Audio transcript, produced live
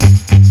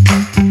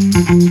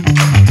You're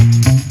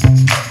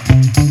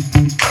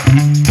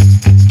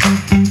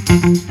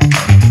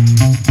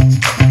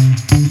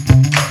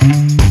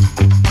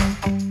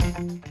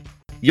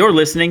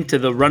listening to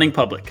The Running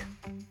Public.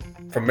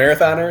 From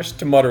marathoners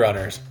to mud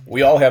runners,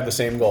 we all have the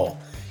same goal: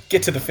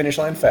 get to the finish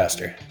line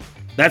faster.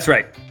 That's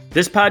right.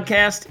 This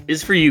podcast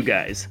is for you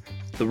guys,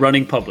 The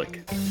Running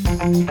Public.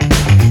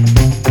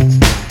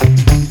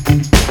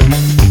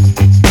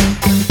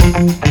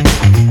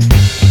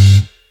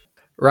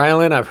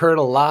 Rylan, I've heard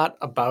a lot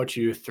about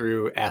you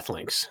through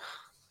Athlinks.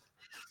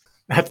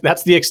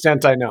 That's the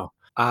extent I know.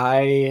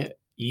 I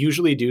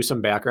usually do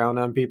some background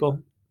on people.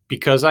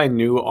 Because I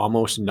knew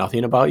almost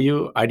nothing about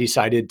you, I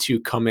decided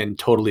to come in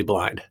totally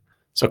blind.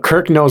 So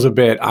Kirk knows a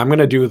bit. I'm going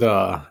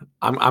to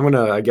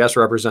I guess,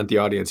 represent the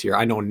audience here.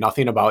 I know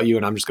nothing about you,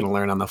 and I'm just going to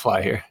learn on the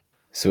fly here.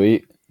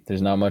 Sweet.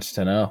 There's not much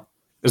to know.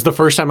 This is the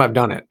first time I've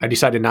done it. I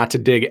decided not to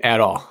dig at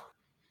all.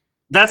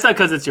 That's not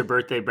because it's your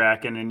birthday,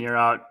 Bracken, and you're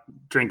out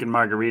drinking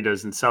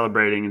margaritas and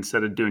celebrating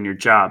instead of doing your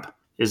job,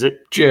 is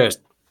it? Just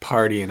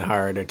partying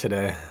harder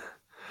today.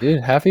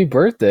 Dude, happy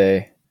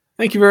birthday.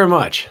 Thank you very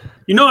much.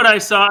 You know what I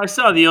saw? I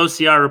saw the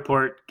OCR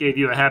report gave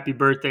you a happy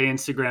birthday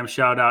Instagram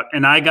shout out,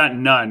 and I got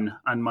none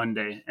on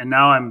Monday. And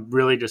now I'm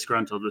really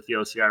disgruntled with the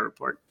OCR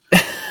report.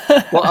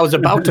 Well, I was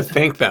about to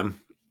thank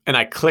them, and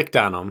I clicked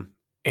on them.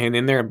 And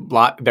in their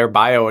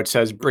bio, it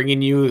says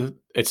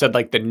it said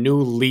like the new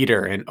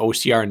leader in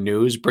OCR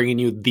news, bringing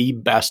you the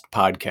best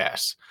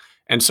podcasts.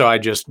 And so I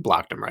just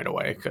blocked them right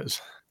away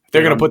because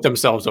they're going to put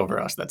themselves over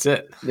us. That's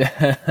it.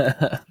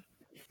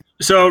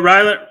 So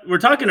Rylan, we're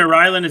talking to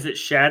Rylan. Is it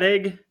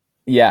Schadegg?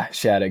 Yeah,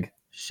 Schadegg.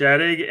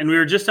 Schadegg, and we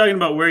were just talking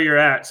about where you're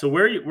at. So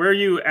where are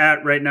you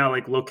at right now,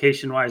 like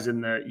location wise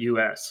in the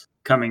U.S.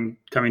 coming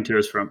to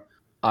us from?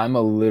 I'm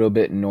a little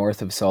bit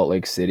north of Salt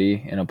Lake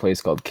City in a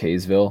place called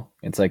Kaysville.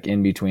 It's like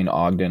in between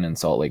Ogden and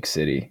Salt Lake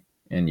City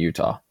in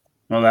Utah.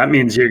 Well, that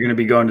means you're going to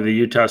be going to the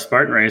Utah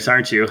Spartan race,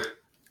 aren't you?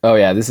 Oh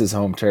yeah, this is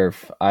home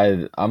turf.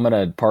 I'm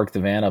gonna park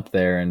the van up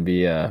there and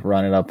be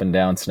running up and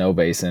down Snow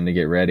Basin to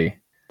get ready.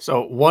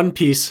 So one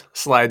piece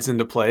slides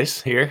into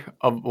place here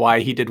of why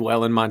he did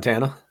well in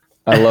Montana.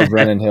 I love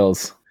running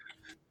hills.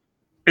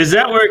 Is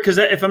that where, because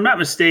if I'm not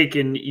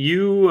mistaken,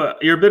 you're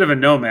a bit of a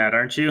nomad,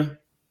 aren't you?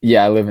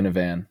 Yeah, I live in a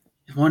van.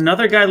 Well,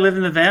 another guy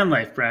living the van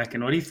life,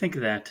 Bracken. What do you think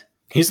of that?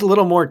 He's a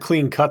little more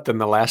clean cut than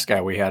the last guy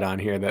we had on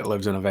here that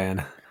lives in a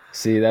van.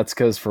 See, that's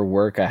because for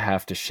work I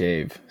have to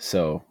shave.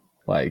 So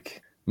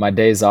like my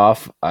days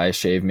off, I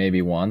shave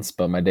maybe once,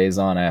 but my days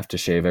on, I have to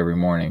shave every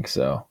morning.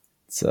 So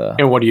it's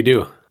And what do you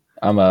do?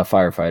 I'm a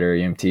firefighter,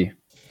 EMT.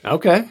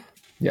 Okay.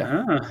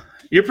 Yeah.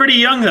 You're pretty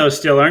young, though,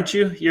 still, aren't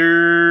you?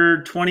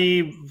 You're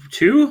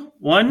 22?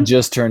 1?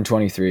 Just turned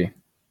 23.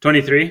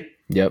 23?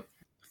 Yep.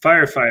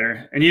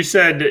 Firefighter. And you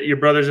said your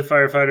brother's a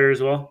firefighter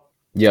as well?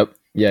 Yep.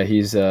 Yeah,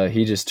 he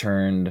just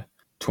turned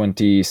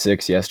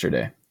 26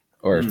 yesterday.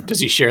 Or Does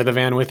he share the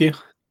van with you?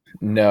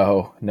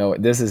 No.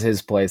 This is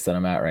his place that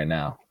I'm at right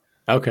now.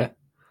 Okay.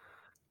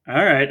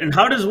 All right. And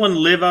how does one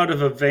live out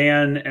of a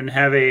van and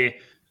have a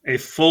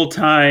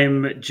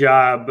full-time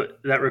job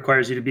that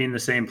requires you to be in the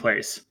same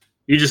place?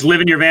 You just live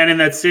in your van in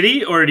that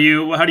city, or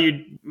how do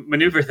you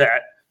maneuver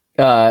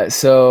that?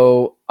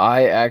 So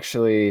I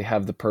actually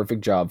have the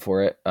perfect job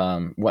for it.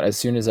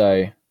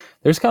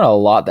 There's kind of a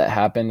lot that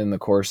happened in the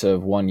course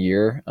of 1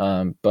 year,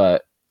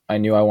 but I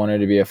knew I wanted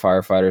to be a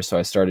firefighter, so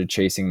I started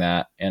chasing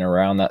that. And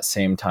around that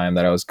same time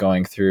that I was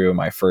going through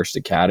my first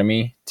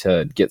academy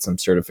to get some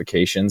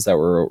certifications that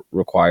were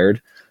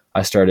required,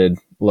 I started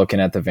looking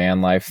at the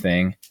van life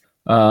thing.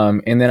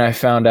 And then I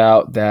found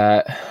out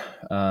that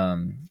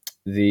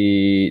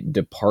the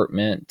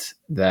department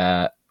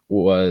that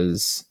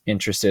was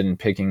interested in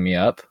picking me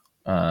up,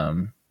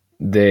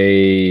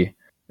 they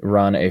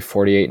run a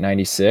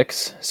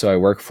 48-96. So I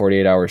work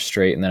 48 hours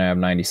straight and then I have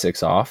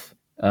 96 off.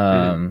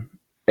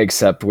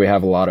 Except we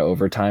have a lot of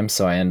overtime,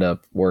 so I end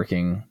up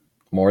working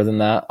more than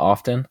that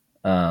often.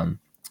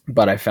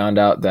 But I found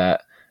out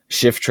that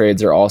shift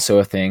trades are also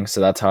a thing.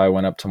 So that's how I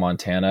went up to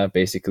Montana.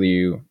 Basically,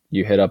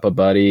 you hit up a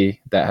buddy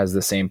that has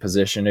the same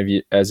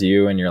position as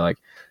you, and you're like,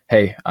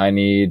 hey, I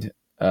need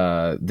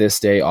this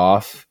day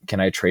off. Can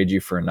I trade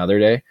you for another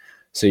day?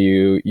 So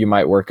you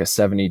might work a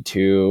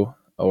 72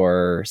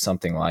 or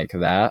something like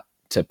that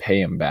to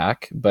pay him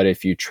back. But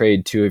if you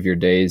trade 2 of your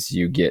days,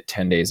 you get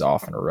 10 days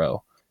off in a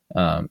row.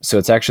 So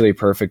it's actually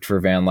perfect for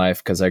van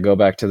life because I go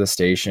back to the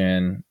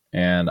station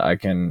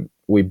and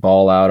we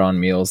ball out on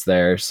meals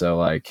there. So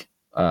like,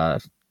 I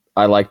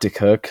like to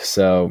cook.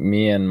 So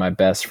me and my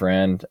best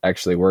friend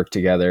actually work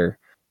together.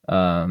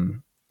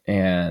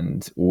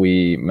 And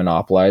we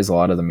monopolize a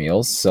lot of the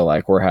meals. So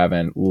like we're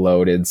having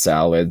loaded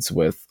salads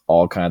with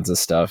all kinds of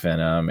stuff in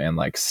them and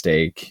like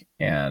steak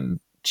and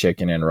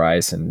chicken and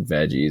rice and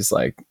veggies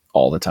like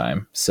all the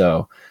time.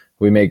 So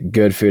we make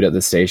good food at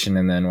the station.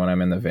 And then when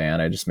I'm in the van,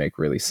 I just make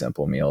really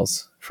simple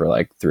meals for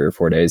like 3 or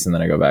 4 days. And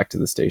then I go back to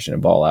the station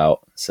and ball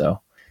out.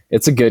 So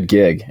it's a good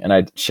gig. And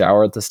I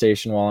shower at the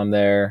station while I'm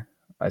there.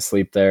 I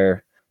sleep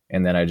there.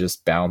 And then I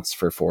just bounce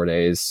for 4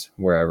 days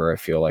wherever I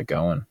feel like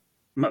going.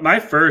 My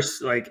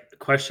first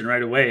question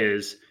right away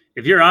is,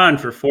 if you're on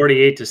for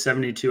 48 to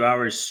 72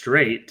 hours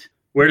straight,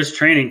 where does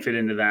training fit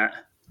into that?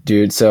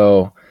 Dude,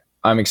 so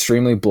I'm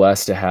extremely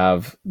blessed to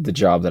have the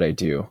job that I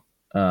do.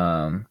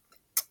 Um,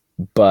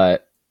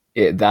 but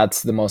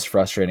that's the most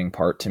frustrating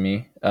part to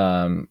me.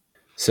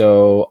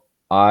 So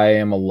I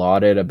am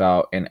allotted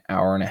about an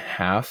hour and a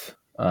half.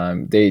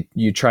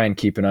 You try and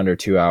keep it under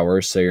 2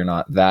 hours, so you're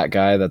not that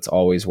guy that's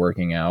always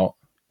working out.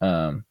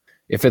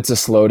 If it's a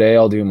slow day,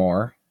 I'll do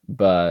more,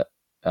 but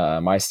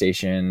my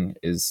station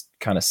is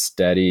kind of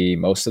steady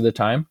most of the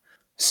time.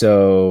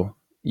 So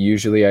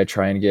usually I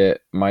try and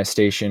get my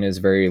station is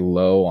very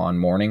low on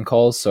morning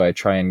calls, so I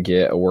try and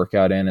get a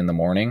workout in the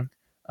morning.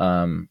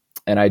 And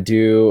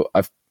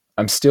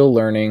I'm still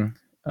learning.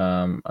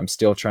 I'm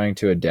still trying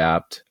to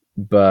adapt,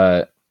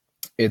 but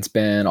it's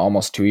been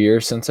almost 2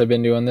 years since I've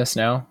been doing this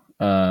now.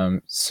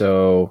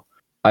 So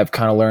I've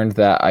kind of learned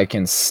that I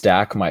can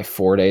stack my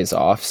 4 days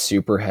off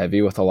super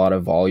heavy with a lot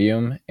of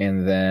volume.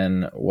 And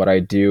then what I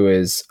do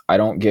is I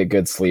don't get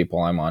good sleep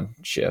while I'm on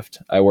shift.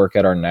 I work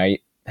at our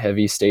night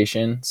heavy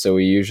station. So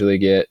we usually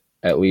get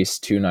at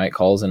least 2 night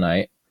calls a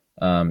night.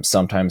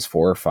 Sometimes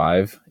 4 or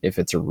 5 if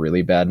it's a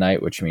really bad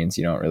night, which means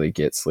you don't really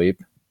get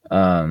sleep.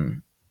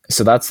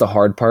 So that's the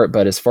hard part.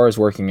 But as far as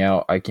working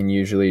out, I can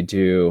usually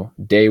do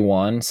day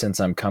one, since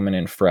I'm coming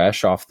in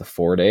fresh off the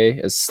 4 day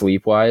as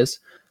sleep wise.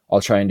 I'll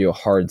try and do a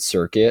hard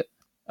circuit.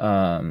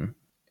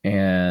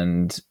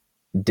 And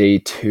day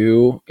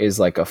two is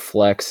like a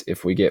flex.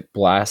 If we get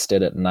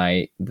blasted at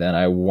night, then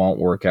I won't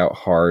work out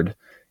hard.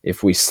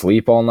 If we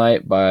sleep all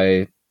night,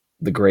 by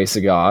the grace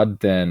of God,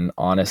 then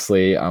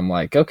honestly, I'm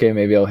like, okay,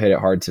 maybe I'll hit it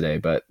hard today.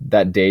 But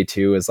that day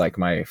two is like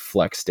my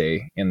flex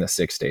day in the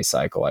 6 day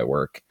cycle I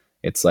work.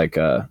 It's like,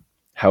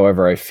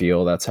 however I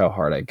feel, that's how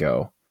hard I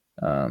go.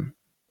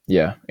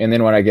 Yeah. And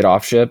then when I get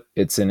off shift,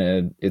 it's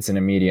an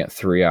immediate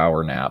 3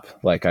 hour nap.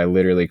 Like I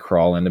literally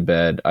crawl into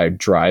bed. I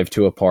drive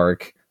to a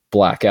park,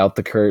 black out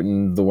the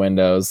curtain, the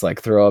windows,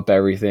 like throw up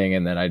everything.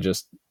 And then I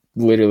just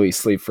literally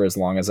sleep for as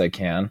long as I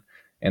can.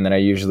 And then I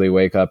usually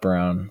wake up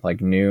around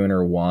like noon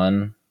or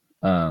 1.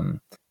 And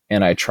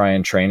I try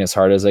and train as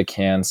hard as I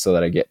can so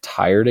that I get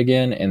tired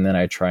again. And then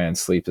I try and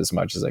sleep as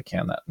much as I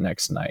can that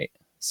next night.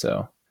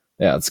 So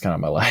yeah, that's kind of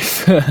my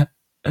life.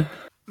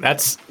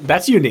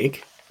 That's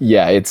unique.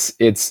 Yeah,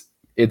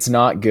 it's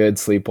not good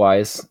sleep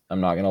wise.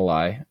 I'm not gonna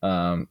lie,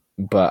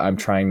 but I'm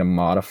trying to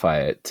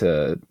modify it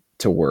to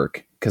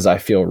work, because I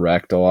feel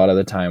wrecked a lot of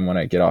the time when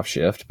I get off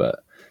shift.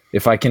 But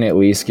if I can at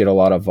least get a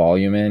lot of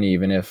volume in,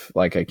 even if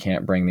like I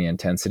can't bring the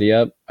intensity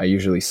up, I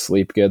usually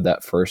sleep good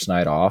that first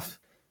night off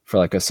for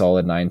like a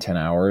solid 9-10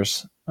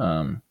 hours,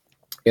 and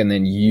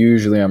then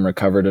usually I'm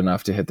recovered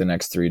enough to hit the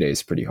next 3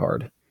 days pretty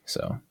hard.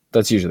 So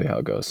that's usually how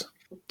it goes.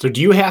 So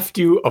do you have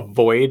to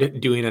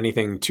avoid doing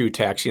anything too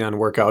taxing on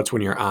workouts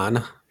when you're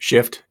on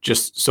shift,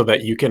 just so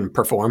that you can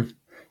perform?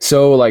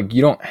 So like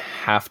you don't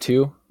have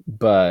to,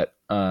 but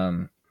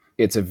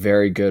it's a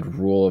very good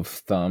rule of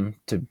thumb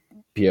to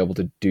be able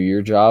to do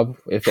your job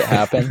if it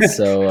happens.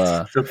 So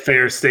it's a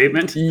fair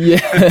statement.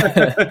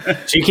 Yeah.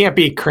 So you can't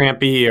be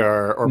crampy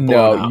or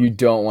no, out. you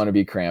don't want to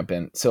be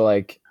cramping. So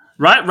like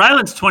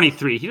Rylan's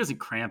 23. He doesn't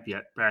cramp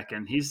yet,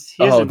 Bracken.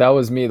 That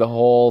was me the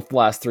whole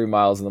last 3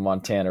 miles of the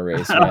Montana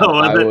race, man.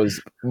 I was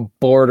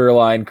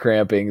borderline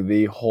cramping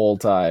the whole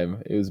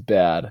time. It was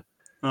bad.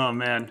 Oh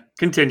man.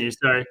 Continue,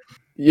 sorry.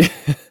 Yeah.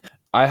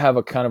 I have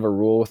a kind of a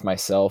rule with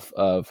myself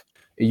of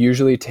it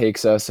usually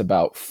takes us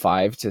about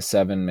 5 to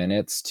 7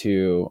 minutes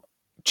to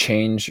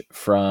change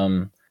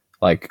from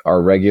like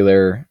our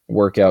regular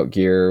workout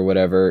gear or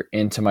whatever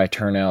into my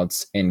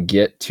turnouts and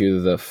get to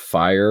the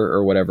fire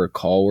or whatever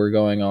call we're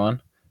going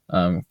on.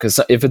 Because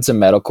if it's a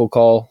medical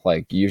call,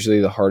 like usually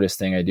the hardest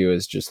thing I do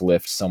is just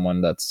lift someone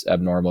that's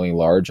abnormally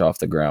large off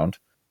the ground.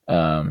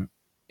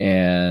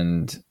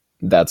 And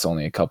that's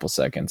only a couple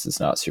seconds. It's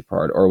not super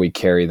hard. Or we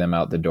carry them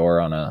out the door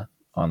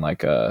on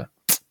like a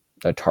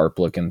tarp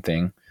looking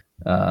thing.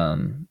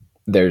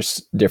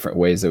 There's different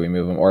ways that we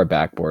move them, or a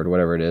backboard,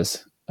 whatever it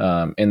is.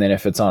 And then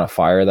if it's on a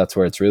fire, that's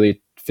where it's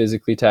really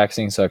physically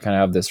taxing. So I kind of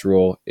have this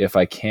rule: if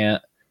I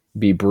can't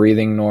be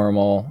breathing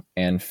normal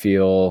and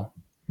feel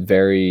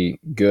very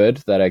good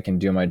that I can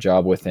do my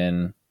job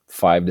within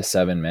 5 to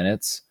 7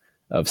 minutes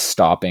of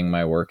stopping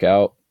my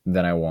workout,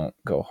 then I won't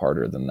go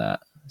harder than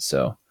that.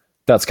 So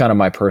that's kind of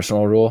my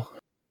personal rule.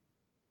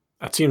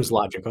 That seems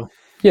logical.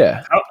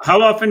 Yeah.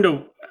 How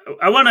often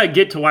I want to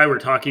get to why we're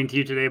talking to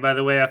you today, by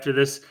the way, after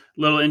this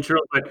little intro,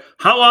 but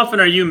how often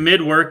are you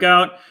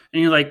mid-workout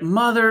and you're like,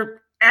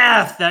 mother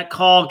F, that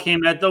call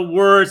came at the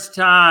worst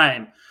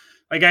time?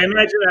 Like, I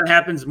imagine that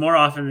happens more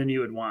often than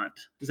you would want.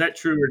 Is that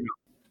true or no?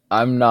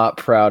 I'm not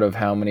proud of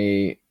how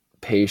many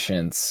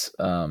patients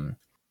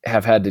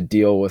have had to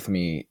deal with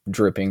me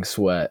dripping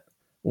sweat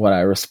when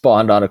I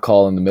respond on a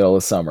call in the middle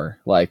of summer.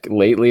 Like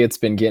lately it's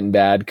been getting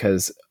bad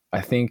because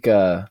I think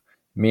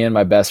me and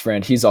my best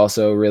friend, he's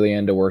also really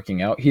into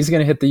working out. He's going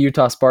to hit the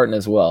Utah Spartan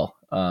as well.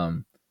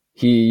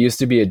 He used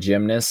to be a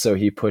gymnast, so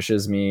he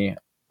pushes me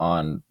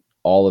on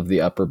all of the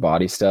upper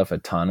body stuff a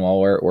ton while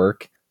we're at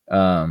work.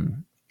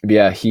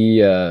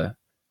 yeah,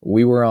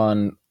 we were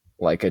on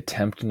like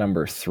attempt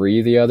number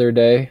 3 the other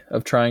day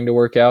of trying to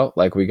work out.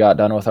 Like we got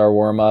done with our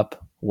warm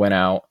up, went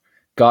out,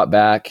 got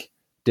back,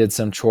 did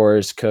some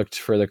chores, cooked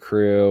for the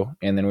crew,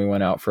 and then we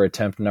went out for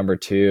attempt number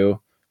 2,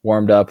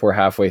 warmed up, we're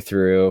halfway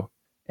through,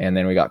 and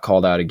then we got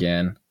called out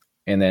again.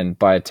 And then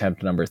by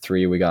attempt number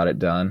 3, we got it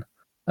done.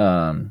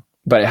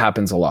 But it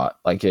happens a lot.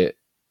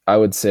 I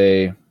would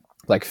say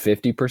like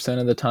 50%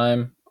 of the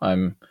time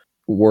I'm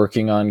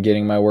working on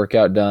getting my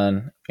workout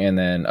done, and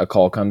then a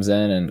call comes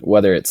in, and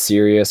whether it's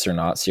serious or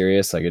not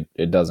serious, like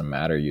it doesn't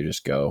matter. You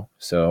just go.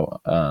 So,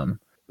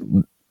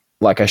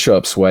 like I show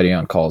up sweaty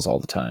on calls all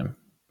the time.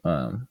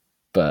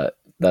 But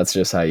that's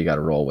just how you got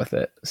to roll with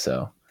it.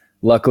 So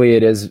luckily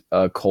it is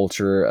a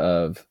culture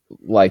of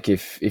like,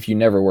 if you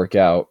never work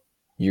out,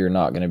 you're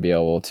not going to be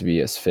able to be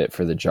as fit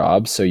for the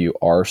job. So you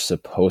are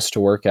supposed to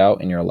work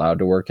out, and you're allowed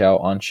to work out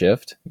on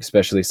shift,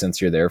 especially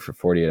since you're there for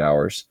 48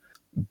 hours.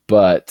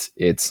 But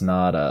it's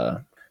not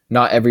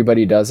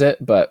everybody does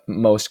it, but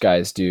most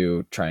guys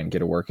do try and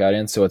get a workout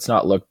in. So it's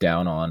not looked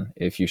down on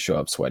if you show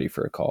up sweaty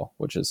for a call,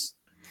 which is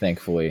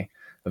thankfully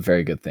a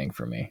very good thing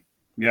for me.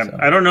 Yeah. So.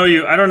 I don't know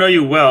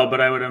you well,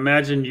 but I would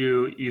imagine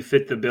you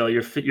fit the bill.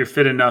 You're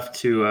fit enough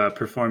to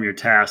perform your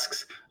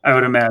tasks, I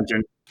would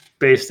imagine,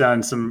 based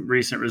on some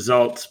recent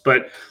results.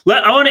 But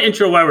I want to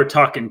intro why we're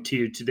talking to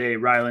you today,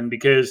 Rylan,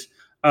 because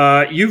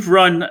you've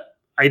run,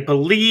 I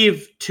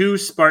believe, 2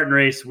 Spartan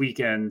race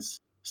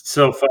weekends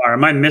so far.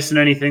 Am I missing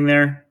anything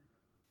there?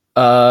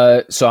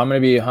 So I'm going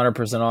to be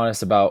 100%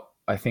 honest. About,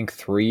 I think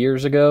 3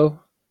 years ago,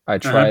 I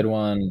tried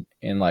one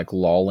in like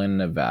Lawlin,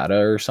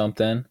 Nevada or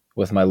something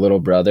with my little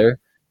brother.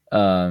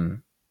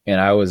 And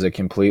I was a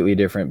completely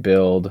different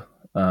build.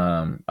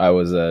 I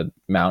was a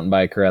mountain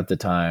biker at the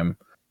time,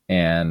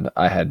 and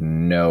I had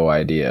no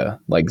idea,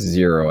 like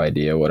 0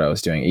 idea what I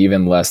was doing,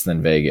 even less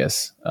than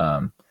Vegas.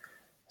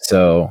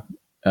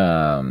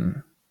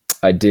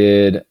 I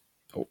did,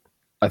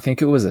 I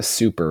think it was a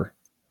super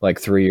like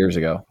 3 years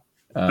ago.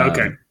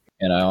 Okay.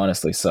 And I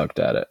honestly sucked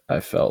at it. I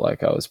felt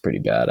like I was pretty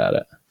bad at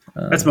it.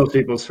 That's most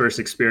people's first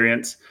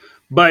experience.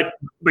 But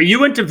you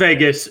went to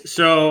Vegas.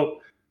 So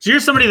you're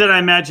somebody that I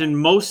imagine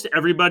most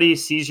everybody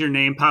sees your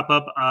name pop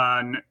up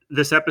on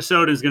this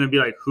episode and is going to be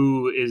like,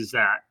 who is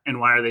that? And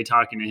why are they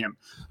talking to him?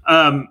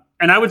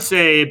 And I would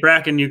say,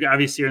 Bracken, you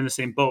obviously are in the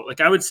same boat.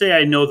 Like I would say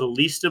I know the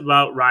least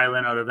about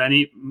Rylan out of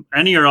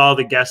any or all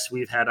the guests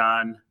we've had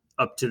on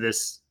up to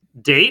this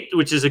date,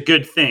 which is a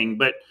good thing.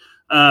 But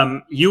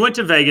you went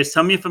to Vegas.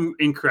 Tell me if I'm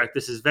incorrect.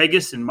 This is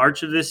Vegas in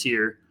March of this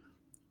year.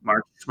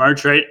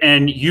 March, right?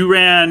 And you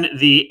ran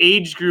the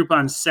age group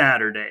on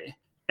Saturday,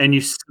 and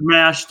you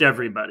smashed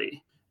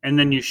everybody. And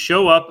then you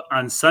show up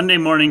on Sunday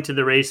morning to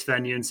the race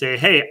venue and say,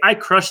 hey, I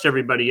crushed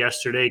everybody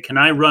yesterday. Can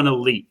I run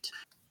elite?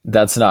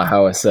 That's not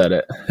how I said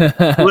it.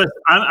 Listen,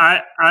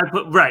 I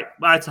put right.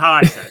 That's how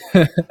I said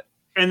it.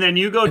 And then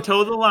you go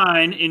toe the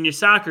line in your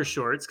soccer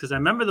shorts, because I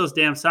remember those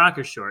damn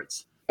soccer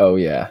shorts. Oh,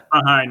 yeah.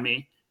 Behind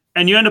me.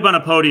 And you end up on a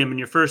podium in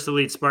your first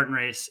elite Spartan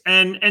race.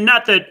 And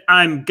not that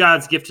I'm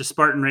God's gift to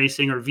Spartan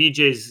racing or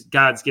VJ's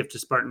God's gift to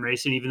Spartan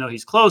racing, even though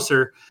he's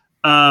closer.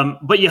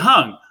 But you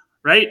hung,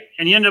 right?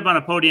 And you end up on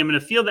a podium in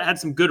a field that had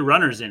some good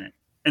runners in it.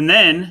 And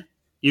then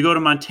you go to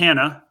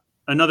Montana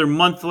another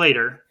month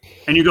later,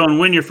 and you go and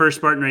win your first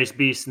Spartan race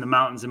beast in the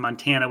mountains in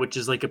Montana, which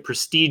is like a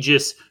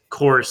prestigious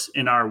course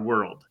in our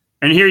world.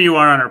 And here you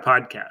are on our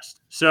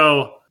podcast.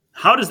 So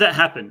how does that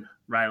happen,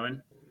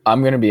 Rylan?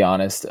 I'm going to be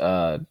honest.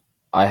 I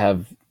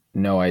have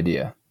no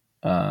idea.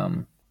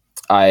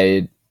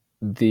 I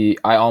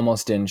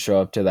almost didn't show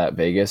up to that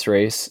Vegas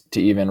race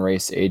to even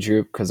race age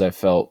group because I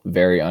felt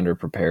very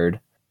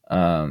underprepared.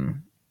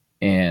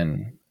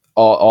 And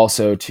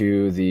also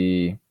to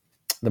the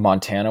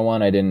Montana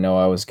one, I didn't know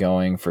I was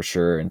going for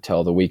sure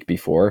until the week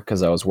before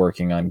because I was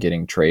working on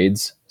getting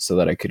trades so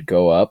that I could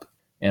go up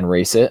and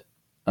race it.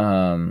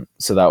 So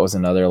that was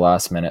another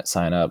last minute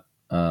sign up.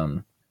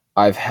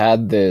 I've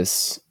had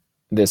this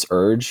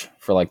urge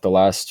for like the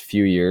last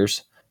few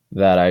years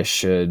that I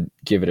should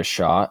give it a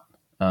shot.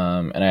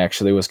 And I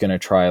actually was going to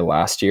try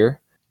last year,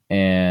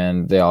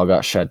 and they all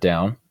got shut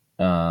down.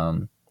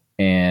 And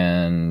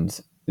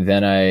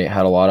then I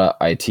had a lot of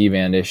IT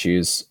band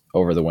issues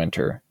over the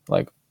winter.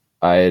 Like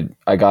I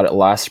got it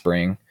last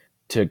spring,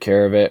 took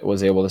care of it,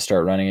 was able to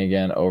start running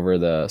again over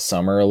the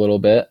summer a little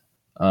bit.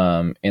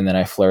 And then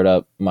I flared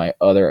up my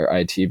other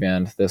IT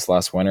band this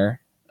last winter.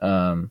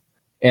 And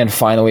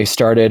finally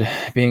started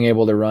being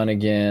able to run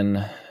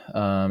again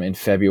in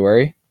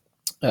February.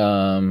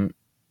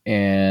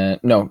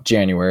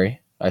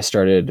 January. I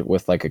started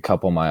with like a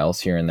couple miles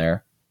here and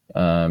there.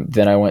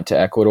 Then I went to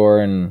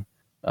Ecuador and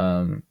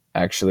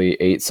actually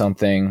ate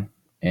something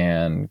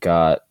and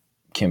got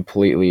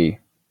completely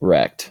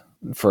wrecked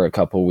for a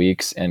couple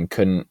weeks and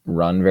couldn't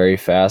run very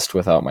fast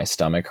without my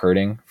stomach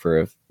hurting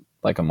for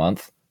like a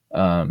month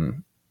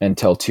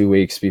until 2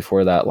 weeks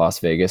before that Las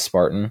Vegas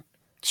Spartan.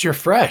 So you're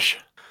fresh.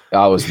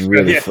 I was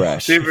really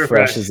fresh.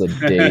 Fresh as a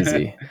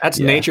daisy. That's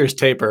nature's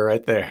taper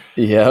right there.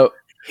 Yep.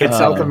 Hit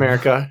South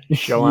America,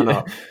 showing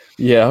up.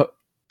 Yep.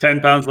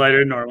 10 pounds lighter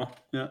than normal.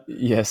 Yeah.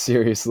 Yeah,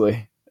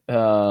 seriously.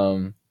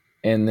 And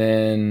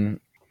then,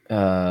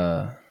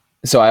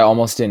 so I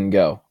almost didn't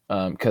go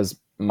because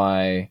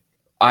I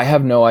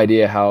have no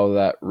idea how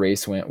that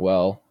race went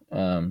well.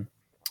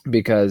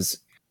 Because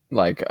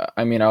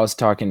I mean, I was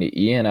talking to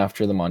Ian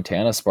after the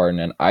Montana Spartan,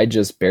 and I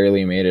just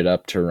barely made it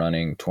up to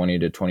running 20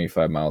 to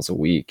 25 miles a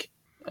week.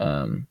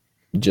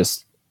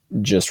 Just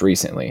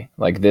recently,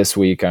 like this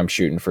week, I'm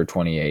shooting for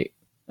 28.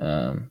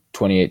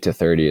 28 to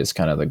 30 is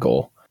kind of the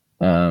goal.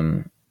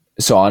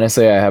 So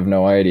honestly, I have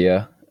no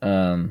idea.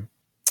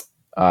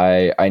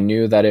 I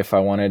knew that if I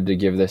wanted to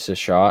give this a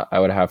shot, I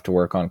would have to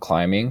work on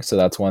climbing. So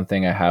that's one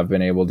thing I have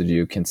been able to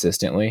do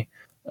consistently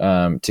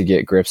to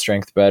get grip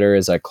strength better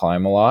is I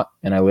climb a lot,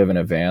 and I live in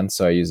a van,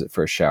 so I use it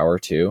for a shower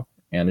too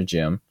and a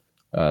gym.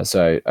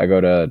 So I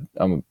go to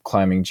a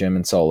climbing gym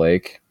in Salt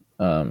Lake.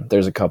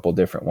 There's a couple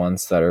different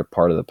ones that are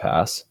part of the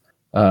pass.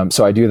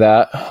 So I do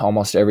that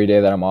almost every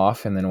day that I'm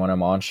off. And then when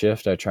I'm on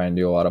shift, I try and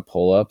do a lot of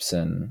pull-ups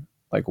and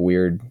like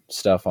weird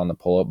stuff on the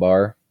pull-up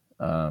bar.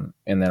 And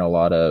then a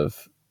lot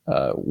of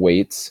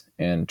weights,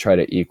 and try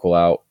to equal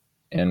out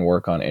and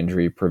work on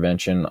injury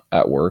prevention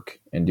at work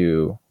and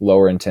do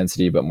lower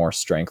intensity but more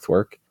strength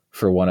work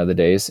for one of the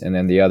days. And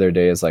then the other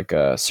day is like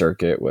a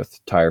circuit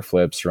with tire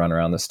flips, run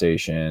around the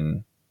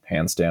station,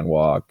 handstand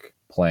walk,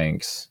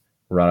 planks,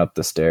 run up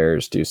the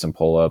stairs, do some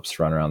pull-ups,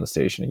 run around the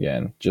station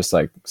again. Just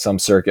like some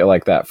circuit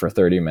like that for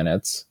 30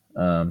 minutes.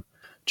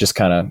 Just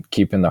kind of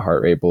keeping the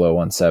heart rate below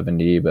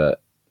 170,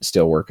 but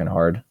still working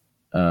hard.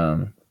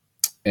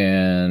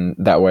 And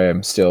that way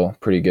I'm still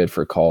pretty good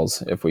for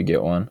calls if we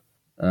get one.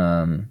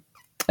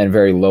 And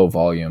very low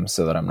volume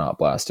so that I'm not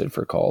blasted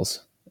for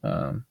calls.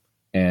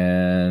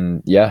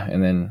 And yeah,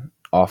 and then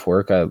off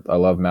work, I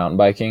love mountain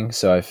biking.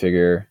 So I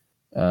figure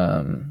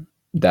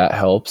that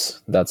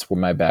helps. That's where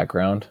my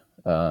background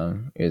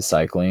is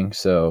cycling.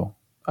 So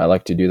I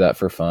like to do that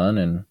for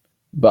fun.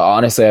 But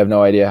honestly, I have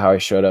no idea how I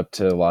showed up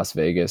to Las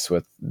Vegas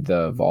with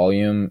the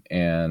volume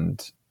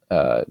and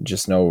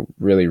just no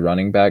really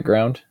running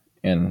background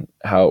and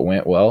how it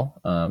went well.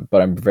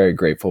 But I'm very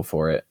grateful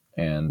for it.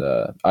 And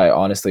I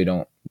honestly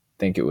don't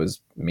think it was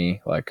me.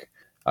 Like,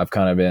 I've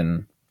kind of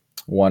been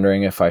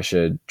wondering if I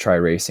should try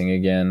racing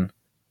again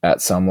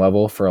at some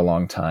level for a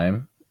long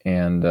time.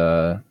 And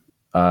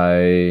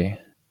I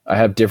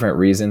have different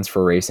reasons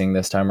for racing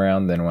this time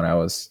around than when I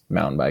was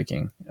mountain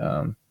biking.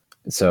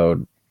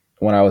 So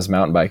when I was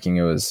mountain biking,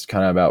 it was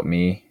kind of about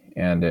me,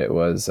 and it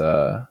was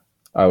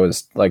I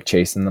was like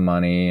chasing the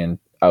money, and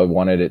I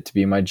wanted it to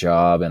be my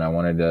job, and I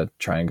wanted to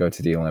try and go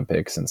to the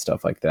Olympics and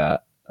stuff like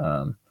that.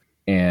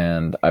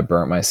 And I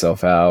burnt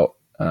myself out.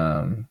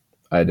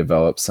 I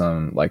developed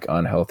some like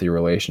unhealthy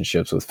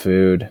relationships with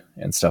food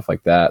and stuff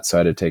like that. So I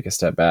had to take a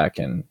step back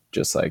and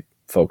just like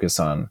focus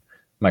on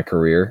my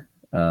career.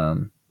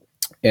 And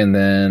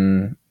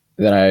then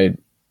I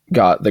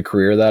got the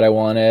career that I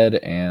wanted,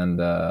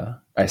 and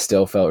I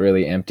still felt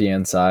really empty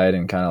inside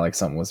and kind of like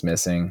something was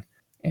missing.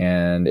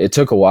 And it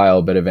took a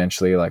while, but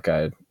eventually like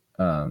I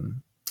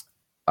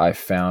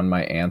found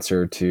my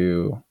answer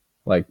to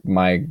like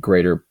my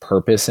greater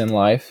purpose in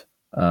life.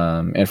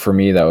 And for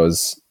me, that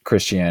was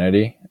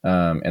Christianity.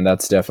 And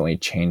that's definitely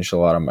changed a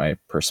lot of my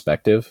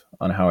perspective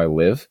on how I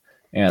live,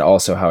 and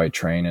also how I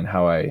train and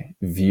how I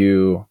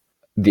view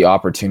the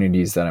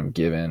opportunities that I'm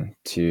given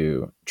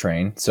to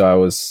train. So I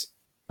was,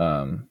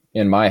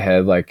 in my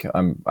head, like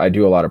I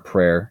do a lot of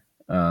prayer.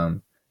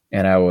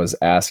 And I was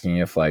asking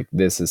if like,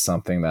 this is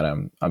something that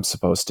I'm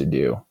supposed to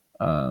do,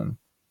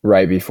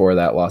 right before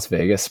that Las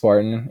Vegas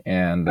Spartan.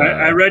 And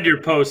I read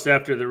your post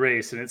after the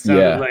race, and it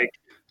sounded like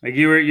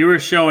you were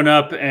showing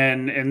up,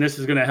 and this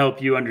is going to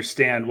help you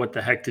understand what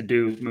the heck to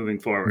do moving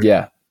forward.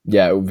 Yeah,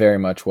 it very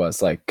much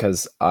was like,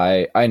 because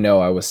I know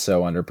I was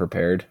so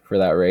underprepared for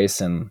that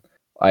race, and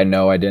I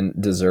know I didn't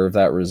deserve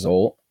that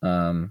result.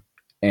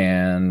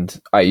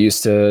 And I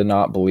used to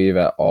not believe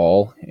at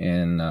all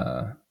in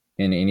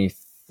any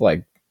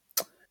like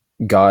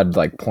God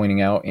like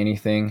pointing out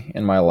anything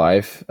in my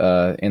life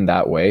in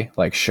that way,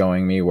 like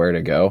showing me where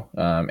to go.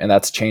 And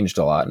that's changed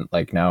a lot.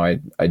 Like now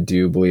I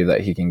do believe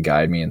that he can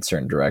guide me in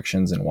certain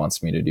directions and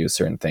wants me to do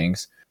certain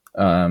things.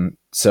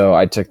 So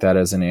I took that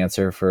as an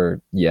answer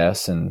for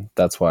yes. And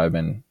that's why I've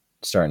been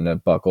starting to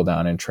buckle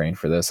down and train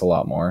for this a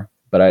lot more.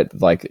 But I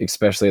like,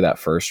 especially that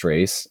first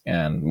race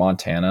and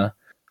Montana,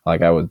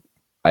 like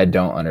I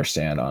don't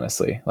understand,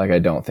 honestly. Like, I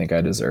don't think I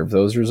deserve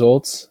those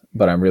results,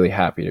 but I'm really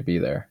happy to be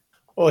there.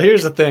 Well,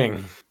 here's the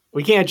thing.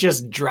 We can't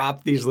just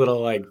drop these little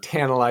like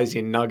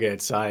tantalizing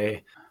nuggets.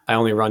 I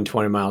only run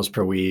 20 miles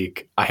per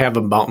week. I have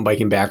a mountain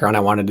biking background. I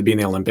wanted to be in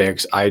the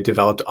Olympics. I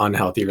developed an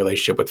unhealthy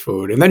relationship with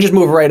food, and then just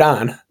move right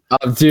on.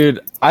 Dude,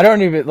 I don't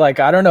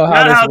know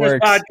how this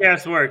works.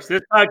 This podcast works.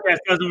 This podcast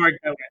doesn't work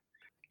that way.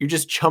 You're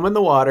just chumming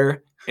the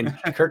water, and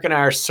Kirk and I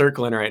are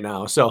circling right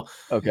now. So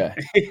okay.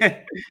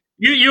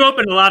 You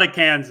opened a lot of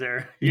cans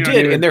there. You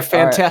did, and they're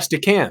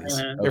fantastic cans.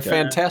 Uh-huh. They're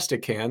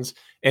fantastic cans.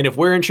 And if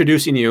we're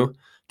introducing you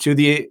to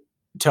the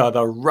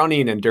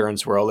running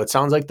endurance world, it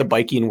sounds like the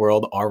biking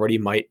world already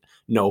might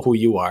know who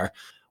you are.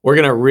 We're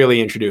going to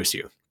really introduce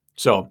you.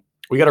 So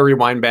We got to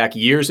rewind back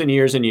years and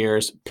years and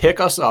years. Pick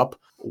us up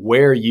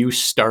where you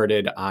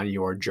started on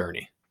your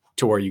journey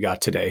to where you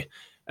got today.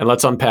 And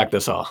let's unpack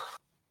this all.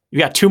 You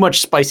got too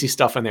much spicy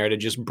stuff in there to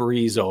just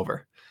breeze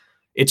over.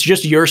 It's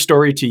just your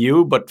story to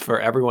you, but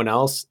for everyone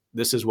else,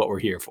 this is what we're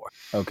here for.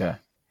 Okay.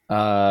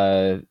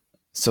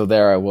 So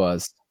there I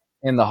was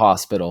in the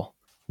hospital,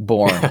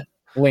 born,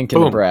 Lincoln,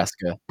 Boom.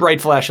 Nebraska. Bright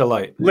flash of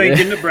light.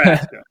 Lincoln,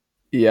 Nebraska.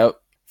 Yep.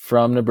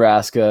 From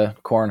Nebraska,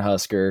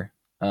 Cornhusker.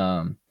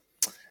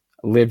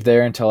 Lived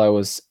there until I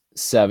was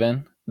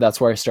 7. That's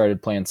where I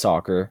started playing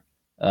soccer.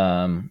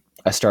 I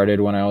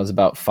started when I was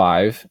about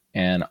 5,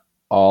 and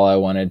all I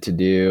wanted to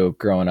do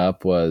growing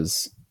up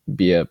was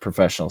be a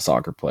professional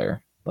soccer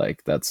player.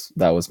 Like that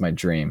was my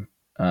dream.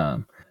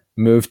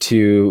 Moved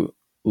to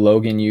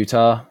Logan,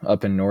 Utah,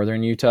 up in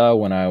northern Utah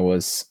when I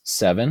was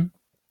 7.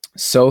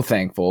 So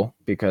thankful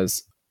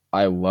because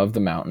I love the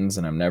mountains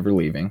and I'm never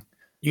leaving.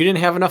 You didn't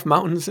have enough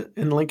mountains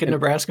in Lincoln,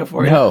 Nebraska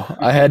for you? No,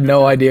 I had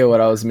no idea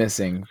what I was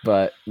missing.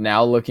 But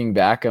now looking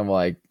back, I'm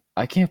like,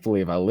 I can't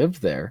believe I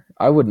lived there.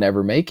 I would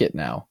never make it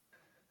now.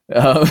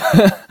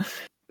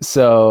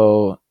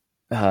 So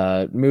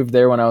moved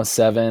there when I was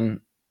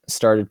 7,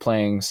 started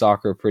playing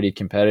soccer pretty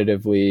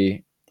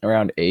competitively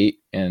around 8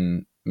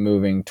 and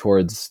moving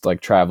towards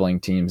like traveling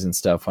teams and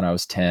stuff when I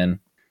was 10.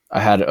 I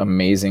had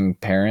amazing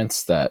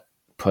parents that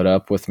put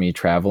up with me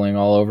traveling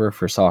all over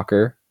for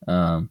soccer.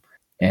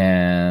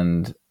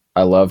 And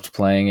I loved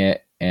playing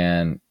it.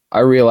 And I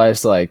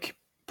realized like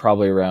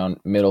probably around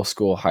middle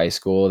school, high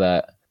school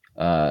that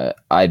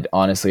I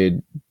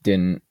honestly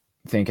didn't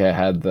think I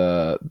had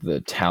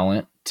the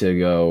talent to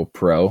go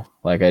pro.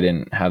 Like I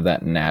didn't have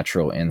that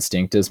natural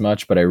instinct as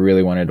much, but I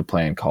really wanted to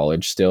play in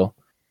college still.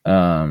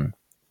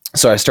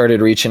 So I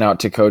started reaching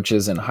out to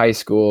coaches in high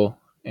school,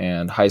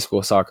 and high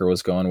school soccer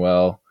was going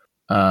well.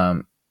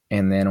 And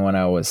then when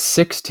I was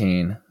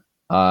 16,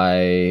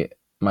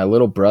 my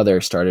little brother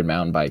started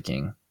mountain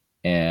biking,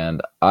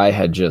 and I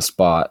had just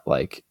bought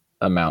like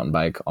a mountain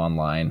bike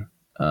online.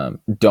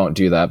 Don't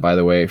do that, by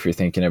the way, if you're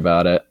thinking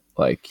about it.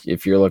 Like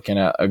if you're looking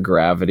at a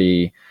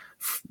Gravity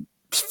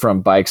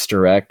from Bikes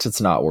Direct,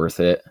 it's not worth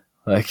it.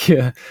 Like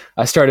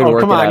I started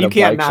working at a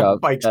bike shop.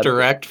 Bikes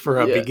Direct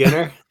for a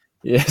beginner.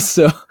 Yeah.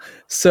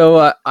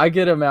 So I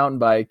get a mountain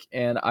bike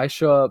and I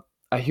show up,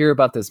 I hear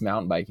about this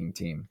mountain biking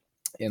team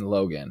in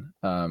Logan.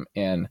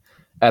 And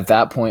at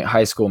that point,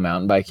 high school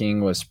mountain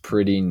biking was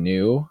pretty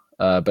new,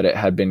 but it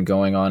had been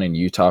going on in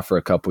Utah for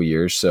a couple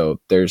years. So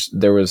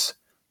there was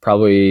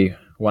probably,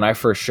 when I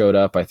first showed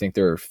up, I think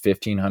there were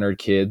 1,500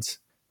 kids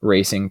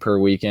racing per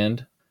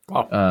weekend.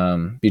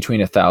 Wow. Between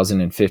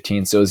 1,000 and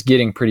 15. So it was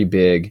getting pretty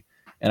big.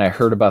 And I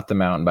heard about the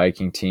mountain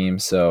biking team.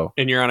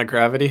 And you're on a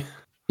Gravity?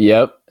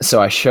 Yep.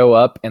 So I show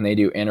up and they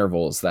do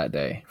intervals that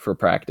day for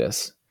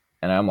practice.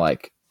 And I'm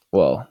like,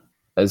 well,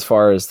 as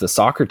far as the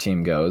soccer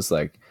team goes,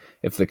 like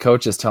if the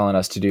coach is telling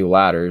us to do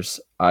ladders,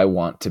 I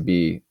want to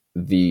be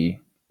the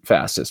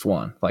fastest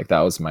one. Like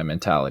that was my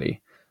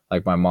mentality.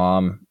 Like my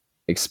mom,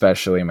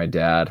 especially my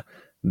dad,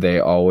 they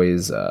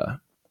always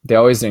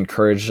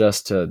encouraged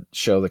us to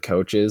show the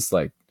coaches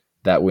like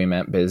that we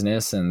meant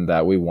business and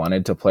that we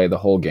wanted to play the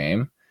whole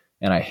game.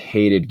 And I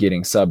hated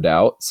getting subbed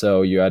out.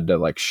 So you had to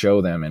like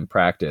show them in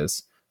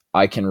practice,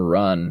 I can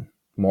run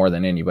more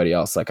than anybody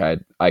else. Like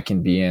I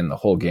can be in the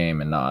whole game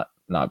and not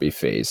be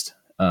phased.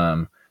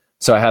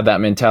 So I had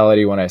that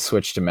mentality when I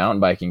switched to mountain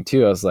biking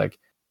too. I was like,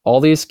 all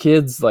these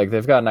kids, like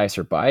they've got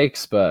nicer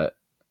bikes, but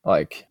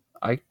like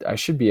I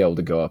should be able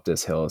to go up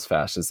this hill as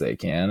fast as they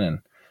can. And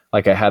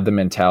like I had the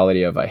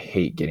mentality of I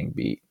hate getting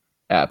beat.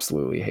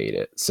 Absolutely hate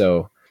it.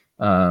 So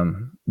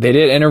they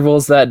did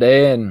intervals that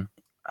day, and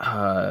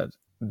I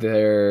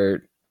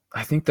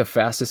think the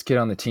fastest kid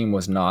on the team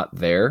was not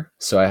there.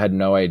 So I had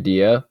no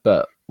idea,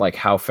 but like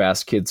how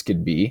fast kids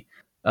could be.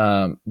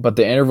 But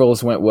the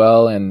intervals went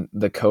well, and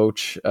the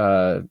coach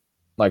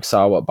like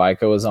saw what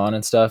bike I was on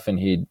and stuff. And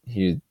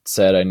he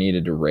said I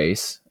needed to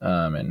race,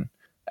 and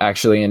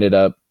actually ended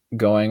up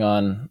going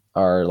on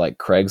our like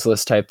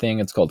Craigslist type thing.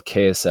 It's called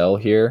KSL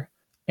here,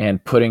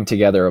 and putting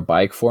together a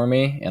bike for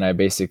me. And I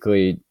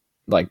basically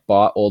like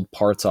bought old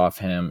parts off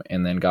him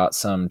and then got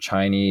some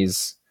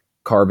Chinese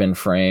carbon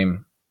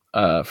frame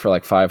for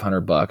like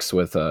 $500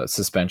 with a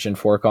suspension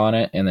fork on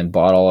it, and then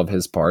bought all of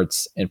his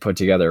parts and put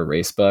together a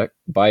race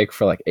bike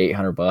for like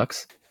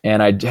 $800.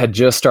 And I had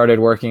just started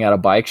working at a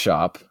bike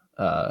shop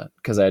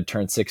because I had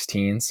turned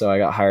 16, so I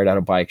got hired at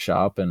a bike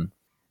shop,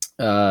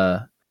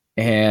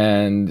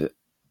 and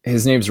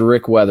his name's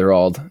Rick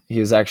Weatherald. He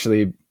has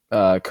actually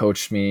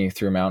coached me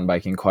through mountain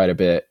biking quite a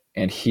bit,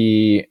 and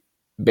he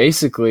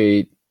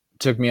basically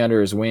took me under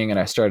his wing, and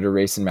I started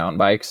racing mountain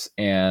bikes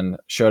and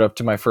showed up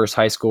to my first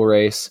high school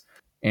race,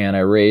 and I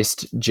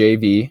raced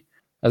JV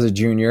as a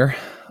junior.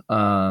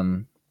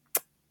 And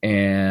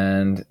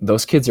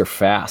those kids are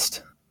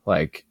fast.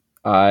 Like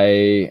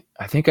I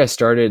think I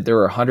started, there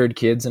were 100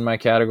 kids in my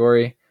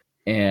category,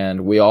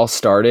 and we all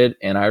started,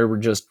 and I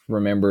just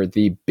remember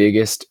the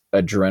biggest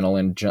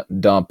adrenaline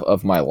dump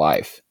of my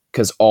life,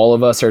 because all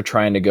of us are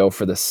trying to go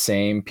for the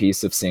same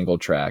piece of single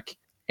track.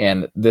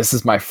 And this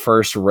is my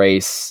first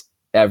race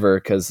ever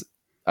because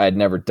I had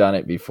never done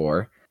it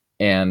before.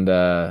 And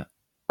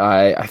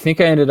I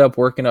think I ended up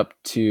working up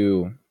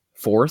to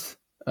fourth.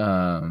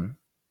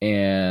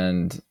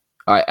 And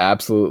I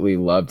absolutely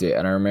loved it.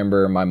 And I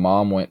remember my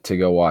mom went to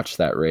go watch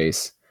that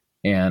race,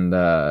 and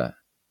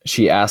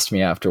she asked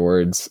me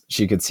afterwards.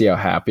 She could see how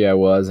happy I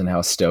was and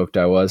how stoked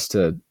I was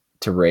to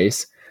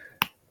race.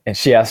 And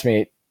she asked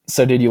me,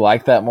 "So did you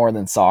like that more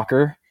than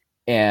soccer?"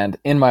 And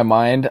in my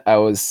mind, I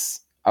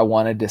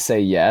wanted to say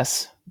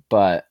yes,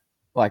 but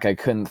like I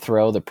couldn't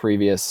throw the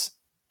previous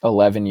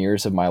 11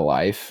 years of my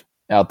life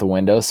out the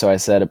window. So I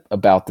said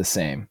about the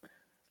same.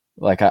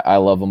 Like I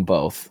love them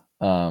both.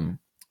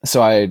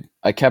 So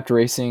I kept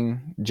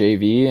racing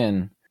JV,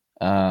 and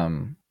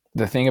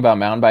the thing about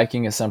mountain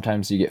biking is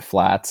sometimes you get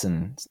flats,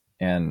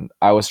 and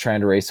I was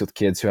trying to race with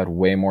kids who had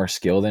way more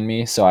skill than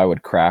me, so I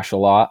would crash a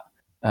lot,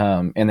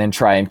 and then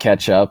try and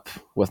catch up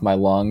with my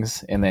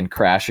lungs, and then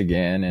crash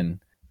again, and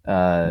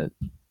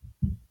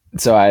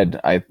so I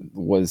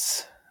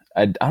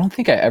don't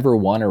think I ever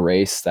won a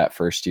race that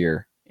first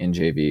year in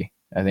JV.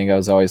 I think I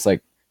was always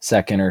like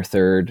second or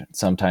third,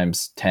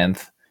 sometimes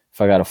 10th if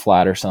I got a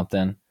flat or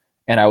something.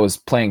 And I was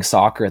playing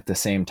soccer at the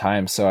same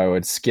time, so I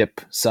would skip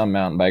some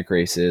mountain bike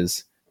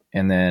races.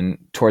 And then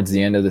towards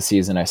the end of the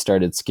season, I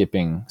started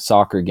skipping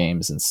soccer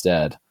games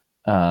instead.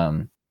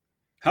 How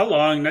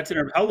long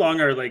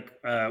are like,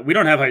 we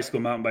don't have high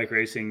school mountain bike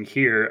racing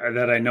here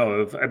that I know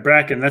of.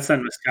 Bracken, that's not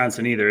in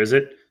Wisconsin either, is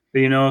it?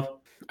 Do you know of?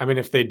 I mean,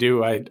 if they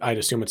do, I'd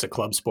assume it's a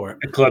club sport.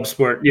 A club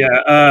sport,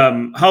 yeah.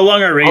 How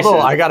long are races?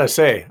 Although I gotta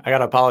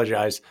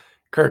apologize,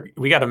 Kirk.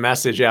 We got a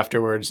message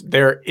afterwards.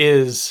 There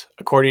is,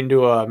 according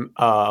to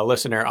a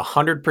listener,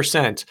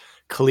 100%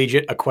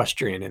 collegiate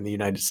equestrian in the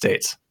United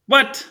States.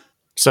 What?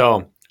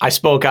 So I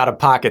spoke out of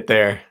pocket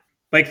there.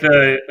 Like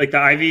the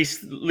Ivy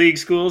League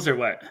schools or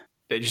what?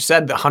 You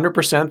said the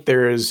 100%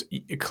 there is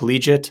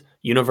collegiate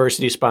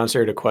university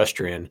sponsored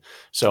equestrian.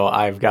 So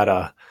I've got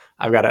to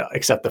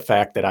accept the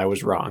fact that I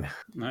was wrong.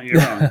 No, you're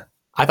wrong.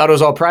 I thought it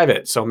was all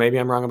private, so maybe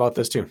I'm wrong about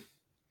this too.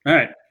 All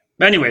right.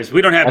 Anyways,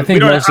 we don't have.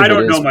 I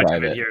don't know much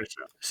of it here.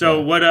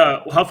 So yeah. What?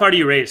 How far do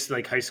you race?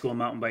 Like high school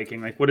mountain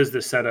biking? Like what is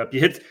the setup?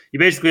 You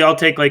basically all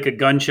take like a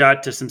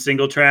gunshot to some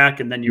single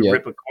track, and then you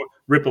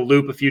rip a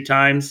loop a few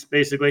times,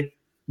 basically.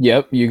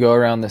 Yep, you go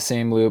around the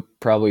same loop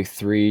probably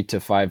 3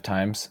 to 5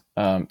 times.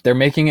 They're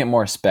making it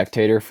more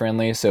spectator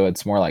friendly, so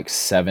it's more like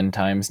 7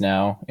 times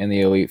now in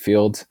the elite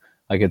fields.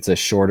 Like it's a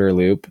shorter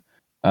loop.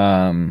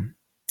 In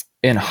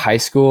high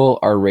school,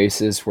 our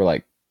races were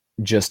like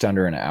just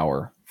under an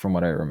hour, from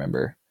what I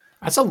remember.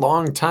 That's a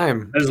long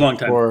time. That's a long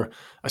time for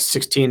a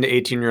 16 to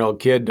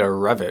 18-year-old kid to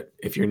rev it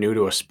if you're new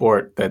to a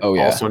sport that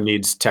also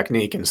needs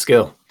technique and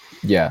skill.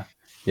 Yeah.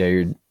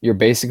 You're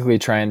basically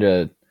trying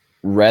to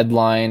red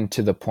line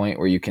to the point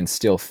where you can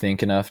still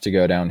think enough to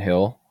go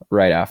downhill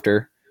right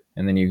after,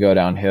 and then you go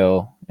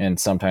downhill, and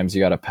sometimes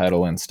you got to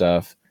pedal and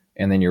stuff,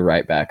 and then you're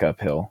right back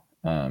uphill.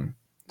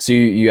 So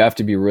you have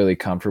to be really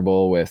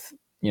comfortable with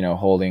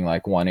holding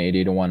like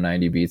 180 to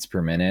 190 beats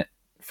per minute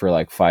for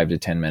like 5 to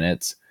 10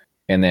 minutes.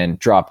 And then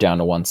drop down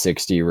to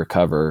 160,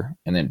 recover,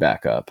 and then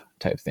back up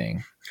type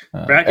thing.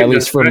 At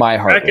least for my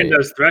heart rate. Bracken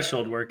does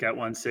threshold work at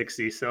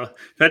 160, so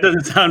that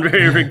doesn't sound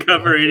very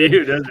recovery to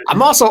you, does it?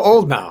 I'm also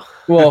old now.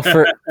 Well,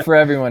 for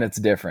everyone, it's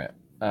different.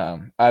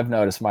 I've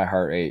noticed my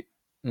heart rate,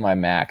 my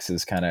max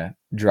is kind of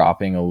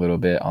dropping a little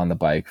bit on the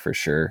bike for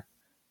sure.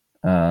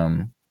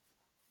 But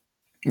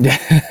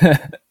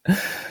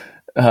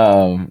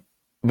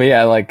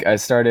yeah, like I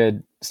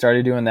started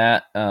doing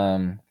that.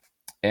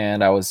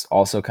 And I was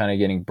also kind of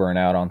getting burnt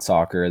out on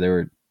soccer. There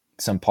were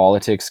some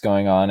politics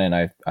going on,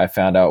 and I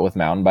found out with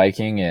mountain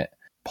biking,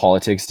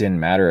 politics didn't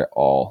matter at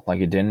all. Like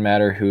it didn't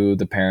matter who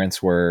the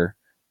parents were,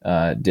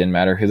 didn't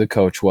matter who the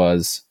coach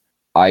was.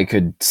 I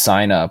could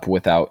sign up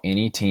without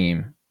any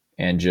team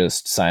and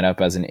just sign up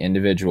as an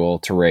individual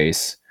to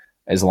race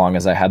as long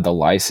as I had the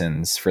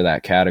license for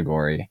that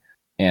category.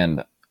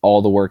 And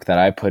all the work that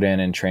I put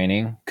in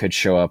training could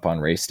show up on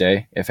race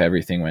day if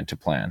everything went to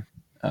plan.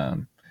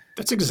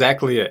 That's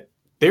exactly it.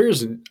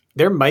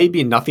 There might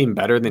be nothing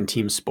better than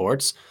team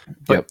sports,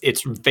 but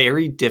it's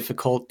very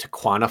difficult to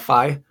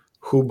quantify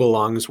who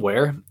belongs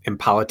where, and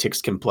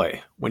politics can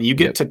play. When you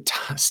get to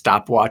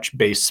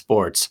stopwatch-based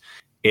sports,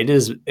 it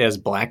is as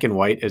black and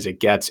white as it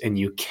gets, and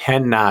you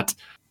cannot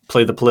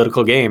play the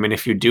political game. And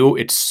if you do,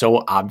 it's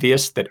so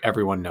obvious that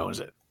everyone knows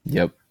it.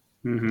 Yep.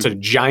 Mm-hmm. It's a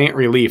giant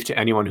relief to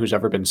anyone who's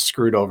ever been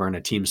screwed over in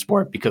a team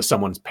sport because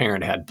someone's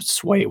parent had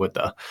sway with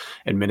the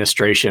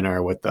administration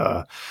or with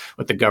the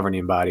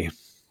governing body.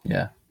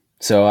 Yeah.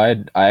 So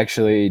I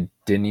actually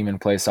didn't even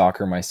play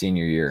soccer my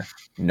senior year.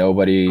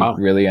 Nobody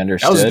really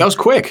understood. That was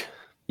quick.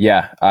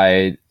 Yeah.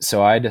 I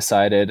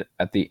decided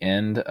at the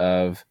end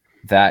of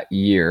that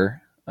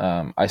year,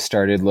 I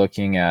started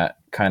looking at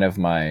kind of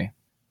my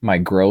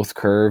growth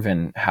curve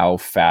and how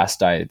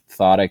fast I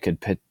thought I could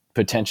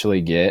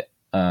potentially get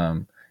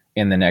in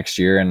the next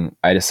year. And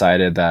I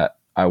decided that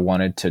I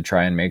wanted to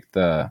try and make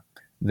the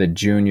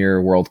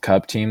junior World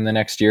Cup team the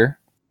next year.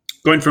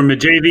 Going from a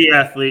JV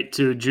athlete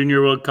to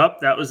Junior World Cup,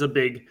 it's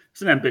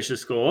an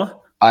ambitious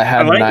goal. I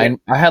had like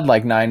I had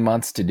like 9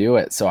 months to do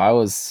it. So I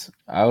was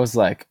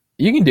like,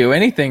 you can do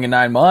anything in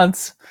 9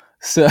 months.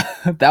 So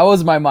that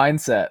was my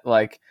mindset.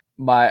 Like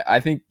I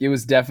think it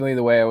was definitely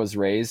the way I was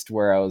raised,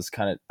 where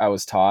I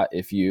was taught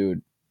if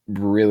you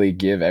really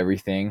give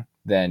everything,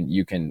 then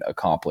you can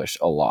accomplish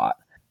a lot.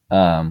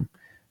 So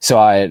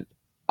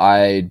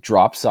I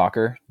dropped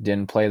soccer,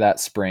 didn't play that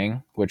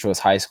spring, which was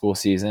high school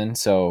season.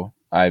 So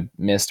I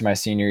missed my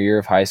senior year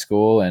of high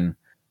school, and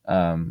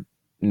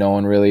no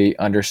one really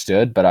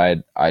understood,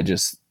 but I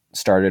just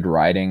started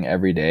riding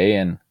every day.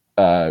 And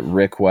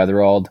Rick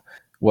Weatherald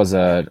was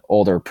an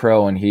older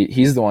pro, and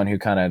he's the one who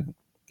kind of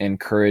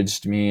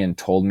encouraged me and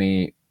told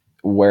me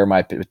where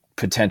my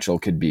potential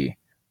could be.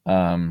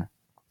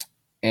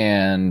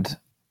 And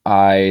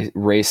I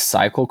raced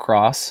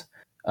cyclocross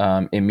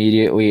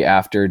immediately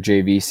after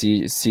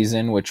JV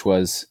season, which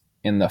was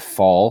in the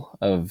fall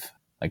of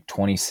like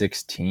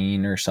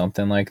 2016 or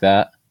something like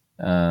that.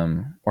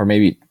 Or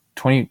maybe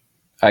 20,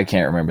 I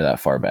can't remember that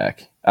far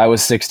back. I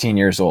was 16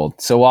 years old.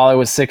 So while I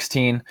was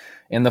 16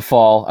 in the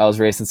fall, I was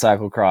racing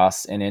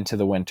cyclocross, and into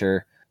the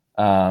winter.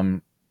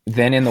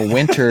 Then in the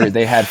winter,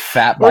 they had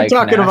fat bike We're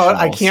talking nationals.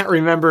 about, I can't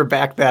remember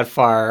back that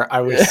far.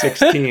 I was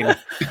 16.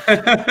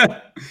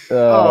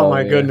 Oh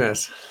my yeah.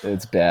 goodness.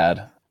 It's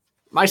bad.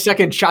 My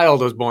second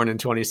child was born in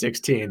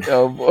 2016.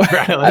 Oh boy.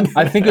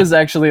 I think it was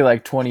actually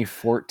like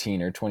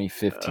 2014 or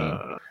 2015.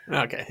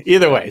 Okay.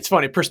 Either way, it's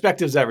funny.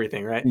 Perspective's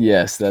everything, right?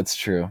 Yes, that's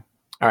true.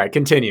 All right,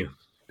 continue.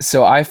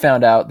 So I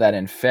found out that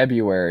in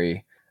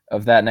February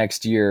of that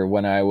next year,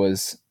 when I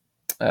was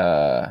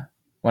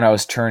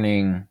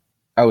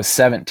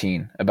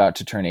 17, about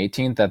to turn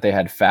 18, that they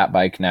had fat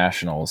bike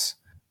nationals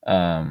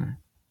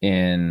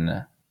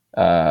in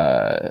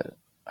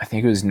I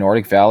think it was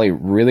Nordic Valley,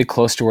 really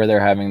close to where they're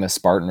having the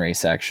Spartan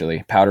race,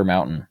 actually, Powder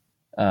Mountain.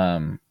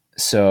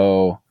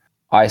 So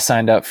I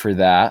signed up for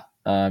that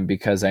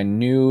because I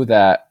knew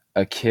that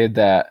a kid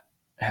that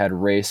had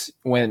raced,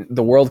 when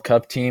the World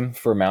Cup team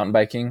for mountain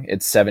biking,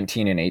 it's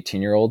 17 and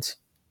 18-year-olds.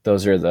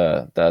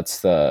 That's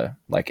the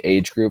like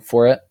age group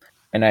for it.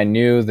 And I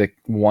knew that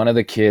one of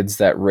the kids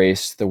that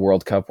raced the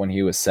World Cup when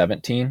he was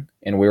 17,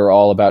 and we were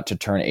all about to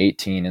turn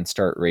 18 and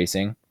start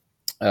racing,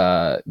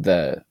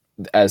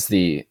 as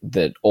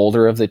the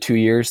older of the 2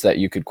 years that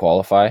you could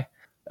qualify.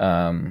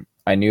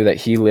 I knew that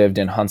he lived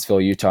in Huntsville,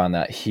 Utah, and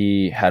that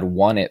he had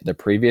won it the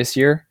previous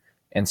year.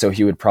 And so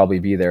he would probably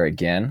be there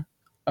again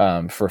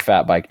for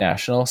Fat Bike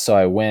National. So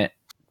I went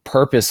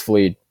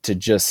purposefully to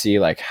just see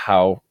like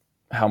how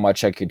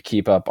much I could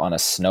keep up on a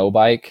snow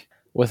bike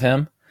with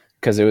him,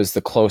 because it was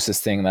the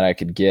closest thing that I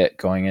could get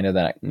going into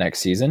that next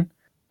season.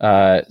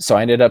 So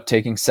I ended up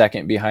taking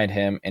second behind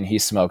him, and he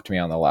smoked me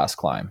on the last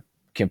climb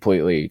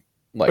completely.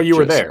 Like, but you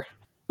were there.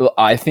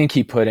 I think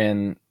he put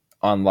in,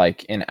 on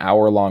like an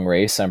hour-long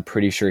race, I'm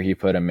pretty sure he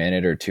put a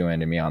minute or two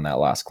into me on that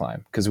last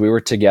climb, because we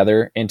were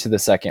together into the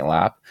second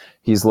lap.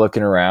 He's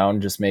looking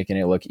around, just making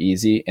it look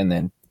easy, and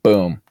then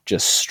boom,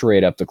 just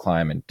straight up the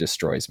climb and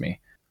destroys me.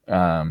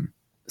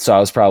 So I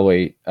was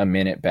probably a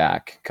minute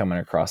back coming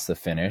across the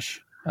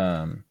finish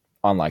on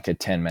like a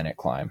 10-minute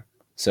climb.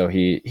 So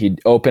he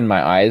opened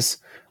my eyes,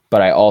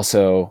 but I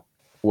also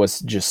was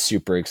just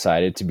super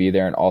excited to be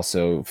there and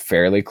also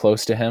fairly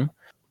close to him.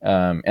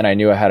 And I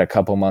knew I had a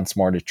couple months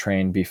more to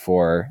train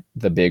before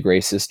the big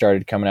races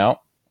started coming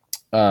out.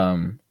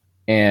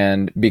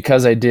 And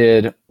because I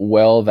did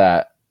well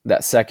that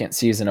second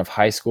season of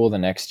high school the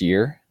next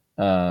year,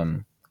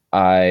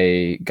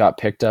 I got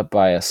picked up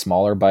by a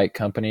smaller bike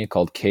company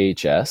called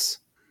KHS,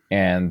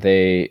 and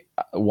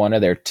one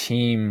of their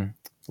team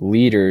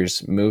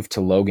leaders moved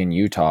to Logan,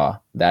 Utah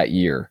that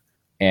year.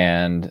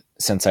 And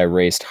since I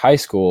raced high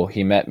school,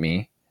 he met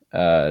me,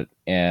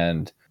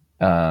 and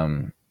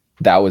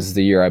that was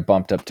the year I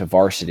bumped up to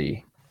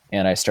varsity,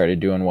 and I started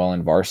doing well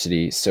in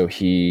varsity. So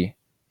he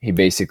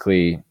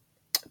basically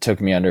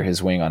took me under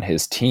his wing on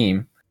his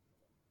team.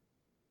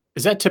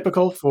 Is that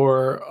typical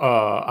for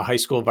a high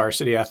school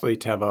varsity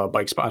athlete to have a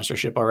bike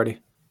sponsorship already?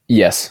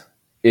 Yes.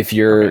 If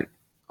you're, okay.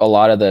 A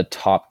lot of the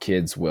top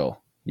kids will.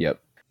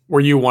 Yep. Were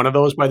you one of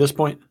those by this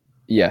point?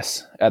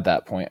 Yes. At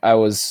that point, I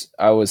was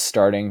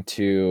starting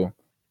to,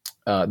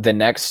 the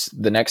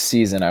next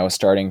season, I was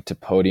starting to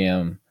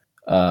podium,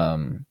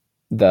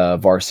 the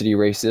varsity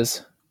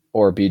races,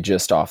 or be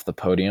just off the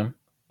podium.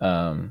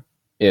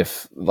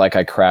 If like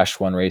I crashed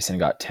one race and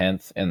got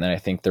 10th, and then I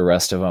think the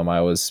rest of them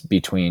I was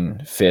between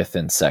 5th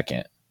and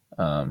 2nd.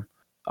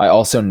 I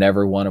also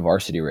never won a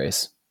varsity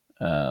race.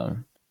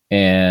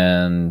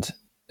 And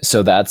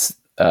so that's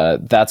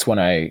when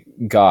I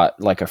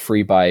got like a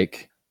free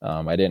bike.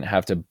 I didn't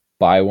have to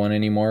buy one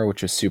anymore,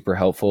 which was super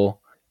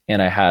helpful.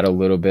 And I had a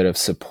little bit of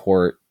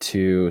support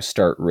to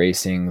start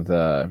racing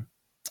the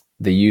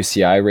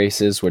UCI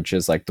races, which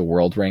is like the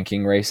world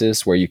ranking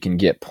races where you can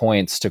get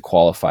points to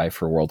qualify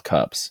for World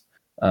Cups.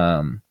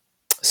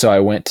 So I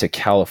went to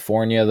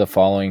California the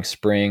following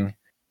spring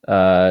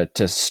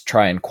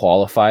try and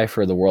qualify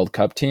for the World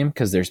Cup team,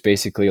 because there's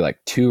basically like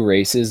 2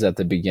 races at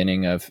the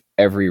beginning of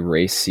every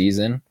race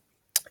season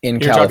in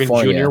You're California.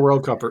 talking Junior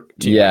World Cup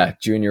team. Yeah, right?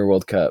 Junior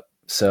World Cup.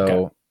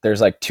 So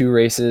there's like 2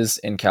 races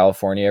in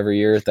California every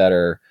year that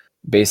are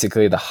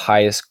basically the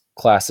highest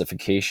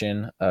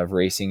classification of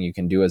racing you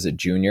can do as a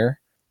junior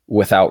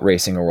without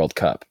racing a World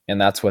Cup. And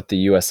that's what the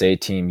USA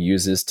team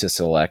uses to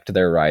select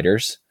their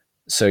riders.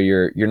 So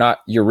you're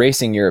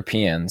racing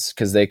Europeans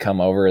because they come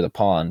over the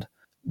pond,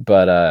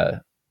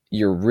 but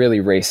you're really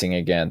racing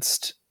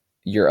against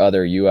your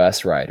other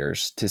US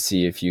riders to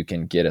see if you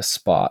can get a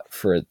spot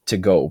to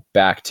go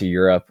back to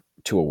Europe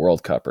to a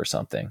World Cup or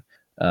something.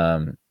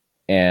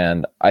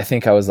 And I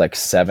think I was like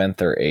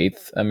 7th or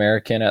 8th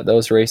American at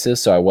those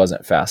races, so I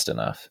wasn't fast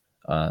enough.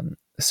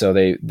 So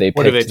they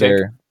What do they picked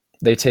take?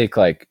 they take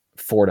like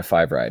 4 to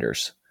 5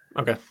 riders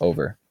Okay.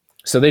 over.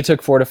 So they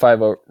took 4 to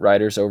 5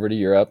 riders over to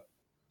Europe.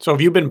 So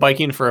have you been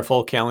biking for a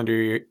full calendar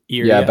year?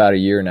 Yeah, yet? about a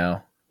year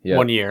now. Yeah.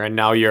 1 year, and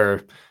now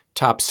you're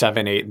top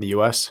 7, 8 in the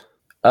US?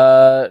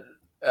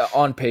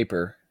 On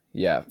paper,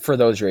 yeah, for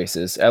those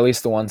races, at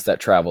least the ones that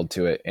traveled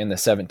to it in the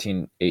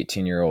 17,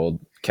 18-year-old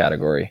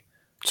category.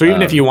 So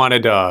even if you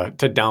wanted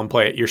to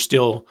downplay it, you're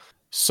still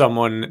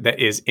someone that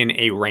is in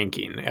a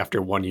ranking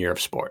after 1 year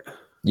of sport.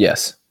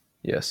 Yes.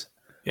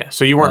 Yeah.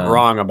 So you weren't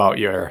wrong about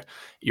your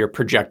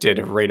projected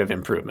rate of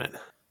improvement.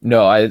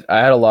 No, I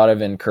had a lot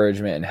of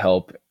encouragement and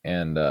help,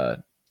 and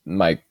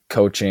my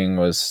coaching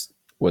was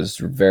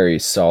very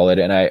solid.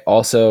 And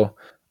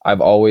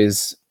I've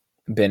always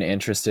been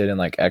interested in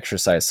like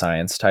exercise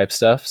science type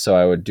stuff. So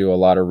I would do a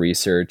lot of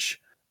research,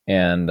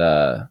 and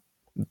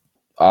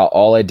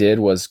all I did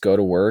was go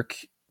to work,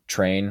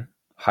 train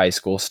high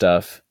school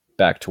stuff,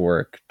 back to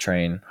work,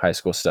 train high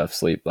school stuff,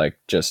 sleep, like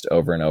just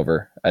over and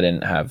over. I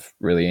didn't have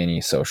really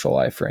any social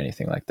life or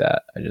anything like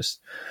that. I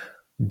just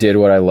did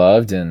what I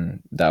loved,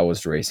 and that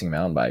was racing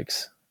mountain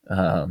bikes.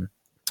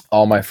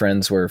 All my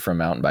friends were from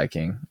mountain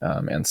biking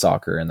and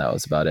soccer, and that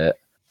was about it.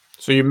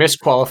 So you missed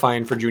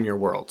qualifying for Junior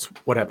Worlds.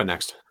 What happened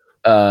next?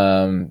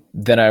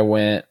 Then I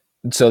went,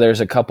 so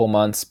there's a couple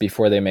months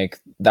before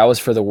that was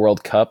for the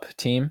World Cup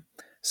team.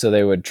 So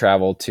they would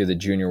travel to the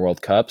Junior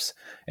World Cups,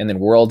 and then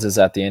Worlds is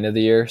at the end of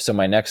the year. So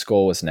my next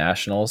goal was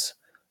Nationals.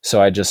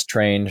 So I just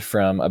trained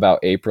from about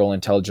April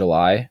until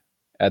July.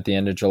 At the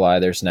end of July,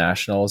 there's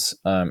Nationals.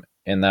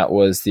 And that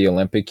was the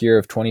Olympic year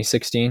of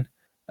 2016.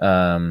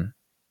 And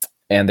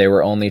they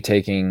were only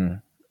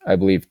taking, I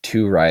believe,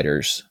 2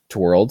 riders to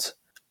Worlds.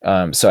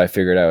 So I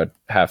figured I would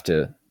have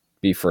to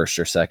be first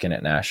or second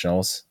at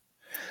Nationals.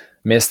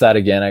 Missed that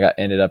again. I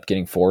ended up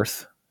getting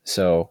 4th.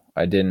 So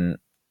I didn't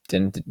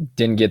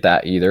get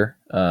that either.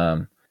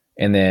 And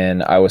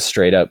then I was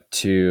straight up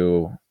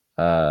to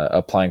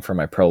applying for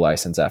my pro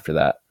license after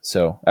that.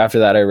 So after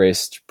that, I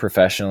raced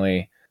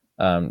professionally,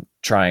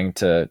 trying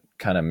to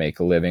kind of make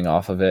a living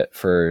off of it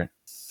for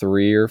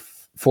 3 or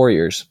 4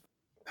 years.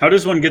 How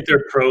does one get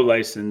their pro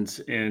license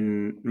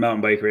in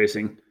mountain bike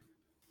racing?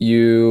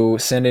 You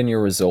send in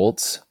your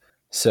results.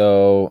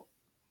 So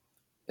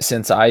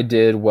since I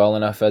did well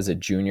enough as a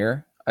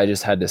junior, I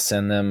just had to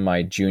send them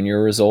my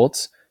junior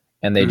results,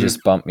 and they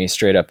just bumped me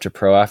straight up to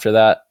pro after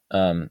that.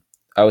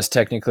 I was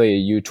technically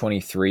a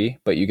U23,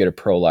 but you get a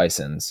pro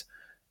license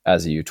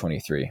as a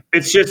U23.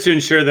 It's just to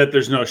ensure that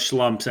there's no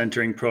schlumps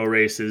entering pro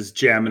races,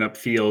 jamming up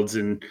fields,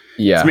 and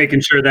it's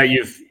making sure that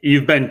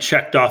you've been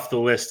checked off the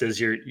list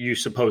as you're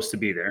supposed to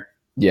be there.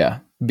 Yeah,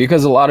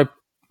 because a lot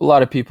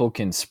of people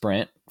can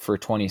sprint for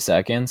 20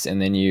 seconds,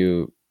 and then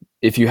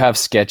if you have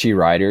sketchy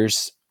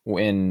riders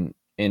in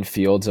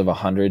fields of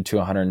 100 to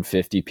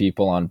 150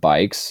 people on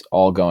bikes,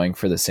 all going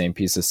for the same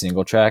piece of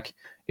single track,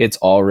 it's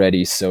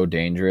already so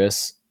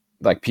dangerous.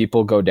 Like,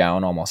 people go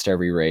down almost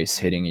every race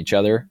hitting each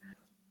other.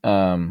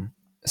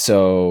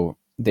 So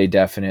they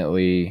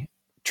definitely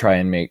try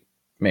and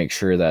make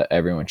sure that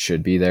everyone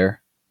should be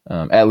there,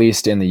 at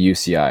least in the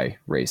UCI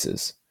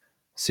races.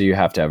 So you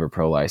have to have a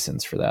pro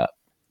license for that.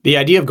 The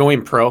idea of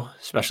going pro,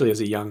 especially as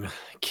a young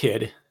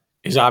kid,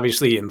 is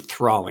obviously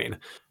enthralling.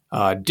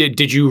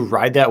 Did you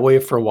ride that way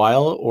for a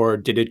while, or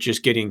did it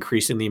just get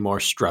increasingly more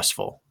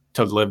stressful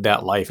to live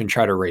that life and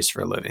try to race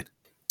for a living?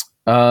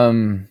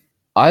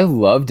 I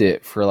loved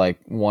it for like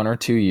 1 or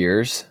 2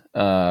 years.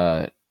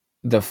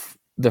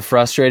 The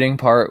frustrating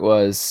part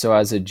was, so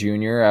as a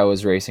junior, I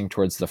was racing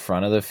towards the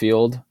front of the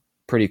field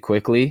pretty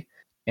quickly,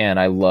 and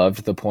I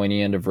loved the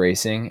pointy end of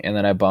racing. And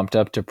then I bumped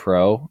up to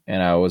pro,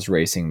 and I was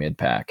racing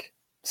mid-pack.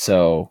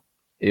 So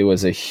it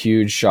was a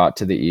huge shot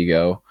to the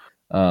ego.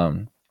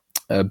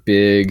 A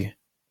big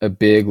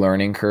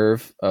learning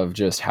curve of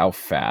just how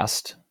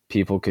fast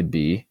people could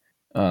be.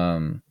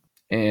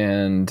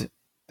 And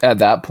at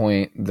that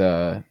point,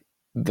 the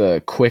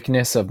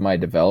quickness of my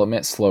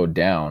development slowed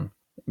down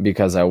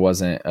because I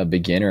wasn't a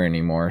beginner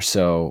anymore.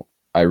 So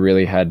I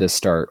really had to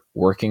start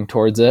working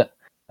towards it.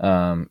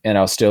 And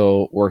I was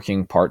still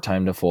working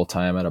part-time to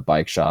full-time at a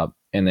bike shop,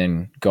 and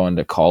then going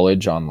to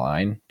college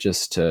online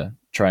just to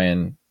try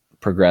and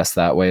progress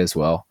that way as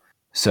well.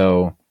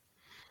 So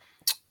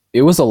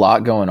it was a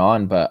lot going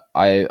on, but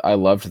I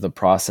loved the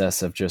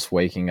process of just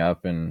waking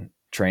up and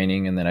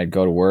training, and then I'd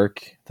go to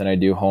work, then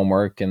I'd do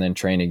homework, and then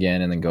train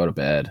again, and then go to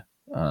bed.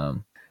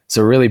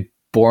 So really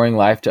boring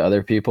life to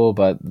other people,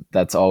 but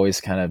that's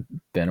always kind of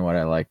been what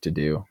I like to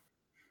do.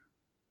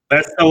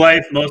 That's the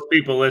life most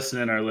people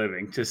listening are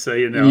living, just so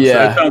you know. So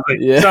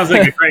Yeah, sounds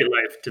like a great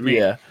life to me.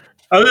 Yeah.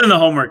 Other than the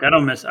homework, I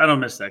don't miss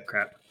that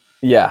crap.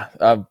 Yeah,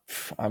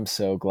 I'm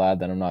so glad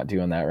that I'm not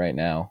doing that right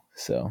now.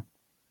 So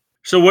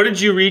what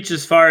did you reach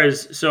as far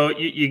as? So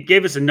you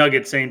gave us a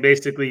nugget saying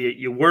basically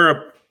you were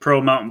a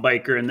pro mountain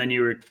biker and then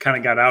you were kind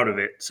of got out of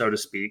it, so to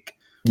speak.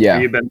 yeah,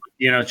 Or you've been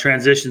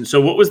transitioned.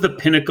 So what was the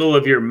pinnacle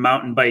of your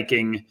mountain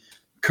biking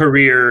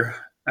career?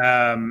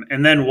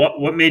 And then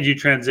what made you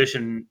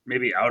transition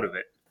maybe out of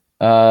it?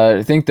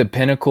 I think the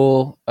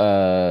pinnacle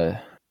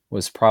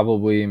was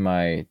probably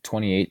my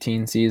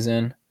 2018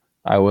 season.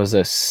 I was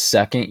a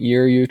second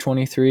year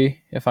U23,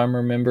 if I'm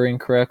remembering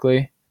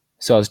correctly.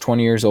 So I was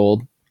 20 years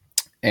old,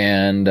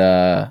 and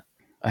I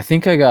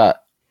think I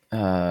got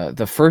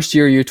the first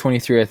year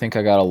U23. I think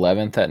I got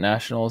 11th at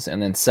nationals,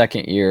 and then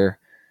second year,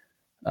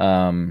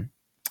 I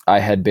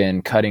had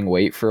been cutting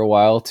weight for a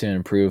while to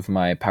improve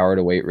my power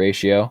to weight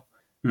ratio,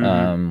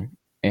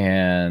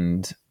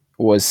 and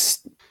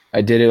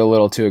I did it a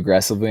little too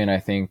aggressively, and I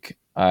think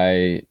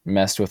I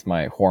messed with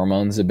my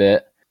hormones a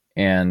bit,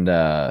 and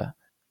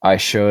I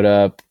showed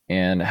up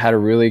and had a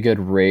really good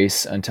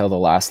race until the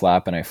last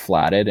lap, and I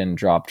flatted and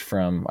dropped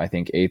from, I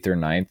think, 8th or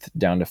 9th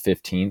down to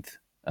 15th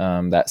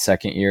that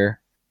second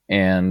year.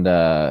 And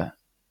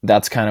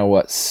that's kind of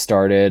what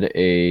started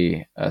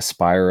a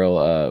spiral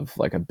of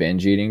like a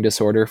binge eating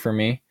disorder for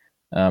me.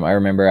 I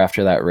remember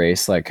after that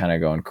race, like kind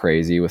of going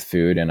crazy with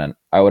food, and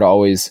I would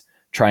always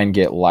try and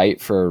get light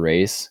for a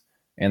race.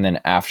 And then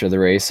after the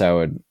race, I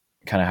would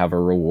kind of have a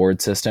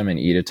reward system and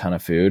eat a ton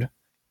of food.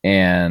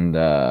 And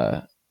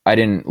I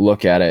didn't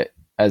look at it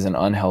as an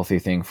unhealthy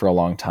thing for a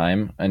long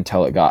time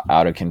until it got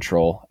out of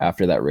control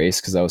after that race,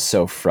 because I was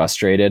so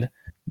frustrated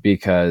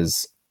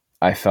because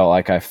I felt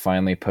like I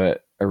finally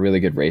put a really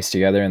good race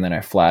together, and then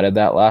I flatted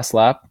that last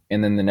lap.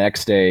 And then the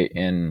next day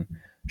in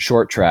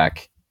short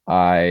track,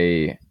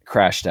 I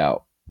crashed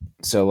out.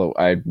 So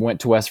I went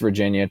to West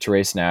Virginia to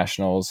race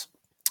nationals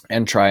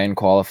and try and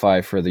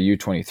qualify for the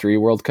U23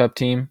 World Cup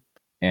team,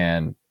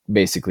 and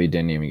basically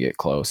didn't even get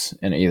close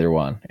in either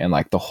one. And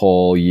like the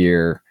whole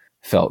year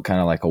felt kind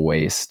of like a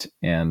waste.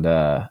 And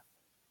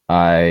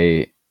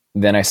I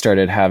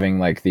started having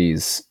like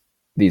these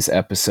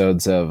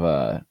episodes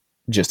of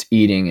just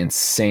eating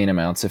insane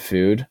amounts of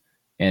food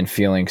and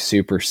feeling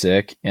super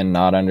sick and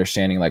not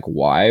understanding like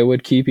why I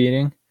would keep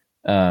eating.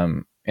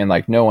 And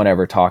like no one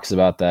ever talks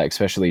about that,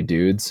 especially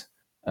dudes.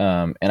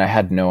 And I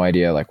had no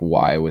idea like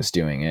why I was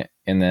doing it.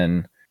 And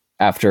then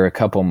after a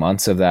couple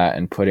months of that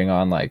and putting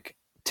on like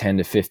 10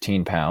 to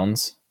 15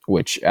 pounds,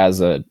 which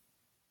as a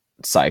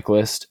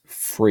cyclist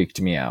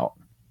freaked me out.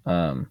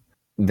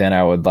 Then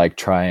I would like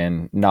try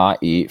and not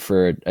eat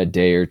for a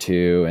day or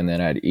two, and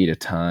then I'd eat a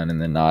ton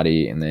and then not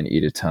eat and then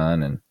eat a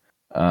ton.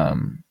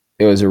 And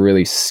it was a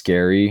really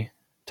scary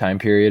time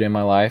period in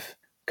my life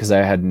because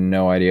I had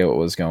no idea what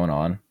was going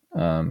on.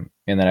 And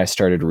then I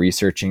started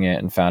researching it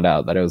and found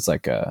out that it was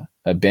like a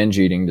binge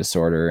eating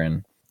disorder,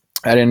 and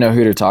I didn't know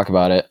who to talk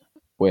about it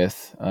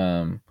with.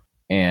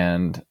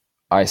 And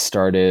I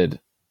started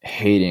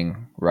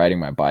hating riding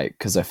my bike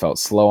because I felt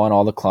slow on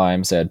all the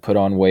climbs. I had put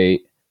on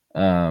weight.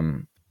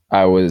 I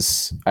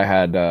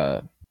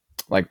had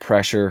like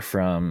pressure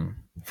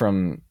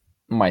from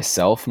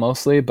myself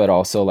mostly, but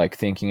also like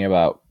thinking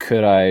about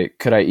could I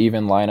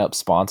even line up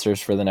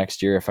sponsors for the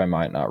next year if I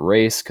might not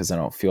race, because I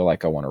don't feel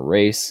like I want to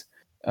race.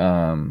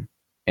 And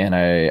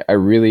I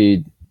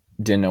really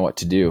didn't know what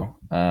to do.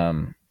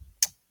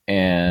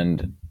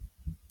 And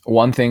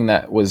one thing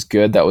that was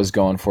good that was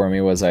going for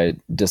me was I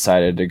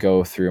decided to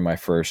go through my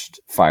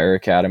first fire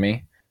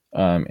academy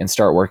and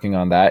start working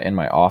on that in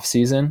my off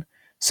season.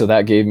 So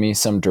that gave me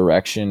some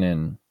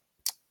direction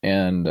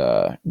and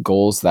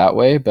goals that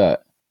way.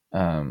 But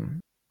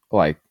and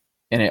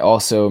it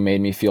also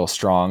made me feel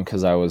strong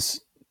because I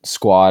was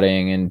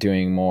squatting and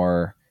doing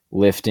more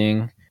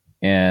lifting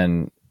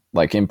and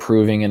like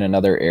improving in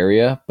another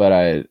area. But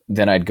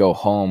I'd go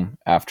home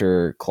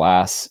after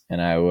class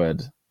and I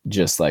would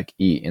just like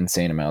eat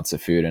insane amounts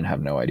of food and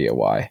have no idea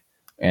why.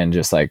 And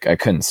just like, I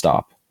couldn't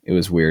stop. It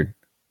was weird.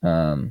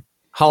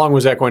 How long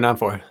was that going on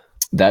for?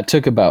 That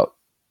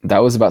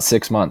was about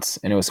 6 months,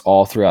 and it was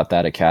all throughout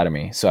that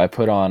academy. So I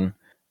put on,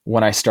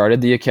 when I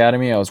started the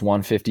academy, I was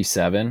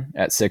 157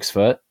 at 6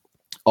 foot,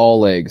 all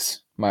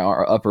legs. My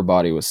upper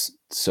body was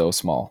so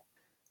small.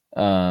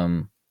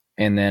 And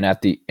then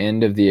at the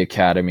end of the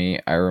academy,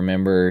 I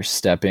remember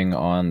stepping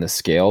on the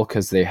scale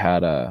because they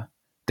had a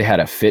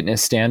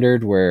fitness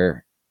standard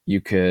where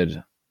you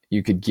could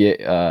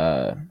get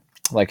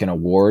like an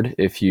award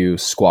if you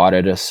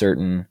squatted a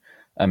certain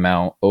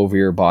amount over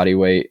your body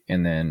weight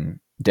and then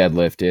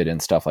deadlifted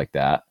and stuff like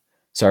that.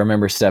 So I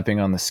remember stepping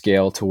on the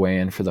scale to weigh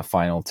in for the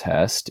final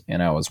test,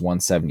 and I was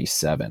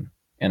 177,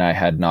 and I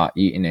had not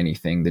eaten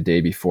anything the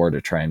day before to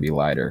try and be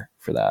lighter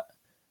for that.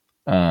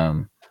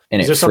 And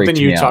Is it this something freaked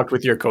you me out. talked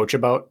with your coach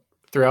about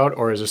throughout,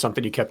 or is this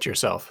something you kept to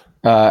yourself?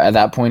 At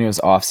that point, it was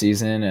off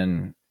season,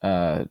 and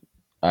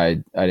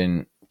I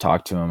didn't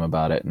talk to him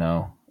about it.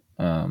 No.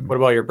 What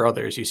about your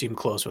brothers? You seem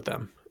close with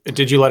them.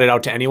 Did you let it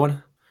out to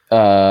anyone?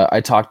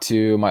 I talked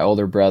to my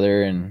older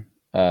brother, and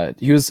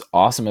he was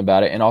awesome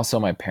about it, and also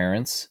my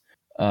parents,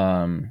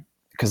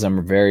 because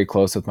I'm very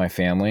close with my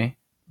family.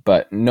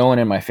 But no one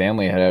in my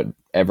family had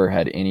ever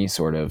had any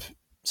sort of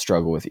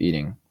struggle with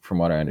eating, from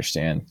what I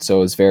understand. So it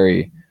was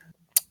very,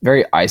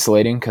 very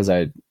isolating because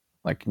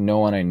no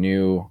one I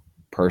knew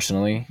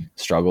personally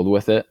struggled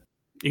with it.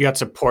 You got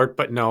support,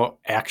 but no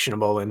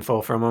actionable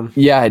info from them.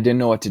 Yeah, I didn't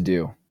know what to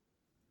do.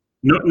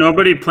 No,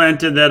 nobody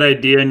planted that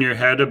idea in your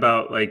head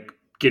about like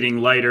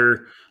getting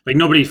lighter. Like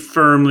nobody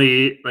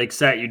firmly like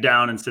sat you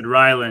down and said,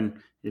 Rylan,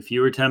 if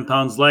you were 10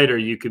 pounds lighter,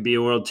 you could be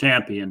a world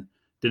champion.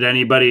 Did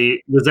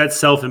anybody, was that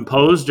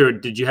self-imposed, or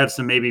did you have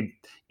some maybe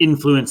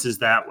influences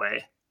that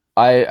way?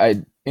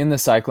 I in the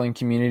cycling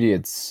community,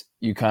 it's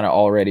you kind of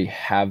already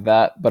have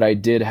that, but I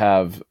did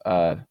have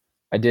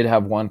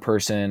one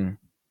person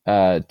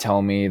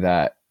tell me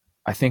that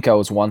I think I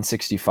was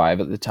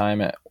 165 at the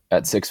time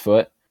at 6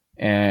 foot,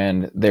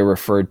 and they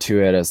referred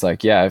to it as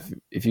like, yeah,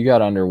 if you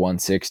got under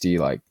 160,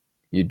 like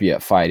you'd be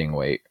at fighting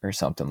weight or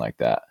something like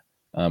that.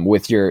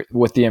 With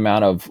the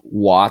amount of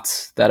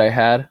watts that I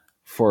had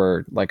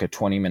for like a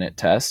 20-minute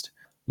test,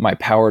 my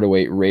power to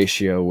weight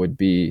ratio would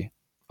be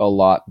a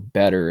lot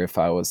better if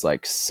I was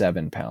like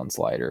 7 pounds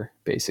lighter,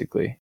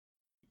 basically.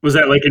 Was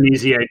that like an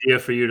easy idea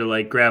for you to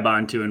like grab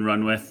onto and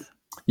run with?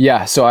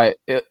 Yeah. So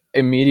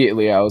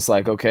immediately I was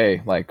like,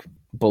 okay, like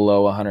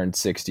below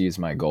 160 is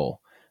my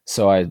goal.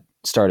 So I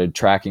started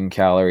tracking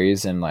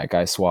calories, and like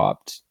I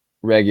swapped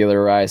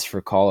regular rice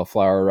for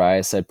cauliflower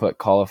rice. I put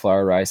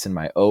cauliflower rice in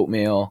my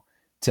oatmeal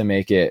to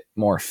make it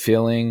more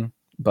filling,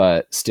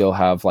 but still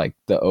have like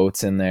the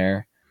oats in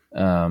there.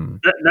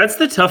 That's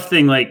the tough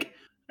thing. Like,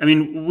 I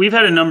mean, we've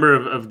had a number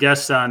of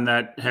guests on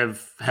that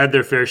have had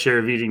their fair share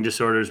of eating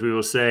disorders, we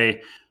will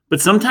say, but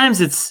sometimes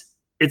it's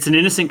an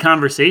innocent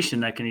conversation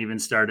that can even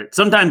start it.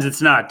 Sometimes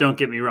it's not, don't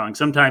get me wrong.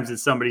 Sometimes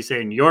it's somebody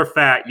saying, you're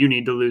fat, you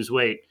need to lose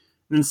weight.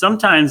 And then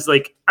sometimes,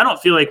 like, I don't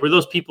feel like, were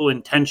those people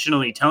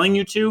intentionally telling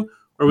you to,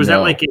 or was that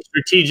No. like a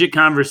strategic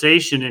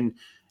conversation? And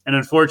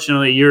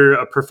unfortunately, you're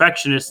a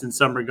perfectionist in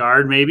some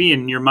regard, maybe,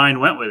 and your mind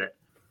went with it.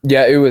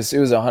 Yeah, it was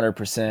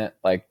 100%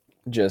 like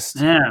just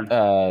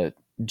Yeah.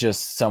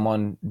 just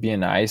someone being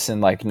nice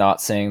and like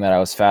not saying that I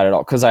was fat at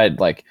all, because I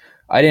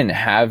didn't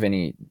have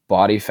any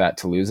body fat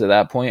to lose at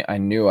that point. I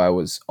knew I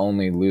was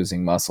only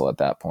losing muscle at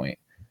that point.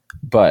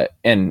 But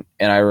and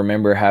I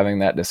remember having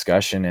that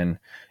discussion, and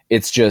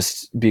it's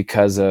just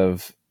because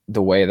of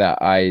the way that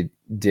I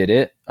did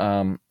it.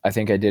 I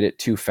think I did it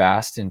too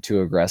fast and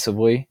too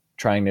aggressively,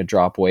 trying to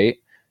drop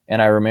weight.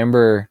 And I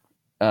remember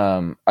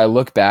I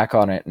look back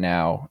on it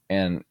now,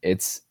 and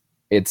it's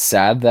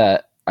sad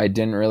that I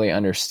didn't really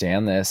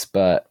understand this,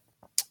 but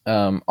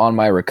on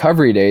my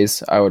recovery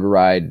days, I would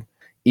ride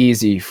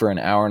easy for an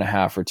hour and a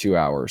half or 2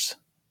 hours,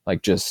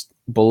 like just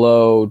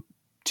below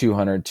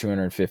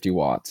 250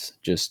 watts,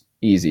 just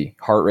easy,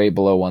 heart rate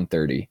below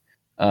 130.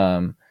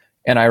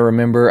 And I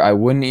remember I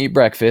wouldn't eat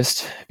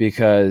breakfast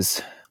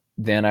because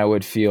then I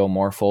would feel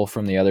more full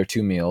from the other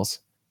two meals.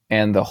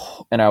 And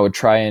I would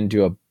try and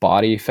do a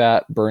body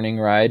fat burning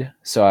ride.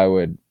 So I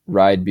would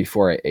ride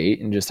before I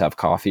ate and just have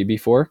coffee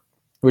before,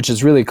 which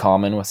is really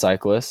common with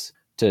cyclists,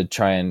 to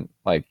try and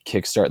like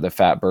kickstart the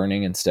fat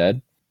burning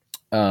instead,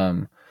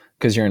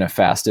 because you're in a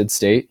fasted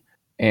state.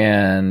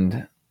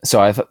 And so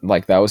I thought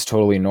like that was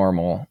totally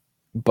normal.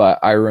 But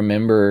I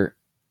remember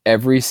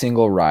every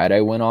single ride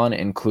I went on,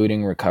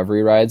 including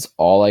recovery rides,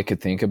 all I could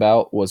think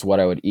about was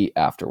what I would eat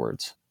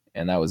afterwards.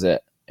 And that was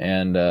it.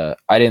 And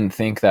I didn't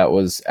think that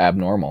was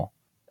abnormal.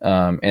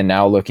 And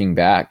now looking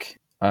back,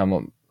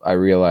 I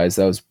realized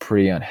that was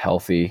pretty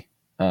unhealthy.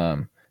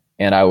 And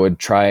I would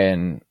try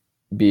and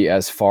be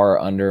as far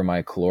under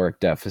my caloric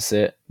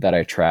deficit that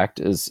I tracked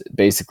as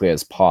basically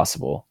as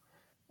possible,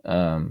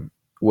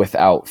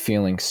 without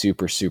feeling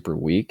super, super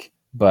weak.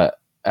 But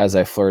as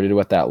I flirted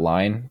with that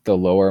line, the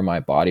lower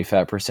my body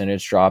fat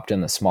percentage dropped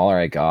and the smaller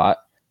I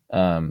got,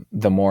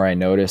 the more I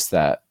noticed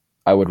that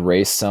I would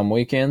race some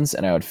weekends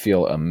and I would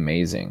feel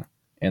amazing.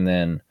 And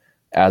then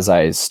as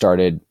I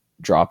started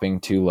dropping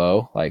too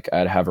low, like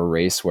I'd have a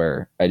race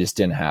where I just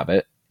didn't have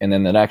it. And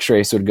then the next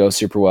race would go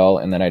super well.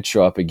 And then I'd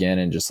show up again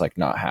and just like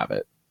not have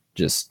it,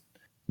 just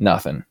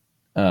nothing.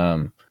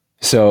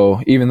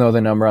 So even though the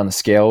number on the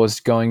scale was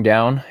going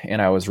down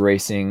and I was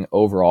racing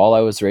overall, I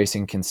was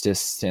racing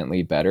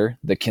consistently better.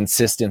 The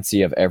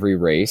consistency of every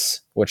race,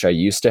 which I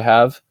used to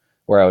have,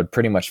 where I would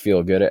pretty much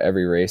feel good at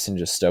every race and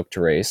just stoked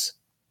to race,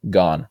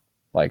 gone.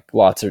 Like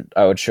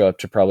I would show up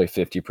to probably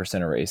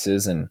 50% of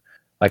races, and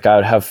like I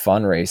would have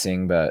fun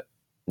racing, but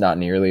not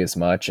nearly as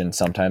much. And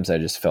sometimes I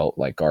just felt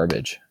like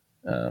garbage.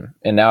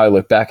 And now I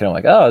look back and I'm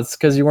like, oh, it's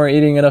because you weren't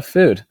eating enough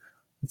food.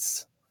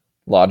 It's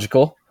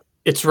logical.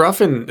 It's rough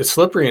and it's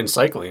slippery in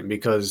cycling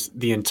because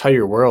the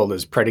entire world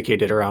is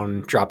predicated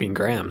around dropping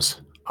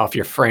grams. off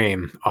your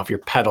frame, off your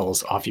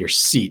pedals, off your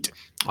seat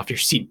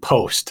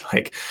post,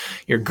 like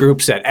your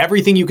group set,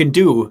 everything you can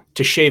do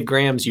to shave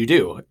grams, you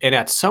do. And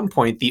at some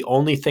point, the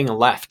only thing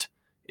left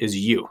is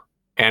you.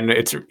 And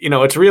it's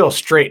real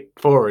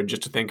straightforward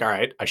just to think, all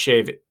right, I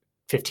shave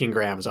 15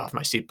 grams off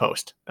my seat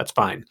post. That's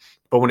fine.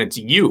 But when it's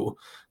you,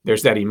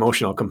 there's that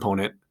emotional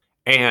component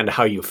and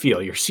how you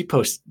feel. Your seat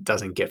post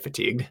doesn't get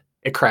fatigued.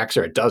 It cracks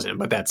or it doesn't,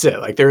 but that's it.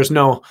 Like there's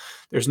no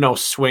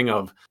swing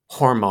of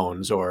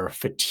hormones or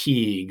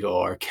fatigue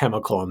or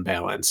chemical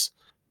imbalance.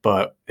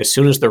 But as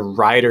soon as the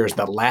rider's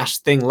the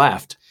last thing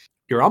left,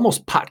 you're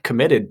almost pot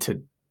committed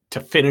to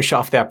finish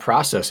off that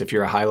process if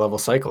you're a high level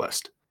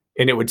cyclist.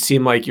 And it would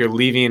seem like you're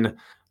leaving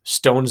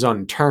stones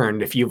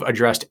unturned if you've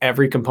addressed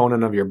every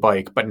component of your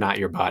bike, but not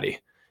your body.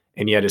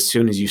 And yet, as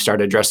soon as you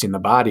start addressing the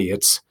body,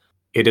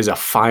 it is a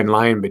fine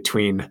line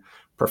between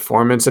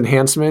performance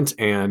enhancement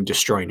and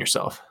destroying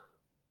yourself.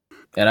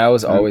 And I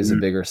was always a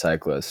bigger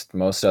cyclist.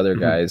 Most other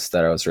guys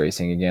that I was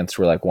racing against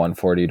were like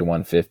 140 to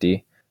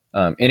 150.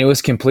 And it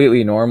was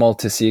completely normal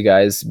to see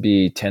guys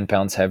be 10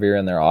 pounds heavier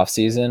in their off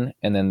season,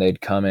 and then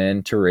they'd come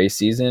in to race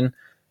season.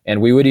 And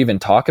we would even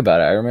talk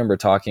about it. I remember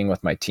talking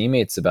with my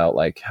teammates about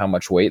like how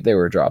much weight they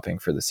were dropping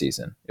for the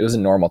season. It was a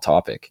normal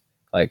topic.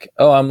 Like,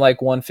 oh, I'm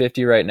like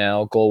 150 right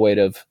now, goal weight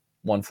of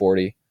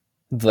 140.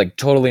 Like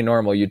totally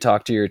normal. You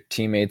talk to your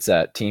teammates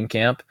at team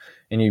camp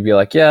and you'd be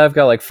like, yeah, I've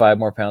got like 5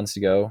 more pounds to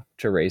go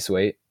to race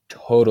weight.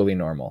 Totally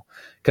normal.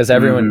 Because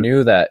everyone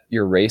knew that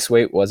your race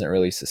weight wasn't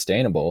really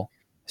sustainable.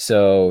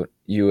 So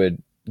you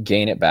would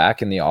gain it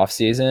back in the off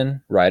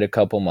season, ride a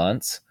couple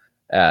months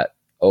at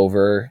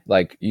over,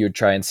 like you'd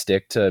try and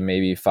stick to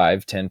maybe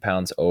 5-10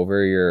 pounds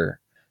over your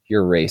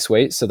race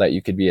weight so that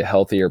you could be a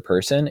healthier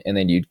person, and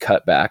then you'd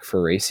cut back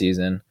for race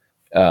season,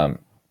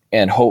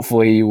 and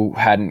hopefully you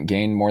hadn't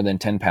gained more than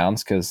 10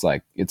 pounds because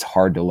like it's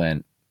hard to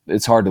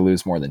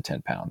lose more than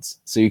 10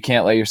 pounds, so you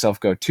can't let yourself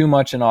go too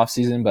much in off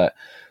season. But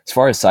as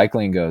far as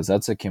cycling goes,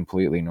 that's a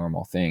completely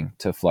normal thing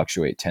to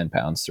fluctuate 10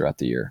 pounds throughout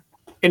the year.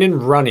 And in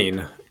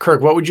running, Kirk,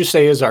 what would you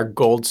say is our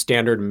gold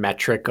standard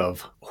metric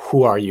of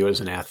who are you as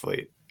an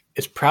athlete?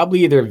 It's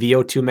probably either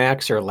VO2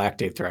 max or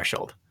lactate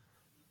threshold.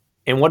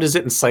 And what is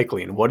it in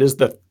cycling? What is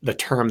the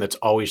term that's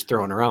always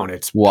thrown around?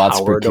 It's watts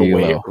power per to kilo.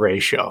 weight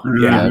ratio.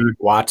 Yeah,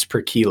 watts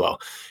per kilo.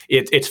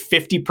 It's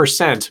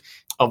 50%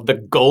 of the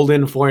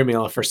golden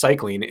formula for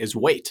cycling is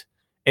weight.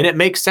 And it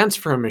makes sense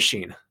for a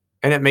machine.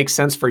 And it makes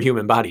sense for a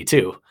human body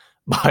too.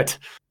 But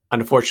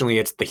unfortunately,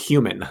 it's the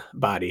human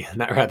body,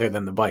 not rather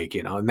than the bike,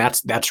 and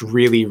that's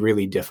really,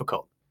 really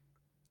difficult.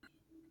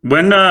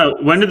 When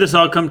did this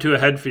all come to a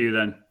head for you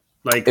then?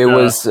 Like it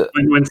was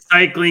when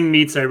cycling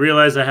meets I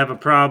realize I have a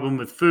problem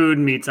with food,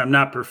 meets I'm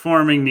not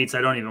performing, meets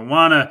I don't even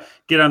want to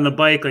get on the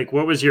bike. Like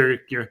what was your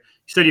you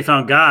said you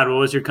found God. What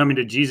was your coming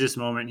to Jesus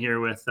moment here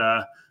with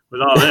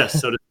all this,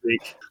 so to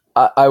speak?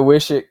 I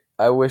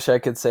wish I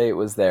could say it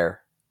was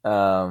there.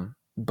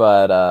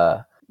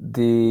 But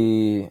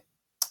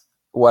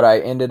what I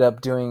ended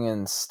up doing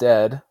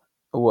instead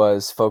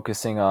was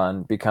focusing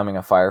on becoming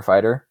a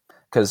firefighter,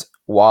 because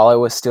while I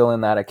was still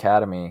in that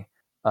academy,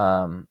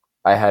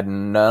 I had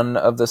none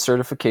of the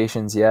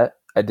certifications yet.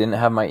 I didn't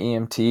have my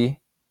EMT,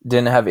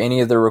 didn't have any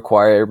of the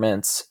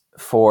requirements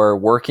for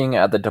working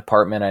at the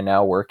department I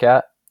now work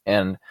at.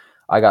 And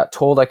I got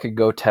told I could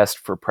go test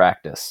for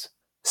practice.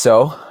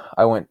 So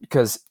I went,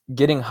 because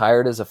getting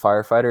hired as a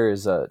firefighter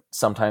is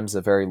sometimes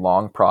a very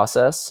long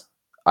process.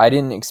 I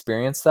didn't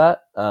experience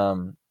that.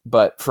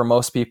 But for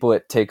most people,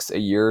 it takes a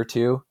year or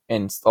two.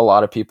 And a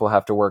lot of people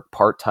have to work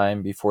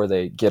part-time before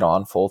they get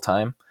on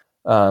full-time.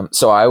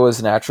 So I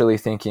was naturally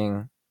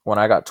thinking, when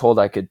I got told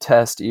I could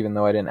test, even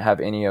though I didn't have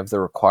any of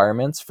the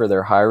requirements for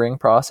their hiring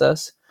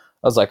process,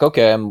 I was like,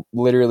 okay, I'm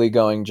literally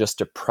going just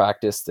to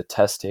practice the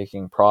test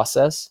taking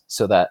process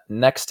so that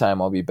next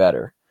time I'll be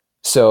better.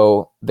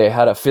 So they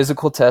had a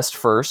physical test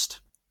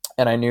first,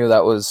 and I knew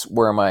that was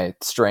where my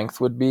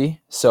strength would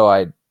be. So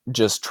I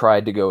just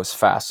tried to go as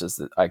fast as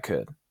I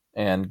could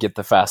and get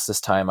the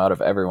fastest time out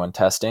of everyone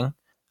testing.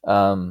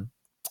 And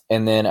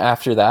then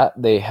after that,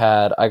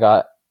 I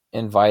got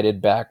invited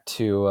back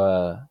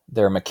to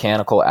their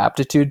mechanical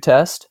aptitude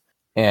test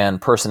and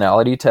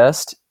personality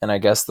test, and I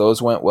guess those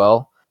went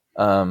well,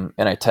 and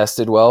I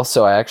tested well,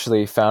 so I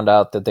actually found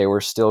out that they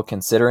were still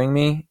considering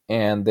me,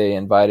 and they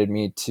invited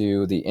me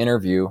to the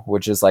interview,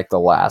 which is like the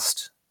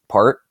last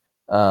part.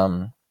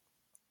 And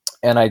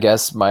I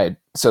guess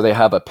so they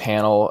have a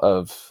panel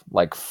of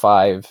like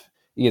 5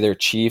 either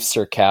chiefs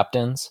or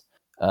captains,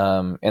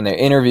 and they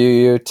interview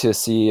you to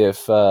see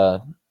if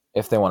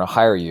they want to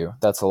hire you.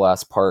 That's the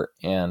last part.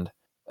 And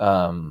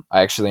I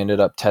actually ended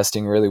up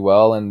testing really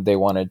well, and they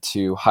wanted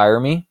to hire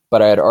me,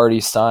 but I had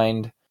already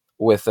signed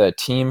with a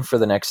team for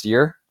the next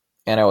year,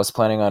 and I was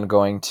planning on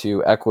going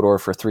to Ecuador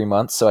for 3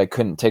 months, so I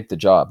couldn't take the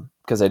job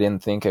because I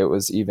didn't think it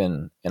was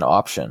even an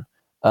option.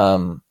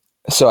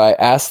 So I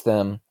asked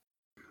them.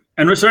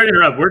 And we're sorry to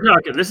interrupt. We're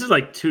talking, this is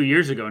like 2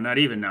 years ago, not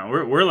even now.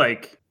 We're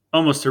like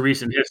almost to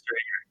recent history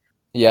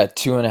here. Yeah,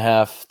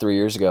 2.5, 3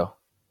 years ago.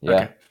 Yeah.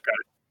 Okay, got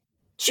it.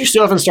 So you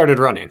still haven't started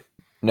running?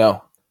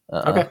 No.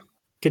 Okay.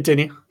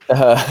 Continue. We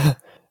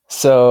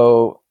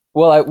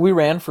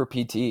ran for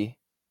PT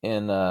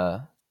in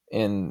the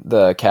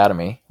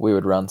academy. We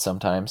would run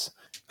sometimes.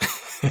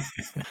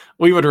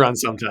 We would run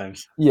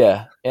sometimes.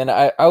 Yeah, and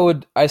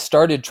I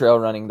started trail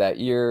running that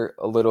year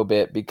a little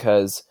bit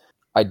because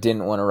I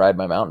didn't want to ride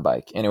my mountain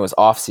bike, and it was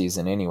off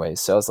season anyways.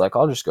 So I was like,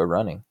 I'll just go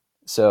running.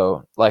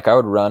 So like I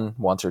would run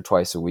once or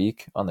twice a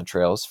week on the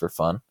trails for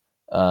fun.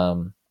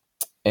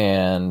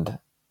 And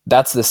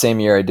that's the same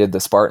year I did the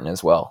Spartan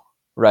as well,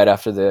 right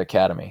after the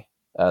academy,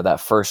 that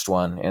first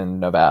one in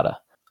Nevada.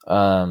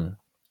 And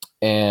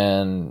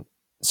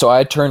so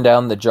I turned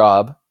down the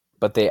job,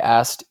 but they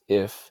asked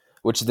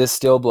which this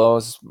still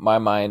blows my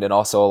mind and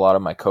also a lot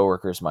of my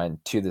coworkers' mind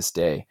to this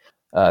day.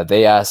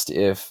 They asked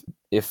if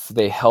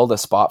they held a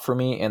spot for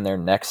me in their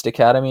next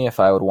academy, if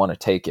I would want to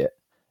take it.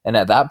 And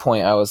at that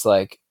point I was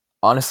like,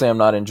 honestly, I'm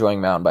not enjoying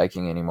mountain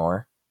biking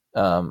anymore.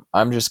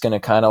 I'm just going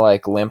to kind of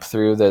like limp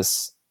through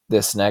this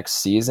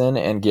next season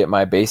and get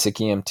my basic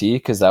EMT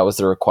because that was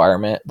the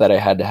requirement that I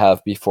had to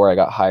have before I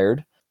got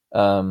hired.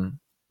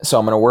 So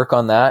I'm going to work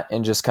on that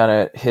and just kind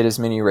of hit as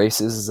many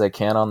races as I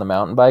can on the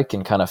mountain bike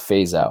and kind of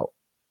phase out.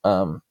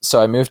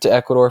 So I moved to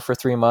Ecuador for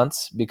 3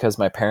 months because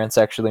my parents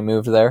actually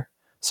moved there.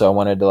 So I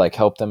wanted to like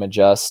help them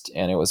adjust,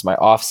 and it was my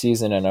off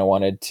season, and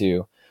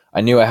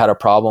I knew I had a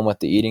problem with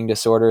the eating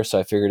disorder. So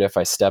I figured if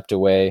I stepped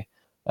away,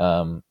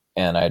 and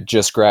I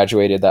just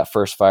graduated that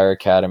first fire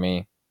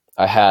academy,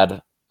 I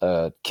had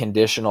a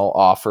conditional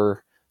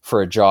offer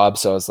for a job.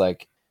 So I was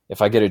like,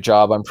 if I get a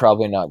job, I'm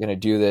probably not going to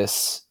do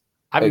this.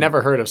 I've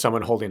never heard of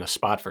someone holding a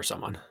spot for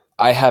someone.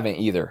 I haven't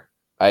either.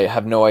 I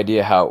have no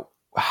idea how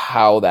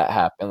that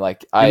happened.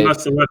 Like you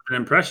must have left an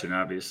impression,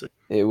 obviously.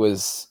 It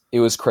was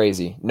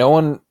crazy. No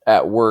one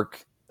at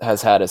work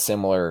has had a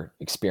similar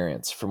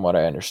experience from what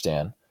I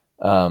understand.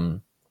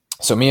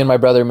 So me and my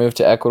brother moved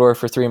to Ecuador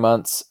for 3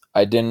 months.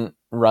 I didn't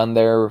run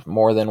there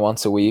more than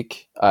once a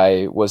week.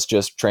 I was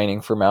just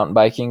training for mountain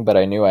biking, but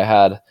I knew I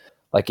had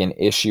like an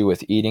issue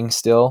with eating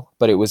still,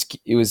 but it was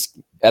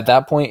at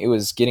that point it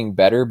was getting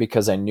better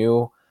because I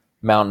knew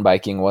mountain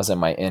biking wasn't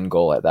my end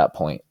goal at that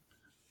point.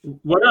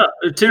 To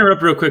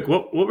interrupt real quick,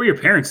 what were your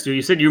parents doing?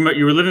 You said you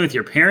were living with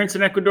your parents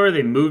in Ecuador.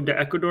 They moved to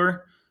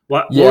Ecuador.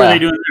 What were they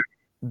doing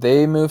there?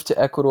 They moved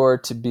to Ecuador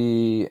to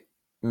be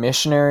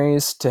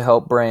missionaries to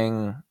help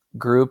bring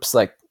groups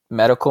like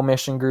medical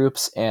mission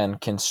groups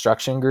and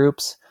construction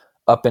groups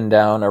up and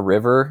down a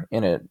river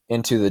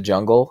into the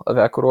jungle of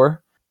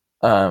Ecuador.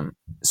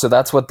 So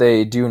that's what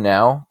they do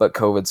now, but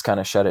COVID's kind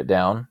of shut it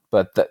down.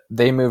 But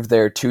they moved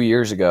there 2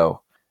 years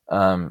ago.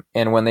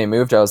 And when they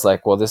moved, I was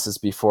like, well, this is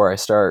before I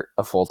start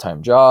a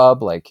full-time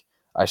job. Like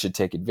I should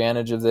take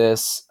advantage of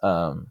this.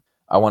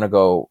 I want to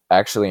go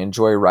actually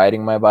enjoy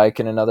riding my bike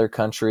in another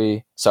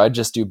country. So I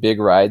just do big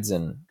rides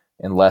in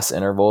less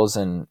intervals.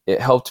 And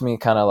it helped me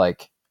kind of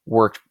like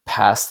work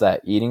past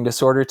that eating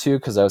disorder too,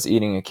 because I was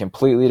eating a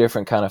completely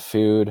different kind of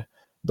food.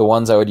 The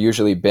ones I would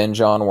usually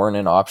binge on weren't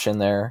an option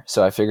there.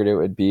 So I figured it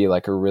would be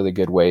like a really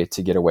good way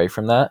to get away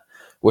from that,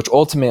 which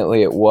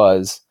ultimately it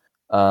was.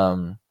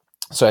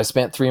 So I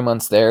spent 3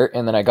 months there,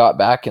 and then I got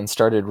back and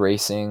started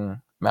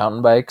racing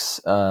mountain bikes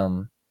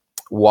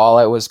while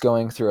I was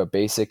going through a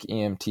basic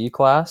EMT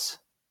class,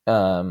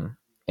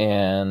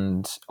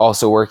 and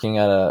also working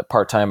at a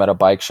part-time at a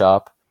bike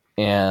shop.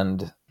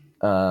 And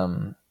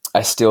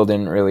I still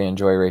didn't really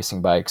enjoy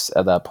racing bikes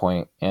at that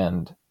point,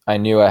 and I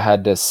knew I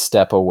had to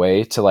step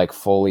away to like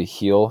fully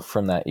heal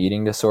from that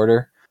eating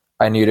disorder.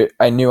 I knew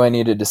I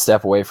needed to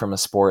step away from a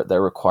sport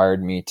that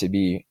required me to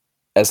be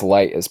as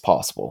light as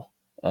possible.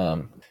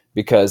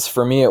 Because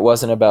for me, it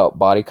wasn't about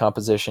body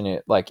composition.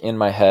 It like in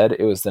my head,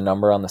 it was the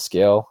number on the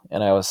scale,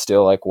 and I was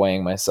still like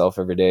weighing myself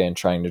every day and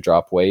trying to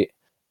drop weight,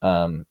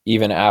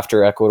 even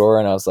after Ecuador.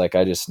 And I was like,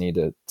 I just need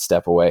to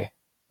step away.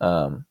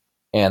 And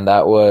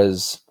that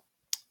was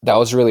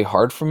really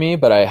hard for me,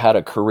 but I had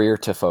a career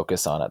to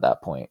focus on at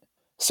that point.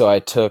 So I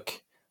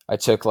took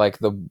like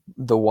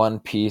the one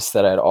piece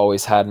that I'd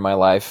always had in my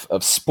life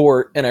of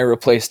sport, and I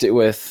replaced it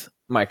with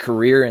my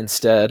career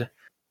instead.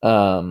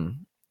 And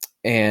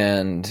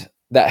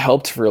that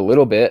helped for a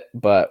little bit,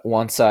 but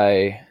once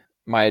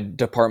my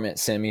department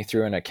sent me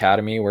through an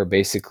academy where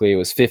basically it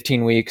was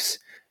 15 weeks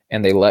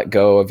and they let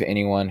go of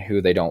anyone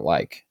who they don't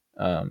like.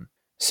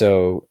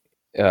 So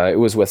it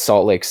was with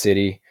Salt Lake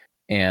City,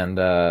 and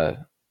I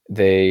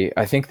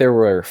think there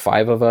were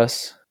 5 of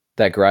us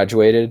that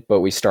graduated, but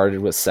we started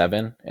with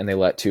 7 and they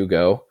let 2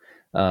 go.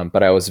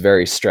 But I was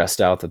very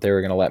stressed out that they were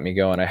going to let me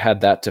go, and I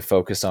had that to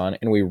focus on.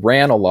 And we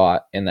ran a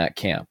lot in that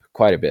camp,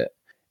 quite a bit.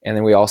 And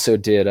then we also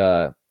did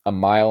a 1.5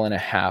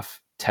 mile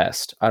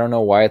test. I don't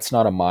know why it's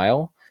not a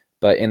mile,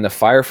 but in the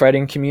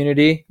firefighting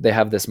community, they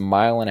have this 1.5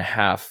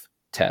 mile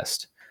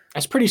test.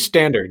 That's pretty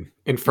standard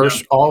in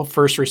all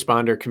first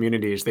responder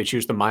communities. They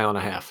choose the 1.5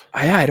 miles.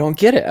 I don't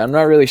get it. I'm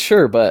not really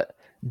sure, but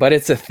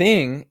it's a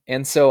thing.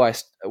 And so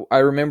I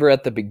remember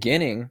at the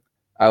beginning,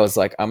 I was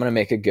like, I'm going to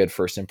make a good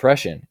first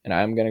impression, and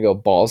I'm going to go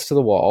balls to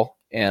the wall,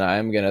 and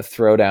I'm going to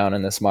throw down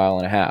in this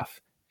 1.5 miles.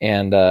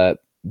 And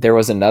there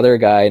was another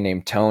guy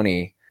named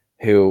Tony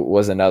who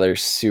was another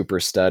super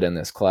stud in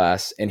this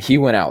class, and he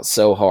went out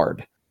so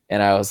hard.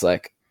 And I was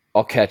like,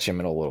 I'll catch him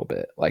in a little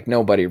bit. Like,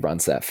 nobody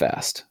runs that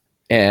fast.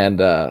 And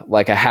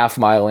like a half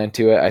mile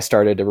into it, I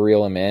started to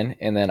reel him in,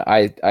 and then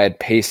I had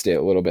paced it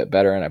a little bit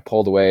better, and I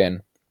pulled away,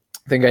 and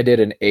I think I did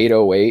an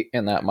 8:08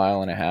 in that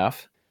mile and a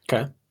half.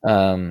 Okay.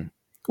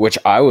 Which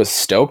I was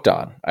stoked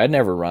on. I'd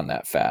never run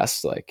that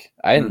fast. Like,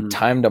 I hadn't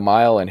timed a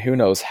mile in who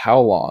knows how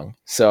long.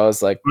 So I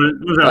was like,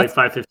 was that like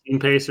 5:15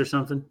 pace or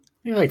something?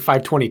 Maybe like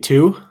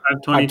 5:22,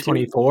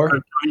 5:24.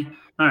 5:20.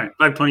 All right,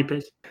 5:20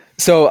 pace.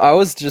 So I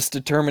was just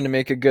determined to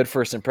make a good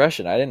first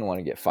impression. I didn't want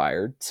to get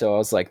fired. So I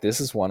was like, this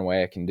is one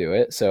way I can do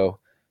it. So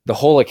the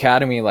whole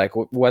academy, like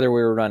whether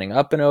we were running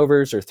up and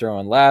overs or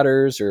throwing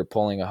ladders or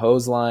pulling a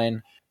hose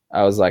line,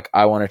 I was like,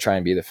 I want to try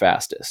and be the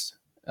fastest.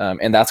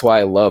 And that's why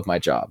I love my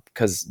job,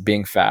 because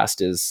being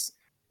fast is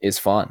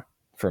fun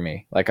for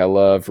me. Like, I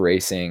love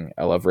racing.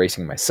 I love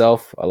racing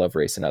myself. I love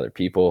racing other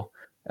people.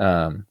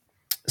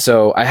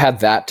 So I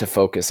had that to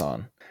focus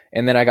on.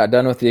 And then I got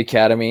done with the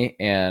academy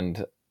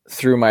and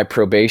through my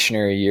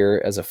probationary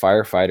year as a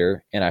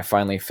firefighter, and I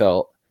finally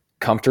felt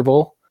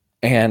comfortable,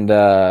 and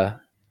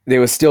it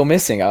was still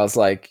missing. I was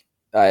like,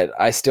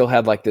 I still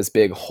had like this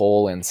big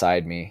hole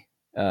inside me.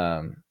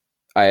 I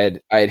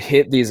had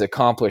hit these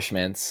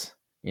accomplishments,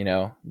 you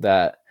know,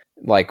 that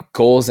like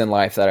goals in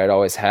life that I'd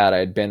always had.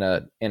 I'd been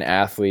an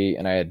athlete,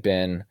 and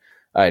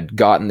I'd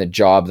gotten the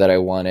job that I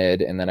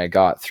wanted, and then I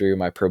got through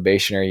my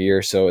probationary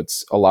year. So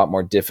it's a lot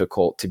more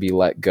difficult to be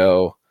let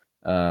go.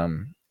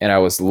 And I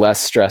was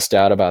less stressed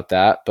out about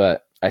that,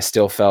 but I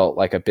still felt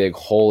like a big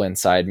hole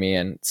inside me.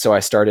 And so I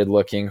started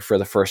looking for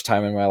the first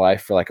time in my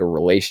life for like a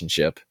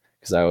relationship,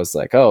 because I was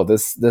like, oh,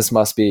 this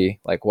must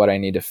be like what I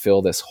need to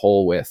fill this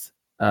hole with.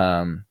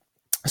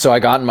 So I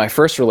got in my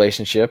first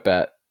relationship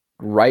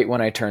right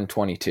when I turned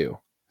 22.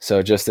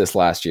 So just this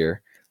last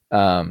year.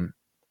 And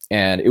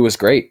it was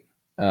great.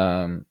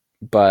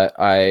 But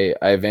I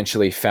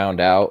eventually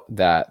found out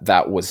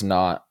that was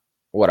not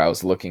what I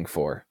was looking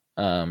for.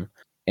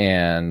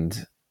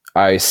 And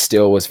I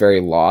still was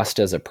very lost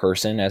as a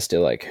person as to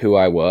like who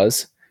I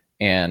was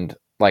and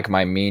like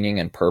my meaning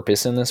and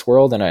purpose in this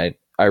world. And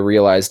I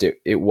realized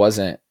it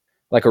wasn't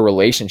like a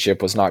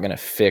relationship was not going to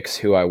fix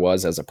who I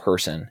was as a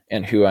person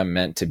and who I'm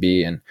meant to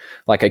be. And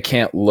like, I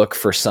can't look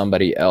for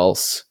somebody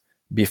else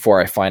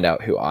before I find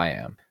out who I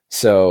am.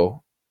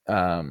 So,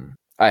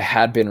 I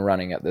had been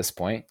running at this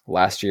point.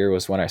 Last year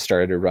was when I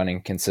started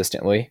running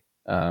consistently,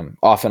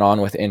 off and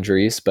on with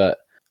injuries, but,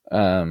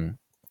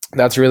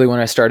 that's really when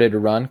I started to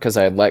run, because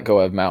I had let go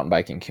of mountain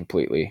biking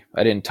completely.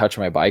 I didn't touch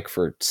my bike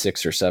for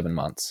 6 or 7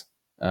 months.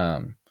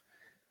 So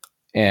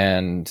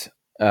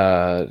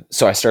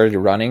I started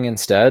running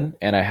instead,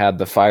 and I had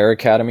the fire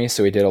academy.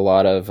 So we did a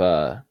lot of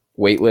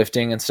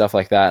weightlifting and stuff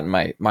like that.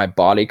 And my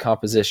body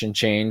composition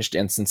changed.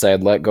 And since I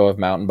had let go of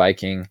mountain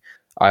biking,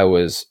 I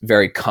was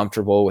very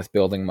comfortable with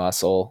building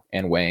muscle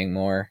and weighing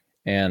more.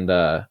 And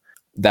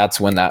that's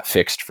when that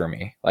fixed for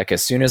me. Like,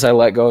 as soon as I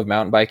let go of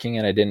mountain biking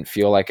and I didn't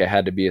feel like I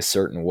had to be a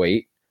certain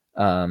weight,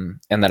 and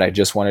that I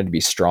just wanted to be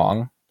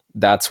strong,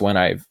 that's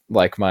when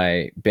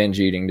my binge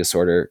eating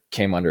disorder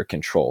came under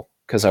control,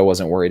 because I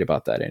wasn't worried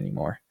about that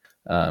anymore.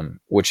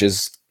 Which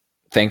is,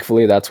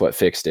 thankfully, that's what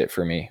fixed it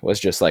for me, was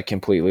just like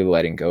completely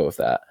letting go of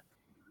that.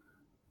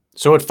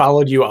 So it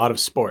followed you out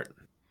of sport?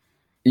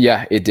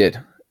 Yeah, it did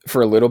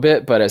for a little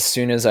bit. But as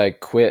soon as I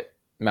quit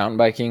mountain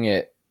biking,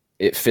 it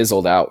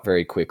fizzled out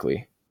very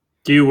quickly.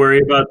 Do you worry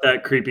about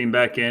that creeping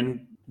back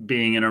in,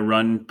 being in a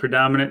run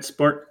predominant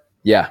sport?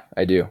 Yeah,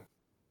 I do.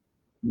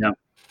 Yeah.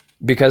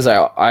 Because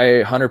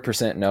I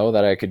 100% know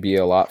that I could be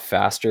a lot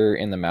faster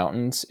in the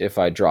mountains if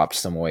I dropped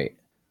some weight,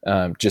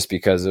 just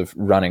because of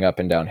running up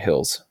and down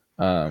hills.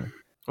 Well,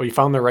 you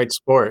found the right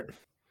sport.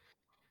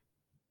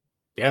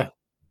 Yeah.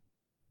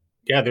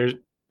 Yeah.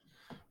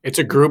 It's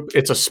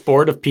a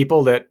sport of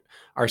people that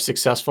are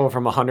successful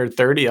from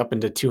 130 up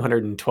into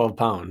 212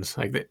 pounds.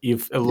 Like that,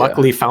 you've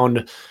luckily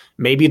found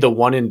maybe the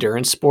one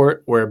endurance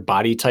sport where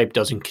body type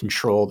doesn't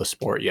control the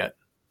sport yet.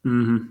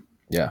 Mm-hmm.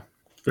 Yeah.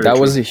 That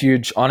was a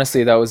huge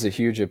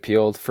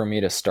appeal for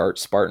me to start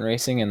Spartan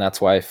racing. And that's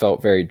why I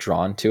felt very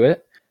drawn to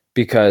it,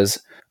 because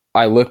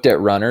I looked at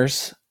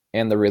runners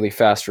and the really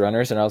fast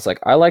runners, and I was like,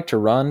 I like to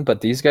run,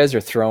 but these guys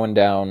are throwing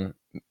down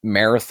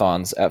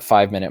marathons at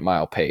 5-minute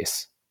mile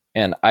pace,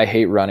 and I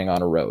hate running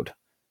on a road.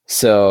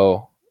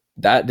 So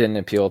that didn't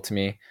appeal to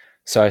me.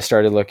 So I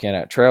started looking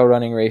at trail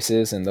running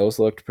races, and those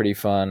looked pretty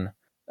fun.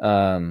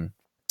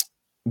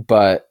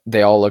 But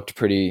they all looked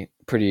pretty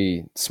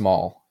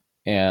small,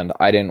 and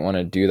I didn't want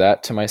to do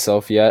that to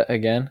myself yet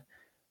again.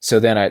 So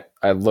then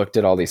I looked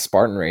at all these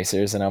Spartan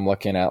racers, and I'm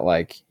looking at,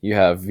 like, you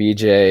have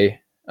VJ,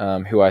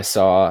 who I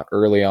saw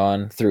early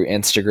on through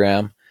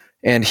Instagram,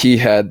 and he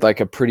had like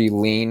a pretty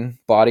lean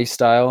body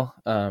style,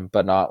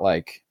 but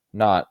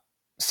not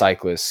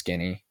cyclist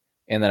skinny.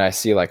 And then I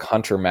see like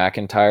Hunter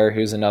McIntyre,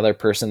 who's another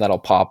person that'll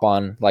pop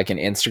on like an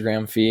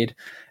Instagram feed.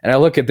 And I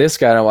look at this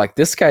guy and I'm like,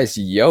 this guy's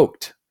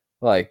yoked.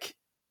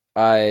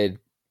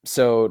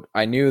 So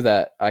I knew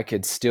that I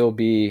could still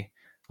be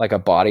like a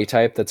body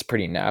type that's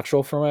pretty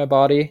natural for my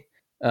body,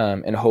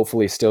 and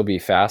hopefully still be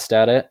fast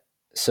at it.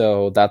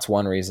 So that's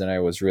one reason I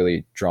was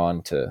really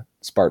drawn to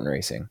Spartan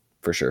racing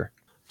for sure.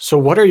 So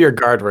what are your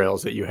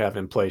guardrails that you have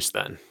in place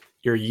then?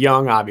 You're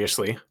young,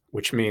 obviously,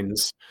 which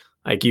means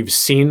like you've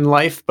seen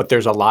life, but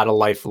there's a lot of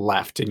life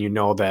left, and you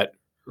know that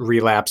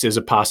relapse is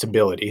a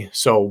possibility.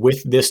 So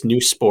with this new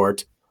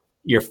sport,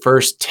 your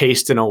first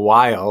taste in a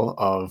while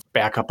of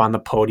back up on the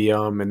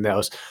podium and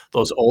those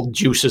old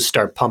juices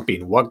start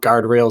pumping. What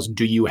guardrails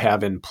do you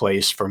have in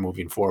place for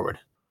moving forward?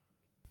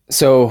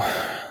 So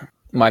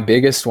my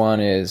biggest one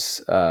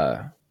is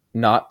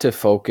not to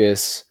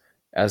focus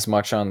as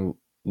much on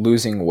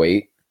losing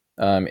weight.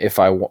 If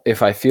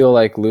I feel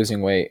like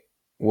losing weight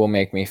will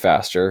make me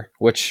faster,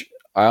 which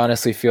I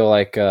honestly feel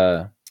like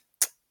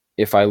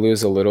if I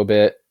lose a little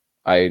bit,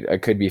 I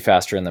could be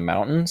faster in the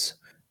mountains.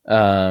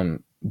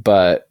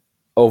 But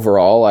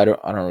overall, I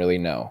don't really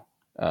know.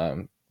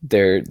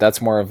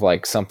 That's more of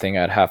like something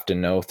I'd have to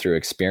know through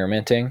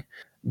experimenting.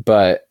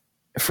 But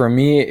for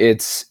me,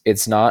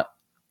 it's not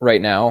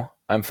right now.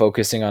 I'm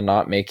focusing on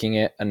not making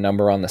it a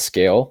number on the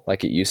scale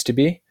like it used to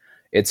be.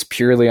 It's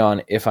purely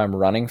on if I'm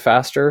running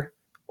faster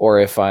or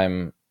if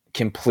I'm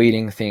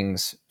completing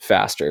things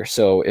faster.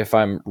 So if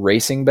I'm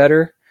racing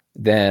better,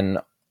 then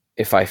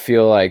if I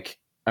feel like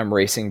I'm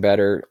racing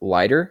better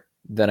lighter,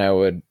 then I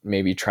would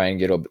maybe try and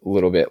get a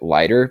little bit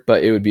lighter,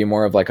 but it would be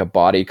more of like a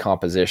body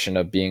composition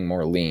of being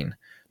more lean,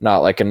 not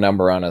like a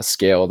number on a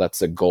scale.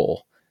 That's a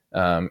goal.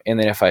 And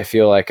then if I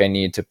feel like I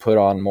need to put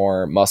on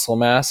more muscle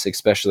mass,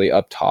 especially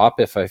up top,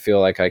 if I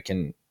feel like I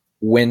can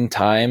win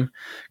time,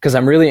 because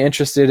I'm really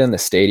interested in the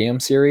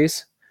stadium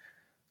series,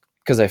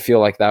 because I feel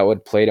like that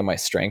would play to my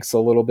strengths a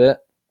little bit.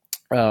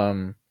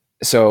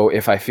 So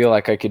if I feel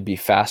like I could be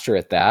faster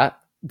at that,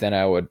 then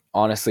I would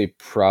honestly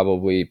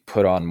probably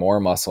put on more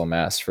muscle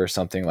mass for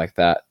something like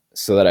that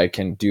so that I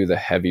can do the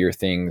heavier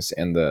things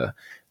and the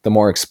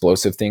more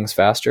explosive things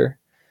faster.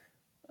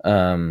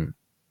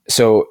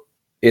 So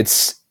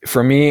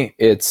for me,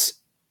 it's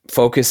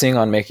focusing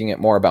on making it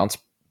more about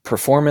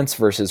performance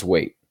versus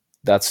weight.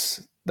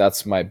 That's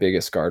my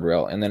biggest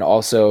guardrail. And then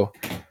also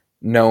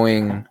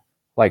knowing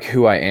like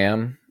who I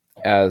am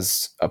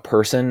as a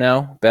person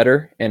now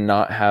better, and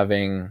not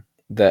having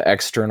the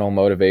external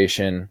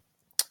motivation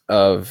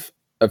of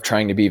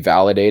trying to be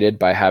validated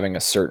by having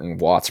a certain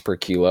watts per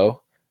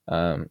kilo.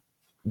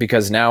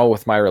 Because now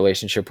with my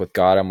relationship with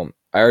God,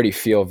 I already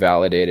feel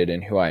validated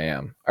in who I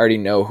am. I already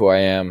know who I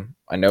am.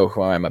 I know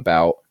who I'm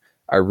about.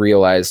 I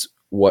realize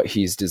what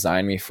he's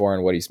designed me for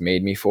and what he's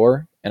made me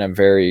for. And I'm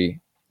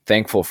very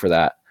thankful for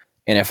that.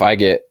 And if I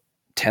get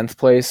 10th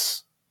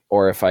place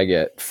or if I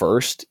get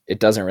first, it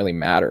doesn't really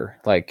matter.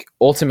 Like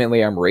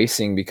ultimately I'm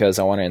racing because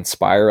I want to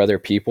inspire other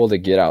people to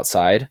get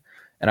outside.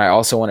 And I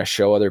also want to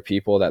show other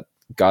people that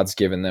God's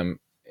given them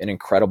an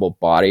incredible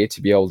body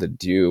to be able to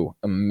do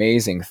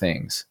amazing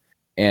things.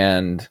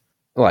 And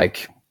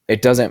like,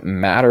 it doesn't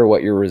matter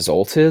what your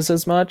result is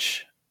as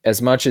much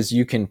as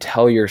you can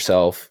tell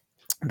yourself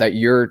that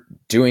you're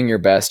doing your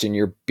best and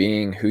you're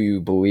being who you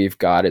believe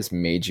God has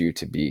made you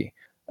to be.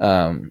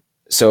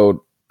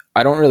 So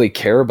I don't really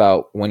care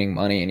about winning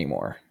money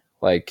anymore.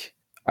 Like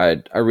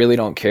I really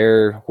don't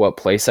care what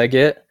place I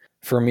get.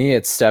 For me,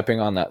 it's stepping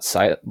on that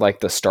side, like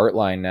the start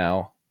line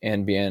now,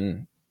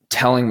 and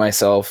telling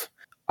myself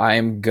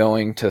I'm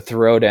going to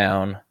throw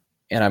down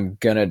and I'm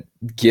going to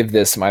give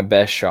this my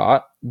best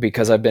shot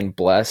because I've been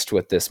blessed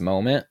with this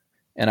moment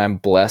and I'm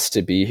blessed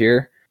to be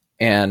here.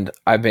 And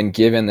I've been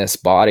given this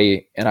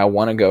body and I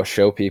want to go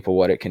show people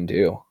what it can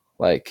do.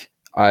 Like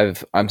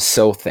I'm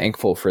so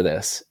thankful for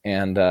this.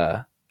 And,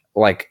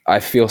 like, I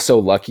feel so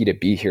lucky to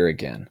be here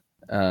again,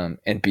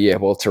 and be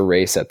able to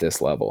race at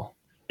this level.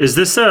 Is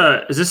this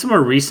a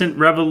more recent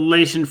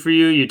revelation for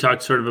you? You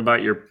talked sort of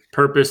about your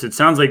purpose. It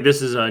sounds like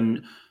this is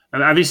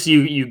obviously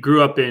you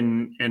grew up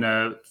in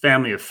a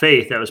family of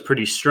faith that was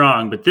pretty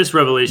strong, but this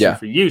revelation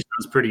for you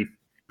sounds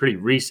pretty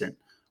recent.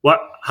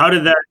 How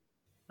did that,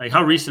 like,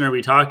 how recent are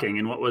we talking,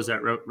 and what was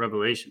that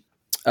revelation?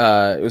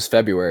 It was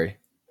February.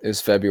 It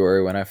was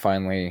February when I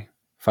finally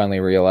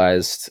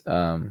realized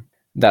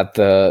that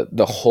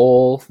the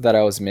hole that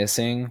I was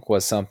missing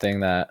was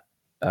something that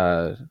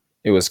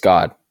it was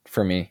God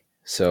for me.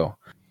 So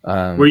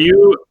were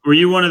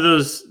you one of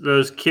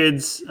those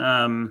kids?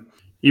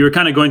 You were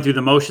kind of going through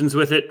the motions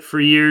with it for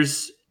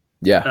years,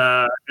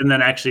 and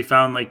then actually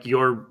found like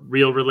your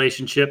real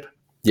relationship.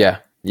 Yeah.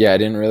 I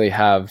didn't really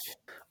have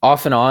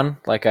off and on.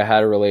 Like I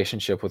had a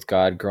relationship with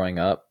God growing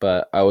up,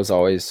 but I was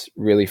always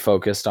really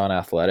focused on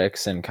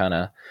athletics, and kind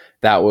of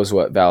that was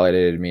what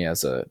validated me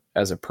as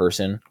a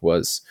person,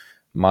 was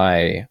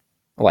my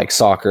like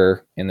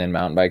soccer and then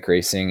mountain bike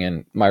racing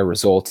and my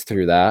results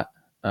through that.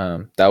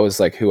 That was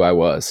like who I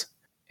was.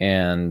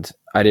 And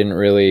I didn't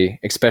really,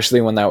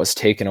 especially when that was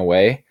taken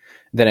away,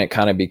 then it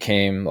kind of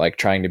became like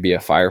trying to be a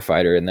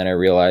firefighter. And then I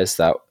realized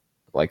that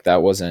like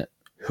that wasn't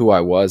who I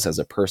was as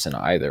a person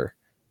either.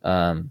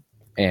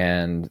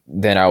 And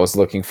then I was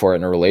looking for it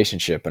in a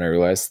relationship, and I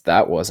realized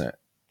that wasn't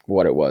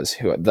what it was.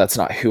 That's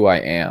not who I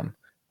am.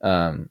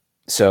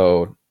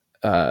 So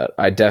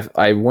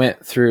I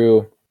went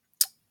through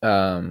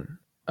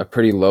a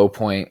pretty low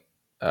point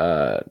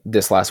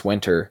this last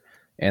winter,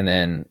 and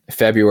then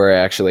February I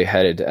actually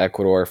headed to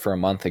Ecuador for a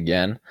month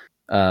again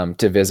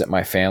to visit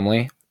my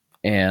family,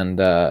 and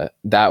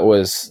that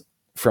was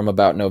from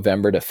about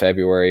November to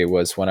February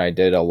was when I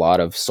did a lot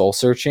of soul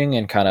searching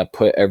and kind of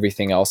put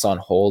everything else on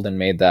hold and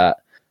made that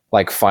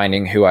like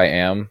finding who I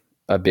am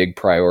a big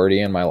priority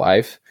in my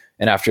life.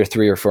 And after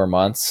 3 or 4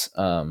 months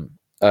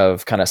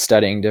of kind of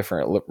studying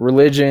different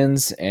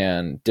religions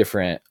and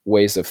different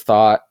ways of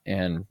thought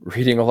and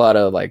reading a lot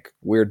of like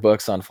weird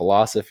books on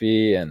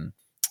philosophy and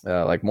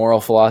like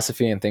moral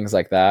philosophy and things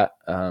like that,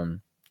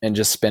 and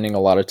just spending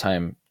a lot of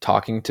time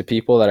talking to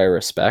people that I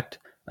respect,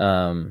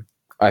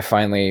 I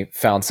finally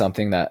found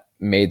something that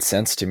made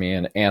sense to me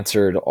and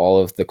answered all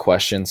of the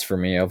questions for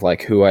me of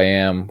like who I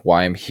am,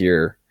 why I'm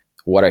here,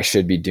 what I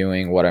should be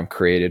doing, what I'm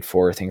created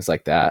for, things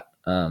like that.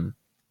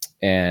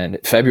 And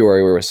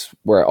February was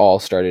where it all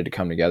started to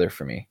come together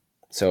for me.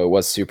 So it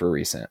was super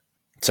recent.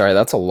 Sorry,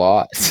 that's a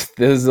lot. This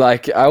is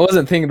like, I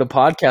wasn't thinking the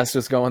podcast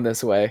was going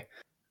this way.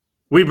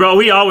 We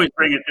always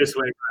bring it this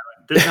way.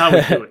 This is how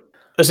we do it.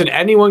 Listen,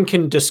 anyone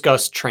can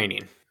discuss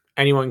training.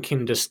 Anyone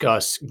can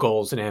discuss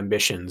goals and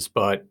ambitions,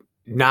 but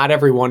not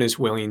everyone is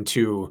willing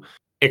to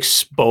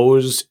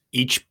expose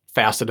each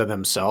facet of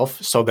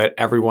themselves so that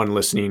everyone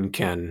listening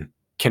can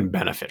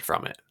benefit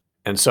from it.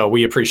 And so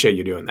we appreciate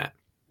you doing that.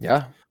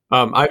 Yeah.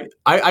 I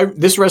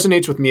this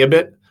resonates with me a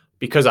bit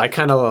because I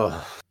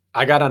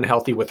got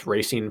unhealthy with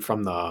racing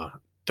from the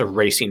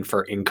racing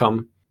for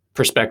income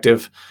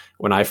perspective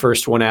when I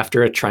first went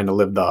after it, trying to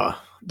live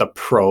the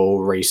pro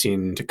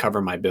racing to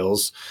cover my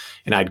bills,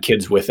 and I had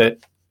kids with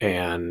it,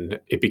 and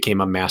it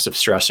became a massive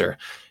stressor.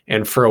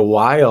 And for a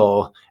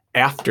while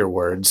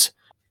afterwards,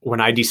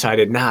 when I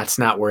decided, it's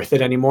not worth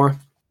it anymore,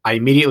 I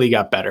immediately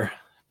got better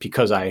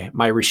because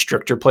my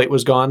restrictor plate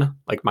was gone.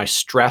 Like my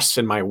stress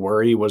and my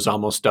worry was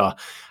almost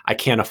I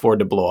can't afford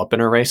to blow up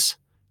in a race,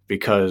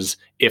 because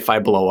if I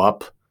blow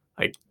up,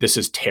 like this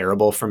is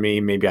terrible for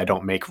me. Maybe I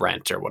don't make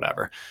rent or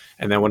whatever.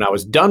 And then when I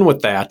was done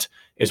with that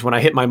is when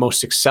I hit my most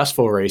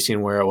successful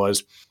racing, where it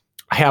was,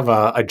 I have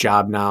a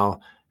job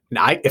now.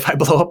 And if I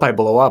blow up, I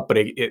blow up, but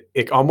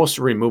it almost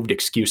removed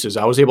excuses.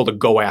 I was able to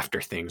go after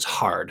things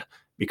hard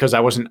because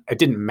it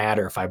didn't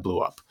matter if I blew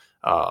up.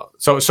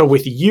 So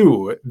with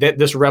you,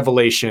 this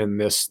revelation,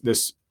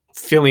 this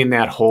filling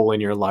that hole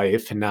in your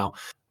life, and now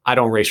I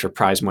don't race for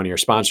prize money or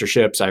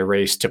sponsorships. I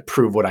race to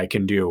prove what I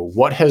can do.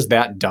 What has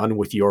that done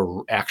with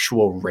your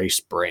actual race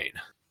brain?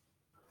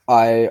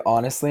 I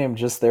honestly am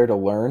just there to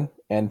learn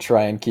and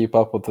try and keep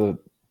up with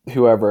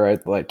whoever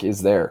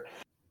is there.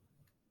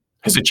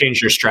 Has it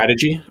changed your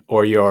strategy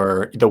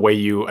or the way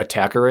you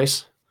attack a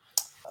race?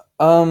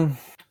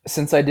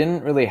 Since I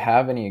didn't really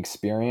have any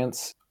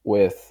experience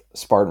with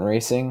Spartan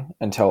racing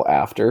until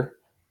after,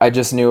 I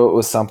just knew it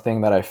was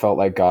something that I felt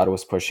like God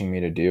was pushing me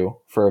to do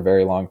for a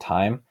very long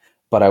time.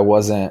 But I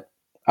was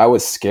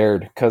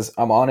scared because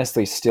I'm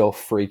honestly still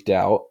freaked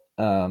out,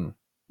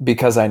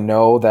 because I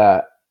know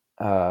that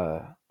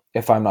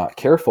if I'm not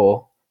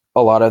careful,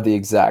 a lot of the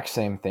exact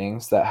same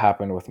things that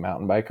happened with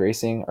mountain bike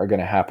racing are going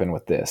to happen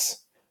with this.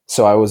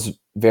 So I was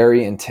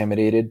very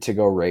intimidated to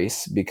go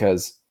race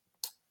because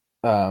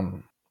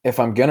if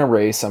I'm going to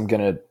race, I'm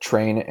going to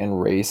train and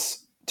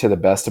race to the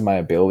best of my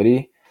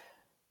ability.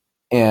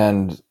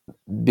 And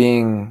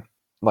being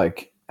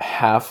like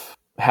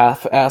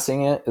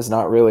half-assing it is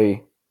not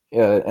really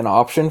an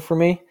option for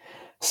me.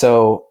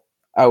 So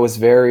I was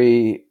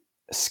very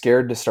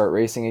scared to start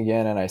racing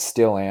again, and I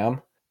still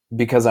am,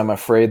 because I'm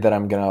afraid that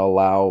I'm going to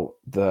allow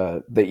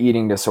the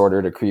eating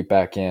disorder to creep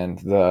back in,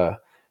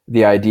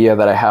 the idea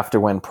that I have to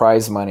win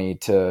prize money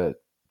to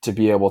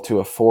be able to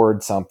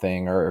afford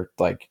something, or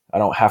like I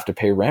don't have to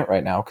pay rent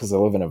right now because I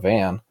live in a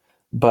van,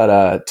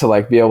 but to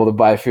like be able to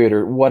buy food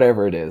or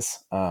whatever it is.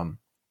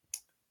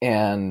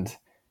 And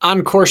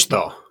on course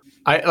though,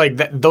 I like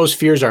that those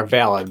fears are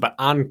valid, but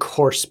on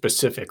course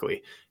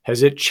specifically,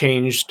 has it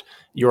changed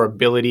your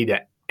ability to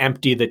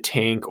empty the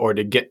tank or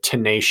to get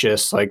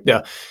tenacious? Like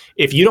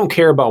if you don't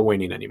care about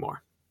winning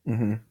anymore,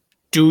 mm-hmm.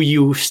 Do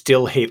you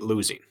still hate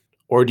losing,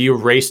 or do you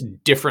race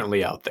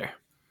differently out there?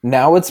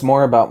 Now it's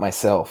more about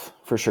myself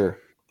for sure.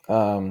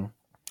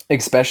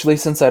 Especially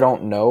since I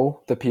don't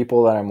know the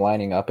people that I'm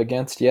lining up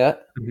against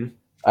yet. Mm-hmm.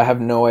 I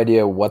have no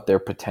idea what their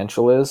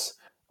potential is.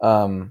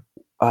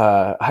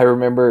 I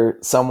remember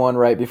someone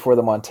right before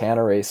the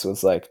Montana race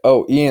was like,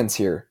 "Oh, Ian's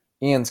here.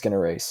 Ian's going to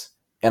race."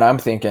 And I'm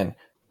thinking,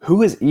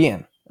 who is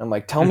Ian? I'm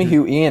like, tell me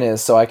who Ian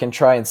is so I can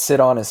try and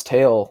sit on his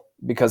tail,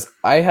 because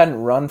I hadn't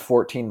run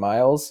 14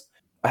 miles.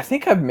 I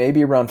think I've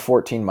maybe run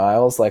 14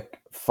 miles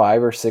like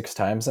 5 or 6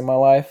 times in my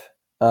life.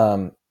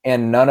 And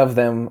none of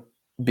them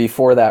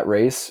before that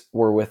race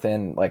were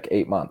within like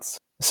 8 months.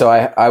 So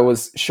I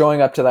was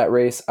showing up to that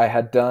race. I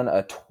had done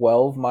a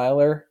 12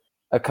 miler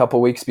a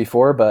couple weeks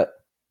before, but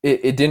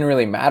it didn't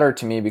really matter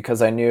to me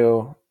because I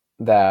knew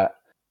that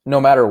no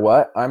matter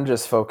what, I'm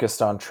just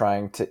focused on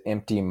trying to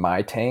empty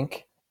my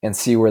tank and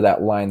see where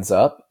that lines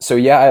up. So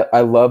yeah,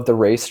 I love the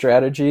race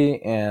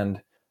strategy,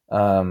 and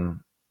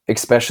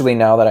Especially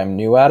now that I'm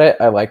new at it,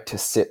 I like to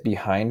sit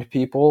behind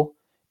people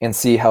and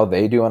see how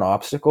they do an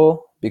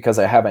obstacle because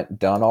I haven't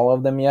done all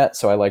of them yet.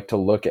 So I like to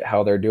look at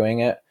how they're doing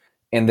it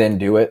and then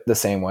do it the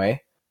same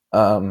way.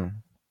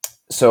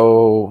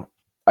 So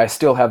I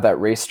still have that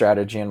race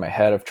strategy in my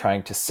head of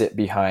trying to sit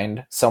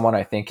behind someone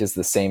I think is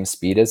the same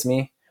speed as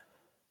me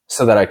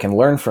so that I can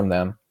learn from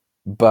them.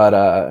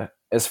 But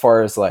as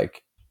far as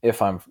like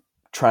if I'm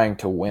trying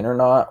to win or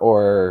not,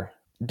 or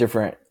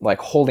different, like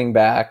holding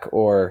back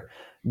or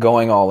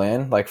going all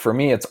in, like for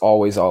me, it's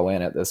always all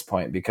in at this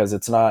point because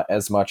it's not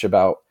as much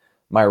about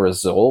my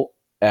result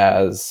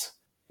as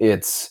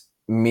it's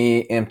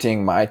me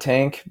emptying my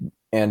tank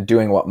and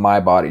doing what my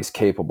body's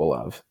capable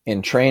of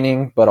in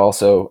training, but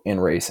also in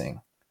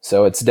racing.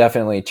 So it's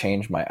definitely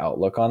changed my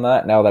outlook on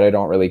that now that I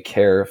don't really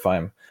care if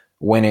I'm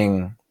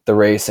winning the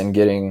race and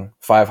getting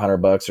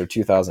 $500 or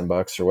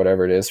 $2,000 or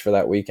whatever it is for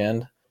that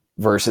weekend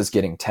versus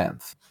getting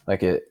 10th.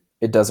 Like it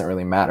doesn't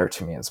really matter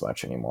to me as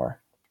much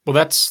anymore.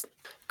 Well,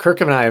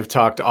 Kirk and I have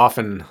talked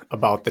often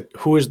about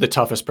who is the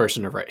toughest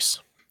person to race.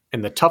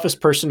 And the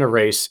toughest person to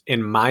race,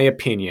 in my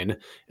opinion,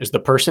 is the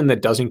person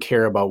that doesn't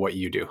care about what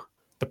you do.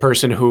 The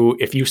person who,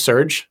 if you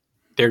surge,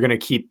 they're going to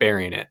keep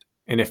burying it.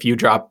 And if you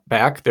drop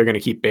back, they're going to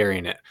keep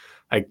burying it.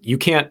 Like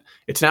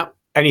it's not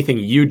anything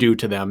you do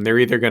to them. They're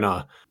either going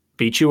to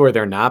beat you or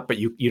they're not, but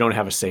you don't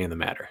have a say in the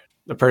matter.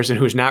 The person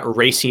who's not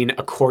racing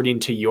according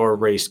to your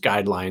race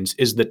guidelines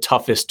is the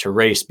toughest to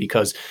race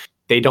because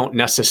they don't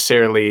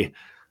necessarily,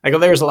 like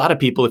there's a lot of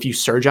people, if you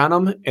surge on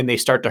them and they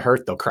start to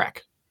hurt, they'll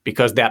crack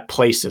because that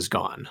place is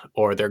gone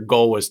or their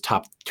goal was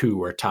top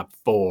 2 or top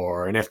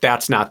 4. And if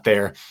that's not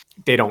there,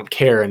 they don't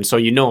care. And so,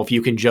 if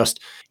you can just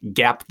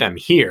gap them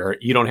here,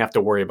 you don't have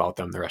to worry about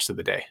them the rest of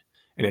the day.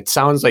 And it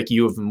sounds like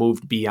you have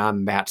moved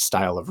beyond that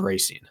style of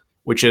racing,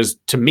 which is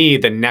to me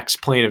the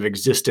next plane of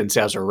existence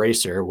as a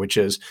racer, which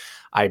is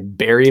I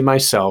bury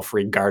myself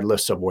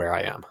regardless of where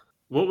I am.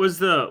 What was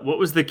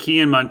the key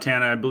in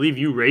Montana? I believe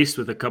you raced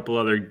with a couple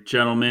other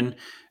gentlemen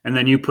and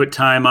then you put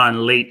time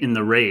on late in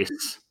the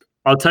race.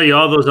 I'll tell you,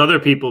 all those other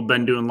people have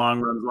been doing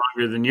long runs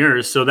longer than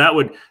yours. So that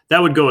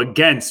would go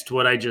against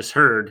what I just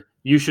heard.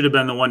 You should have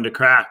been the one to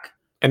crack.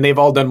 And they've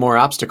all done more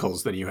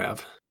obstacles than you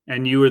have.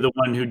 And you were the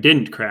one who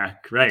didn't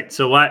crack, right?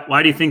 So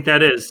why do you think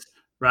that is,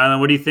 Rylan?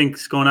 What do you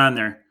think's going on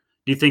there?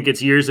 Do you think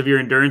it's years of your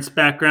endurance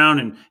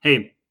background? And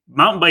hey,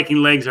 mountain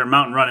biking legs are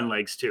mountain running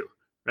legs too,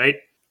 right?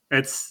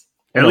 It's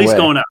at least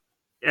going up.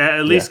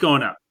 At least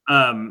going up.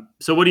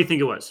 So what do you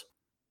think it was?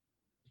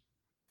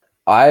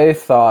 I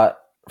thought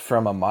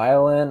from a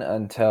mile in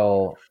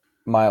until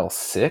mile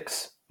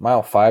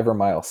 5 or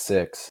mile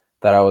 6,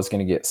 that I was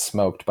going to get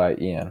smoked by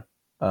Ian.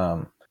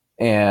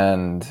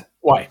 And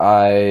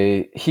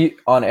why? He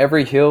on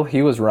every hill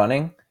he was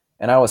running,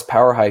 and I was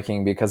power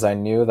hiking because I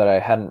knew that I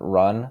hadn't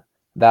run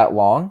that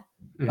long.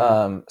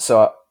 Mm-hmm.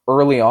 So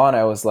early on,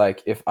 I was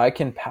like, if I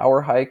can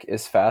power hike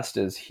as fast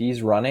as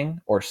he's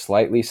running or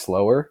slightly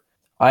slower,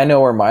 I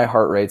know where my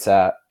heart rate's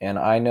at, and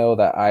I know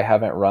that I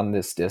haven't run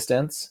this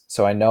distance,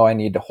 so I know I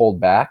need to hold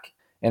back.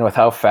 And with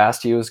how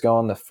fast he was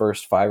going the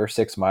first 5 or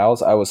 6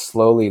 miles, I was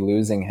slowly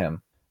losing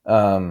him.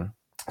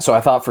 So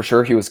I thought for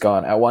sure he was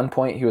gone. At one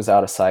point, he was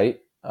out of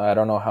sight. I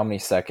don't know how many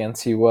seconds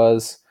he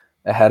was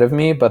ahead of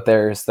me, but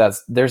there's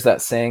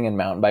that saying in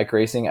mountain bike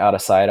racing, out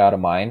of sight, out of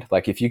mind.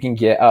 Like if you can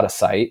get out of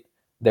sight,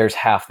 there's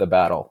half the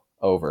battle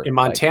over. In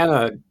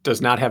Montana,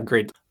 does not have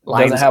great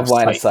lines doesn't have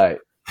line of sight.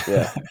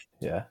 Yeah,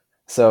 yeah.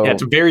 So yeah,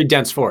 it's a very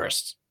dense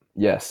forest.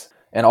 Yes.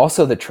 And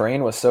also the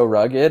terrain was so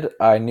rugged,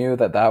 I knew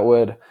that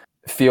would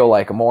feel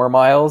like more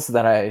miles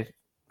than I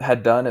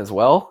had done as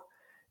well.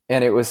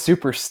 And it was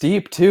super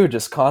steep too,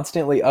 just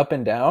constantly up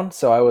and down.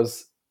 So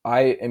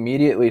I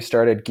immediately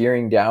started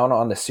gearing down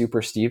on the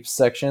super steep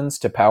sections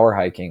to power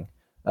hiking,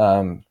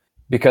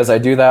 because I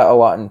do that a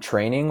lot in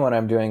training when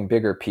I'm doing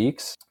bigger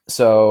peaks.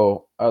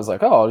 So I was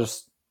like,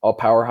 I'll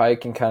power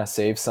hike and kind of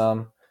save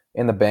some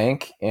in the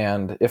bank.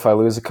 And if I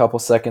lose a couple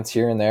seconds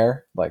here and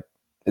there, like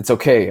it's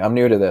okay. I'm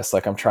new to this.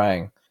 Like I'm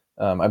trying,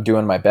 I'm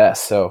doing my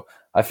best. So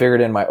I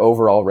figured in my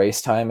overall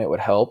race time, it would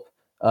help.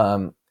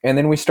 And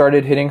then we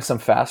started hitting some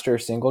faster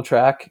single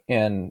track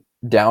and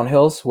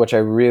downhills, which I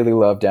really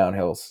love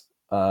downhills.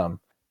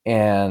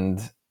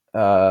 And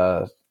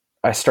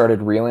I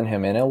started reeling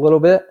him in a little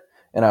bit,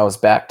 and I was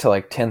back to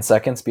like 10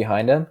 seconds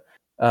behind him.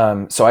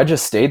 So I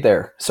just stayed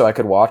there so I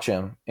could watch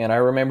him. And I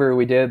remember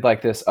we did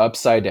like this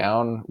upside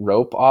down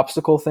rope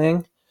obstacle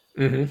thing.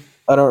 Mm-hmm.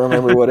 I don't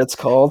remember what it's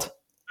called.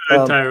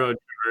 Tie road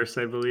traverse,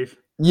 I believe.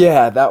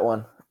 Yeah, that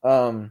one.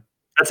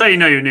 That's how you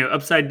know you're new.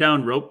 Upside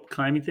down rope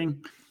climbing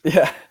thing.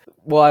 Yeah.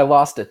 Well, I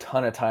lost a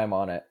ton of time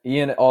on it.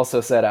 Ian also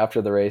said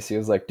after the race, he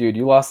was like, dude,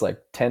 you lost like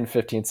 10,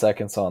 15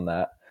 seconds on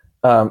that.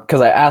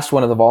 Because I asked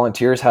one of the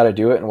volunteers how to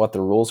do it and what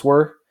the rules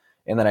were.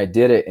 And then I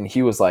did it, and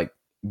he was like,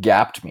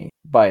 gapped me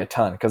by a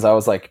ton because I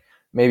was like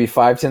maybe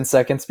 5-10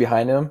 seconds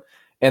behind him,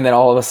 and then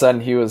all of a sudden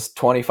he was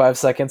 25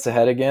 seconds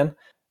ahead again,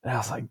 and I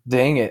was like,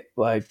 dang it.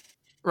 Like,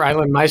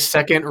 Rylan, my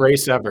second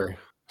race ever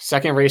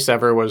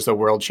was the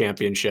World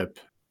Championship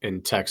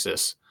in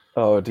Texas.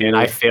 Oh, dude. And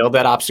I failed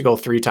that obstacle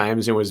 3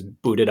 times and was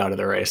booted out of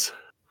the race.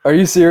 Are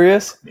you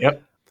serious?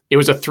 Yep. It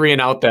was a 3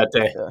 and out that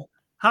day. Yeah.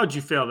 How'd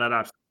you fail that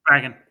obstacle,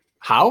 Dragon?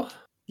 How?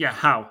 Yeah,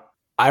 how?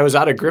 I was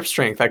out of grip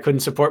strength. I couldn't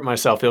support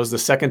myself. It was the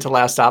second to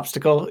last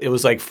obstacle. It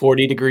was like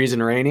 40 degrees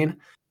and raining.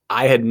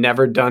 I had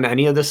never done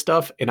any of this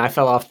stuff, and I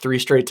fell off 3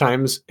 straight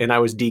times, and I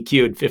was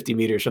DQ'd 50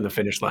 meters from the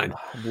finish line.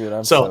 Dude,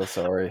 I'm so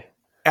sorry.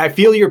 I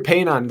feel your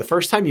pain on the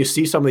first time you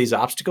see some of these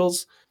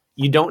obstacles,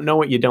 you don't know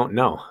what you don't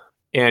know.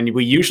 And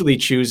we usually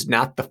choose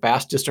not the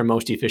fastest or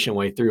most efficient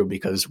way through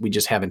because we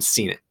just haven't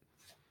seen it.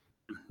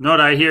 No,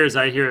 what I hear is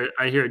I hear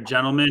a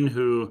gentleman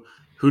who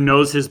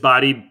knows his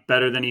body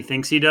better than he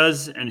thinks he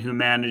does and who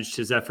managed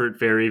his effort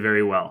very,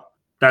 very well.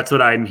 That's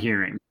what I'm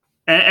hearing.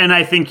 And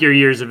I think your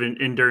years of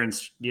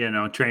endurance,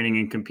 training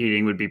and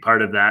competing would be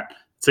part of that.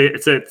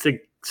 It's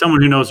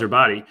someone who knows her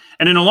body.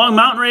 And in a long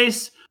mountain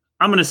race,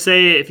 I'm going to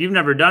say if you've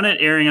never done it,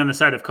 erring on the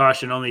side of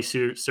caution only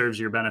serves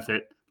your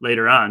benefit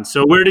later on.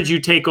 So where did you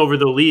take over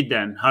the lead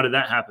then? How did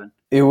that happen?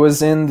 It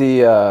was in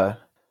the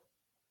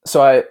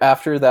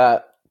after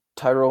that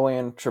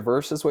Tyrolean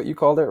Traverse is what you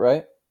called it,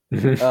 right?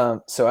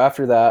 So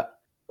after that,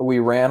 we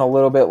ran a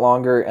little bit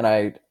longer, and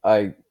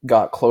I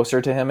got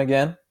closer to him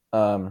again,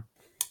 and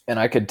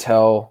I could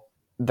tell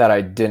that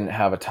I didn't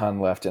have a ton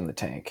left in the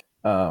tank.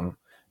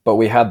 But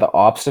we had the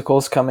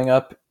obstacles coming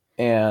up,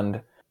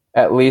 and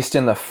at least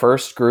in the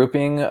first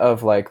grouping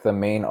of like the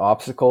main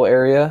obstacle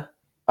area,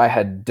 I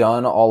had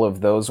done all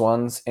of those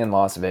ones in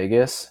Las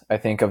Vegas. I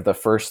think of the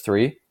first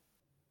 3.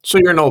 So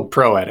you're an old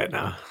pro at it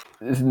now.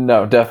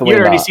 No, definitely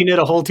You've already not. seen it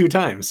a whole 2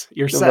 times.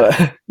 You're set.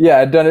 But, yeah,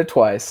 I'd done it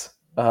twice.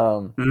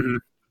 Mm-hmm.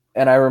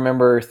 And I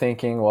remember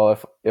thinking, well,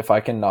 if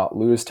I can not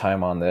lose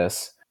time on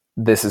this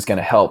is going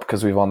to help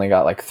because we've only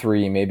got like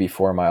 3, maybe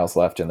 4 miles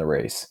left in the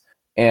race.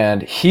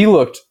 And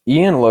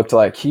Ian looked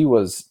like he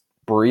was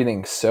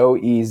breathing so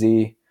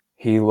easy.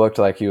 He looked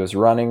like he was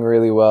running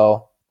really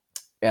well,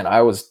 and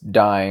I was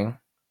dying.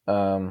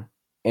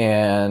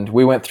 And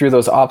we went through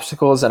those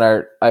obstacles,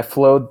 and I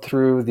flowed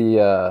through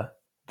the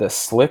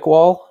slick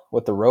wall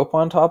with the rope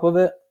on top of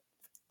it.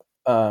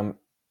 And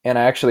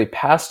I actually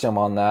passed him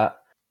on that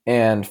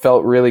and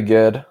felt really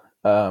good.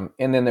 And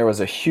then there was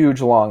a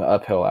huge long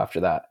uphill after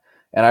that.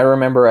 And I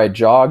remember I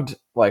jogged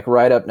like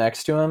right up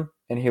next to him,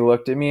 and he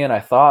looked at me, and I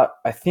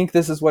think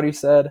this is what he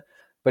said,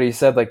 but he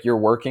said like, "You're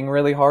working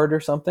really hard" or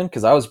something.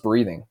 'Cause I was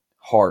breathing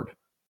hard.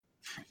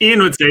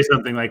 Ian would say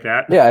something like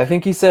that. Yeah. I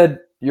think he said,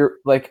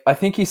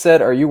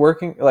 "Are you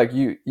working? Like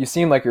you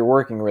seem like you're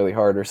working really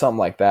hard," or something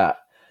like that.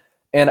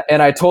 And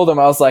I told him,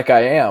 I was like,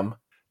 "I am."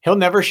 He'll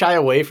never shy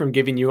away from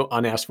giving you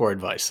unasked for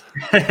advice.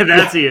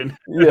 That's Ian.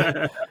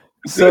 Yeah.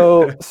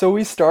 So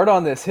we start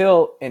on this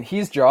hill, and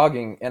he's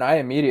jogging, and I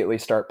immediately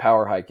start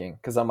power hiking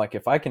because I'm like,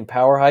 if I can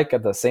power hike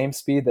at the same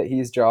speed that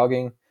he's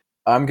jogging,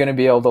 I'm going to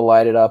be able to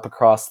light it up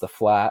across the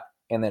flat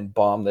and then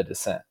bomb the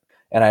descent.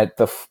 And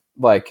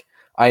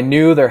I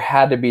knew there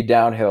had to be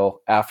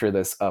downhill after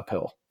this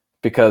uphill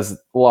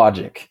because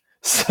logic.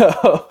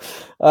 So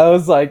I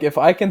was like, if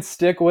I can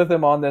stick with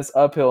him on this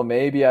uphill,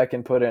 maybe I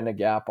can put in a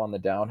gap on the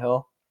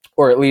downhill,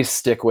 or at least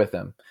stick with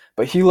him.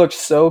 But he looked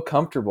so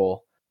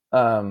comfortable.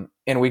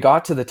 And we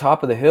got to the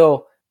top of the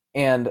hill,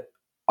 and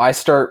I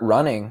start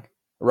running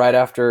right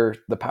after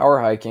the power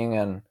hiking.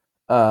 And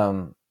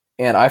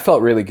I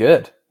felt really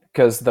good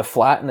because the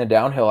flat and the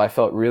downhill, I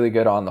felt really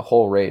good on the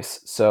whole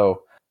race.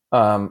 So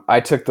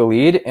I took the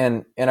lead,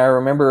 and I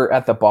remember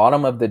at the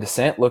bottom of the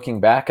descent looking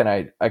back, and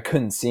I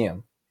couldn't see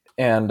him.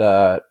 And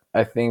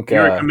I think you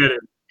were committed.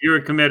 You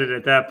were committed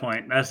at that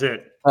point. That's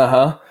it.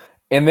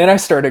 And then I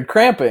started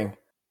cramping,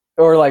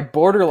 or like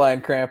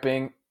borderline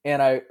cramping. And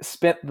I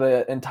spent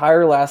the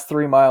entire last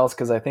 3 miles,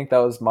 because I think that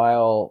was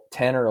mile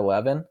 10 or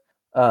 11,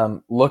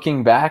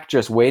 looking back,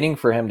 just waiting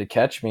for him to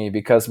catch me,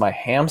 because my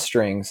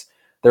hamstrings,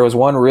 there was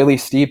one really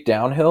steep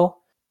downhill,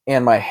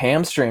 and my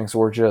hamstrings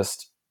were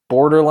just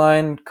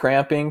borderline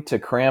cramping to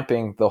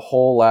cramping the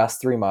whole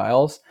last 3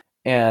 miles.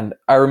 And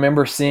I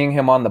remember seeing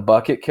him on the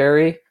bucket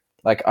carry.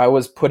 Like, I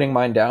was putting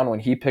mine down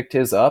when he picked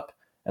his up,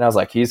 and I was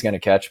like, he's going to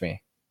catch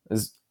me,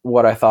 is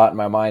what I thought in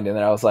my mind. And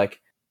then I was like,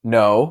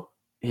 no,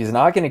 he's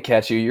not going to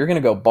catch you. You're going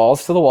to go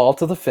balls to the wall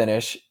to the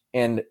finish.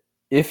 And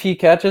if he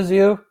catches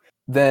you,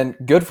 then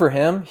good for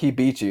him. He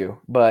beat you.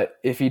 But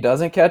if he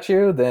doesn't catch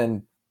you,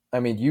 then, I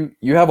mean,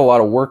 you have a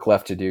lot of work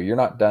left to do. You're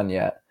not done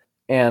yet.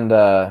 And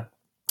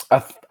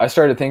I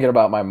started thinking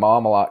about my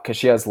mom a lot, because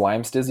she has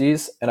Lyme's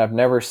disease, and I've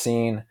never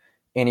seen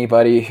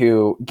anybody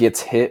who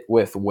gets hit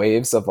with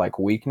waves of like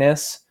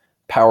weakness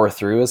power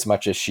through as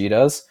much as she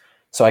does.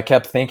 So I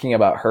kept thinking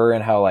about her,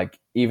 and how, like,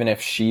 even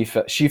if she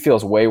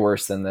feels way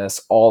worse than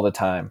this all the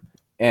time.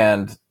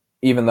 And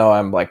even though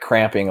I'm like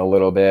cramping a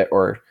little bit,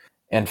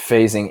 and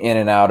phasing in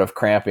and out of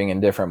cramping in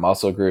different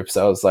muscle groups,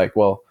 I was like,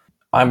 well,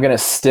 I'm going to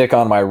stick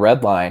on my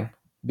red line,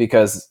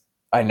 because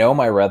I know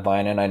my red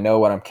line and I know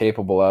what I'm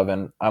capable of.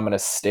 And I'm going to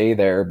stay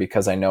there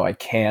because I know I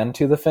can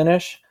to the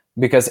finish,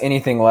 because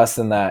anything less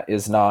than that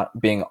is not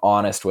being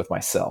honest with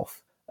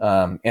myself,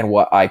 and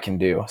what I can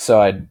do. So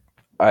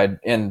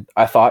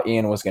I thought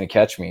Ian was going to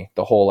catch me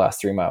the whole last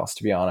 3 miles,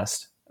 to be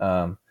honest.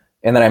 And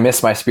then I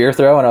missed my spear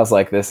throw, and I was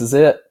like, this is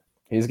it.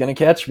 He's going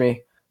to catch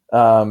me.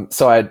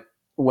 So I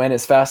went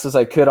as fast as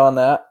I could on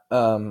that,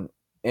 and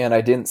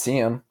I didn't see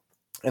him.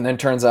 And then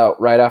turns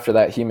out right after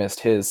that, he missed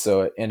his,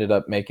 so it ended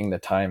up making the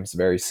times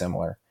very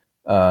similar.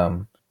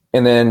 And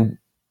then,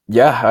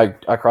 yeah,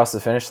 I crossed the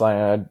finish line,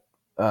 and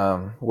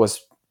I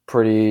was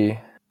pretty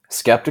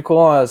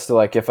skeptical as to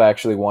like if I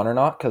actually won or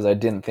not, because I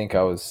didn't think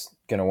I was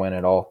going to win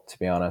at all, to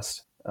be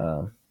honest.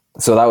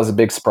 So that was a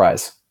big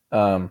surprise.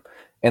 And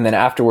then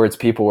afterwards,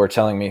 people were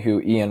telling me who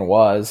Ian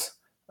was.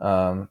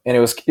 And it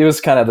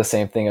was kind of the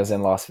same thing as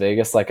in Las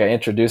Vegas. Like I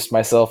introduced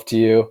myself to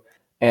you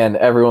and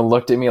everyone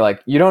looked at me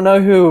like, you don't know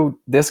who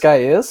this guy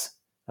is?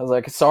 I was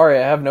like, sorry,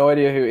 I have no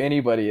idea who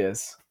anybody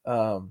is.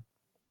 So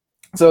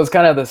it's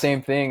kind of the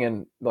same thing.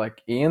 And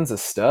like Ian's a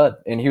stud,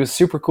 and he was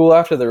super cool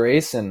after the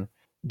race and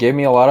gave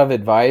me a lot of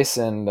advice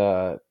and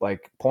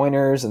like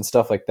pointers and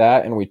stuff like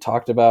that. And we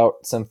talked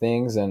about some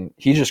things, and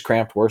he just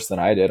cramped worse than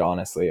I did.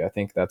 Honestly, I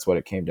think that's what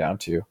it came down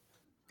to.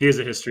 He has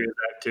a history of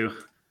that too.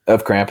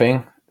 Of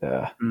cramping?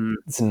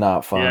 It's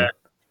not fun.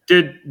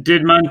 Yeah.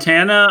 Did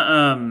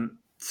Montana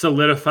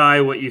solidify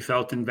what you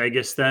felt in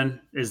Vegas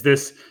then? Is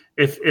this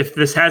if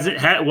this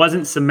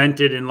wasn't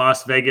cemented in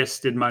Las Vegas,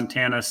 did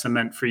Montana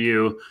cement for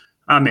you?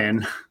 I'm in.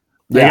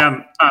 Like, Yeah.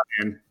 I'm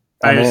in.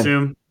 I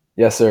assume.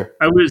 Yes, sir.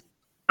 I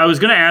was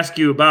going to ask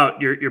you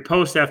about your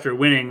post after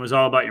winning was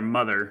all about your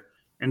mother.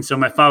 And so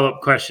my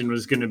follow-up question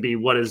was going to be,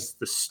 what is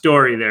the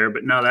story there?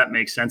 But now that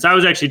makes sense. I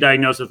was actually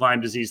diagnosed with Lyme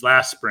disease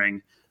last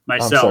spring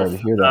myself. I'm sorry to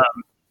hear that.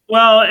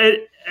 Well,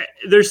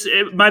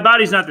 my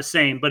body's not the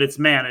same, but it's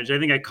managed. I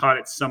think I caught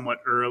it somewhat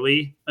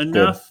early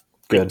enough,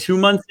 Good. like 2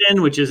 months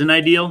in, which isn't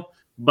ideal,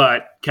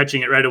 but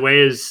catching it right away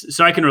is,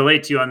 so I can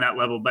relate to you on that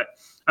level. But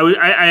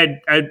I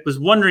was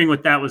wondering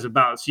what that was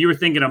about. So you were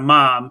thinking of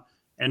mom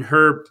and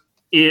her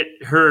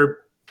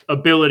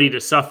ability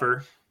to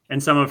suffer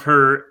and some of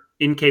her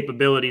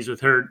incapabilities with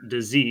her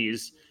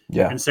disease,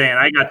 and saying,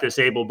 I got this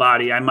able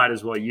body, I might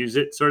as well use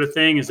it, sort of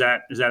thing. Is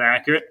that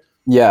accurate?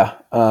 Yeah.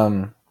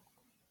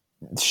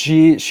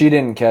 She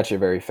didn't catch it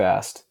very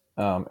fast.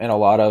 And a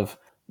lot of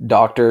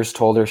doctors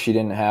told her she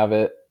didn't have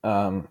it.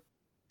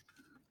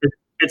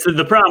 It's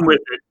the problem with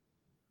it.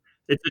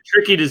 It's a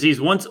tricky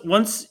disease.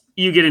 Once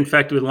you get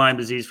infected with Lyme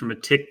disease from a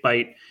tick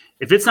bite,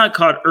 if it's not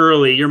caught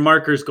early, your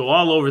markers go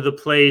all over the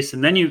place,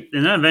 and then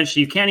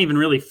eventually you can't even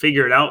really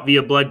figure it out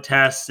via blood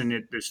tests, and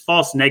there's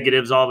false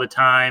negatives all the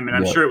time. And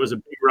I'm sure it was a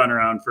big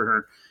runaround for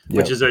her,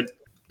 which is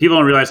people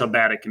don't realize how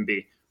bad it can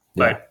be.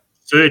 But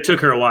so it took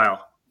her a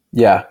while.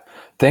 Yeah.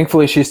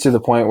 Thankfully, she's to the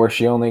point where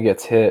she only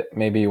gets hit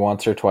maybe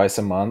once or twice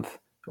a month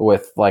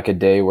with like a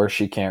day where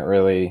she can't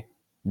really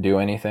do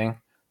anything.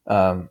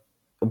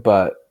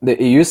 But it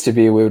used to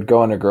be we would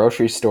go into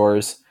grocery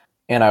stores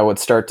and I would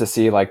start to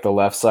see like the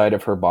left side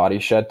of her body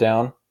shut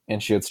down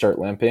and she would start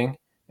limping.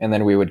 And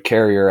then we would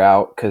carry her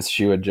out because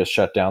she would just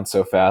shut down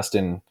so fast,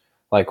 and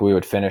like we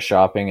would finish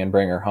shopping and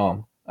bring her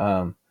home.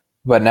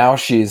 But now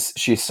she's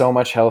so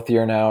much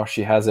healthier now.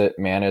 She has it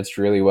managed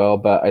really well,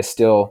 but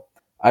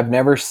I've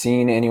never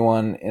seen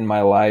anyone in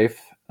my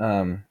life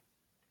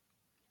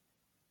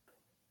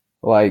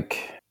like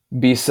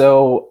be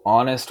so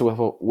honest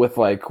with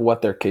like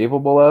what they're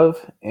capable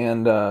of,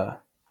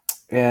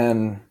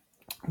 and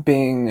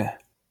being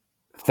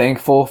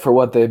thankful for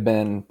what they've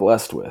been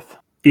blessed with,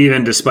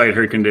 even despite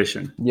her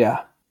condition.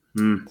 Yeah.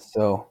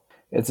 So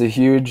it's a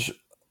huge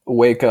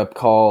wake up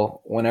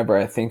call whenever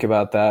I think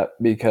about that,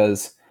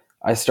 because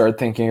I start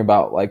thinking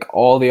about like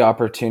all the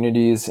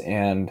opportunities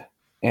and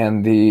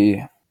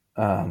the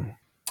I'm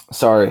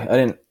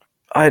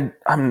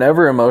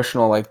never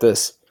emotional like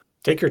this.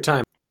 Take your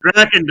time.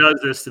 Bracken does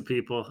this to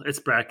people. It's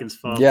Bracken's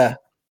fault. Yeah.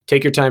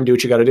 Take your time. Do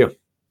what you got to do.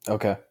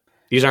 Okay.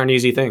 These aren't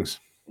easy things.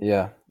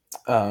 Yeah.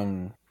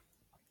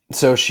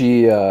 So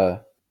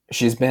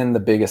she's been the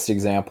biggest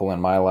example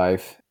in my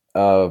life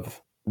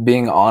of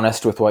being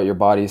honest with what your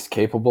body's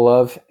capable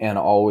of and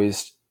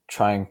always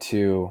trying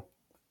to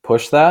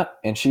push that.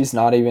 And she's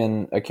not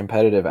even a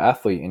competitive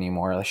athlete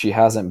anymore. Like, she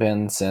hasn't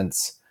been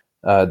since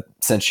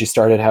she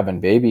started having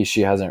babies.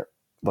 She hasn't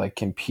like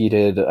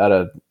competed at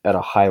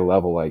a high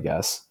level, I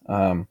guess.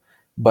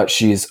 But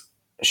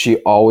she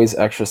always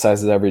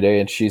exercises every day,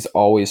 and she's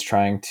always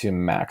trying to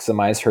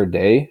maximize her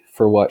day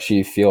for what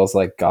she feels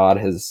like God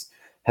has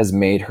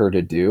made her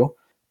to do.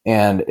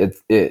 And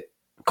it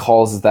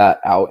calls that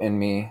out in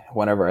me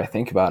whenever I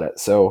think about it.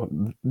 So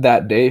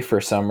that day, for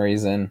some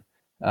reason,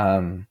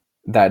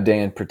 that day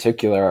in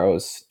particular, I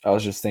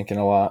was just thinking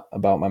a lot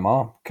about my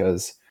mom,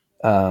 because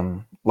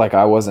like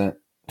I wasn't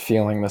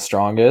feeling the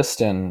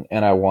strongest, and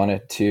I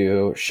wanted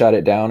to shut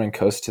it down and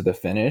coast to the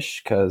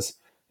finish because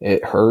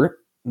it hurt.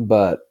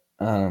 But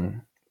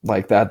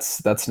like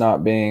that's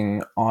not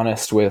being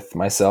honest with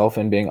myself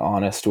and being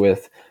honest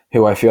with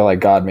who I feel like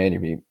God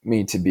made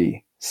me to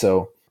be.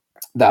 So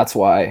that's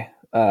why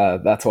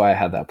I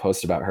had that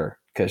post about her,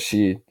 because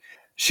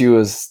she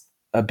was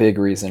a big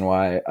reason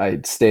why I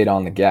stayed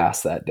on the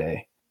gas that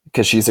day,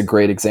 because she's a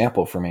great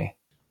example for me.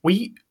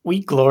 We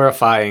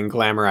glorify and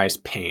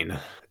glamorize pain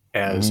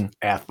as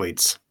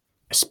athletes.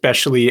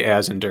 especially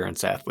as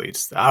endurance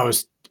athletes. I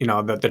was,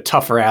 the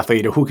tougher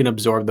athlete who can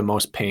absorb the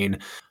most pain.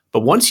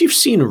 But once you've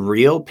seen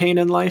real pain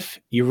in life,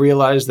 you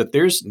realize that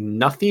there's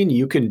nothing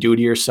you can do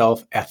to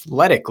yourself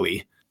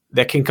athletically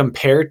that can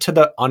compare to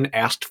the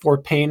unasked for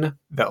pain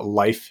that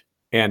life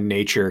and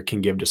nature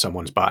can give to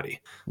someone's body.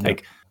 Yeah.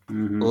 Like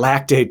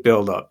lactate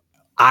buildup,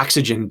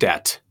 oxygen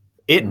debt.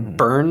 It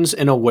burns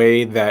in a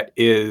way that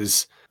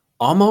is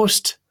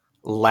almost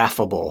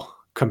laughable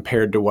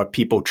compared to what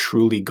people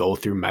truly go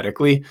through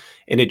medically.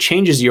 And it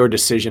changes your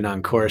decision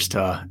on course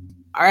to,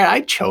 all right,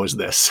 I chose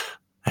this.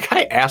 Like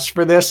I asked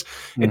for this.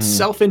 It's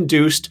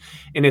self-induced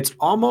and it's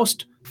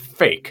almost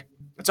fake.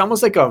 It's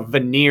almost like a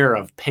veneer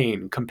of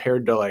pain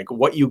compared to like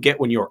what you get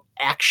when you're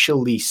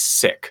actually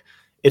sick.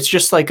 It's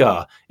just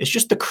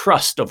the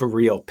crust of a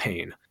real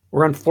pain.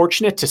 We're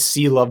unfortunate to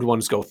see loved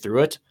ones go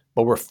through it,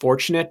 but we're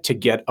fortunate to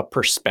get a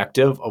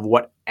perspective of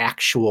what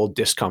actual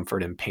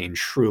discomfort and pain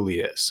truly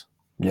is.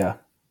 Yeah.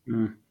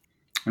 And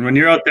when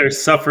you're out there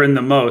suffering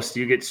the most,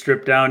 you get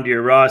stripped down to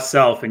your raw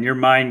self and your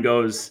mind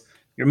goes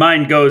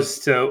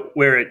to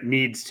where it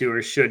needs to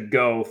or should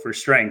go for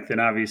strength. And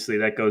obviously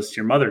that goes to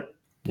your mother.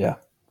 Yeah.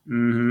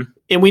 And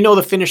we know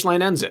the finish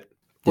line ends it,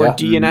 or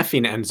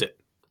DNFing ends it.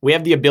 We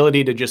have the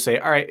ability to just say,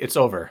 all right, it's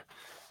over.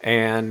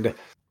 And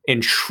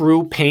in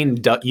true pain,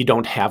 you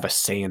don't have a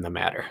say in the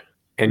matter.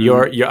 And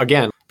you're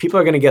again, people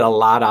are going to get a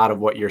lot out of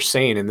what you're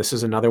saying. And this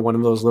is another one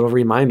of those little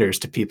reminders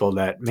to people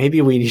that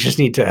maybe we just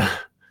need to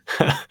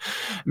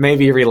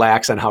maybe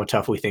relax on how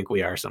tough we think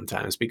we are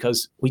sometimes,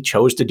 because we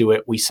chose to do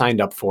it. We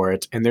signed up for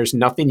it. And there's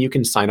nothing you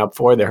can sign up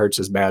for that hurts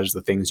as bad as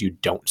the things you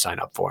don't sign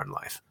up for in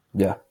life.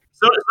 Yeah.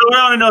 So what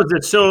I want to know is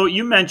that, so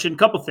you mentioned a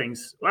couple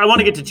things. I want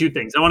to get to two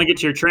things. I want to get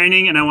to your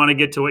training and I want to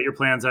get to what your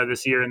plans are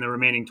this year in the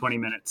remaining 20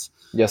 minutes.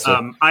 Yes,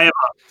 sir. I have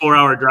a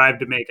 4-hour drive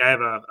to make. I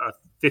have a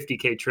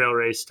 50K trail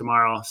race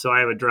tomorrow. So I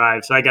have a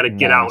drive. So I got to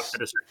get out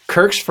at a certain.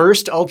 Kirk's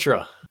first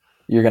ultra.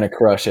 You're going to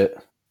crush it.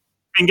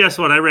 And guess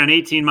what? I ran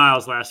 18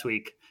 miles last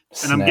week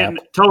and I'm getting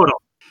total.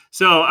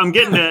 So I'm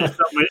getting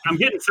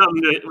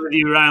something with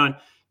you, Rylan,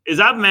 is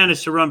I've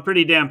managed to run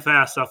pretty damn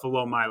fast off of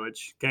low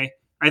mileage. Okay.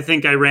 I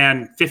think I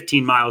ran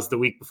 15 miles the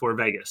week before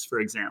Vegas, for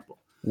example.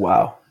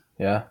 Wow.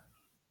 Yeah.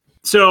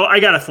 So I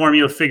got a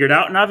formula figured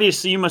out, and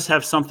obviously you must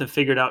have something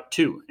figured out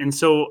too. And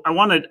so I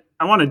want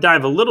to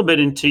dive a little bit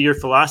into your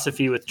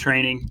philosophy with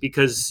training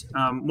because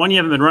one, you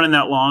haven't been running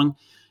that long,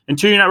 and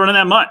two, you're not running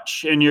that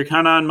much, and you're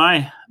kind of on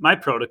my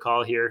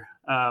protocol here,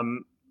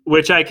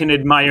 which I can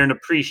admire and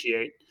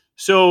appreciate.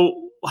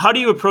 So how do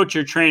you approach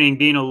your training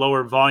being a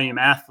lower volume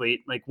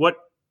athlete?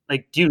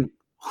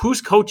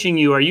 Who's coaching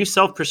you? Are you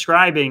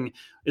self-prescribing?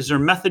 Is there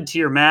a method to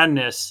your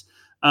madness?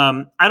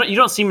 You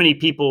don't see many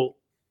people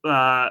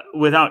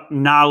without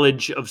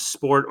knowledge of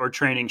sport or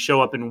training show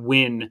up and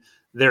win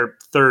their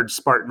third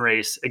Spartan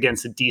race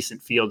against a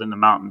decent field in the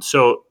mountains.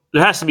 So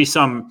there has to be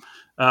some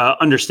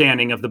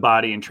understanding of the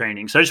body and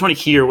training. So I just want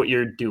to hear what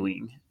you're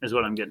doing is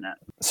what I'm getting at.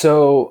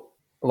 So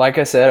like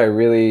I said, I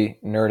really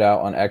nerd out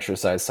on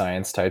exercise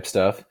science type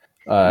stuff.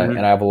 And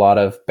I have a lot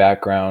of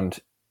background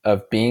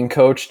of being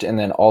coached and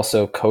then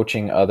also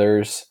coaching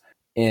others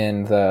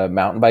in the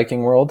mountain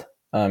biking world,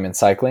 in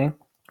cycling.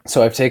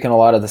 So I've taken a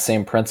lot of the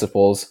same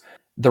principles.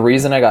 The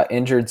reason I got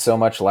injured so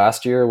much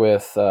last year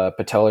with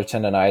patellar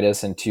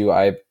tendonitis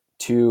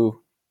and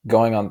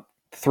going on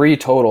 3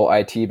 total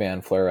IT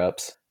band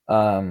flare-ups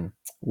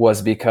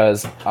was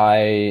because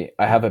I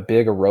have a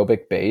big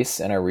aerobic base,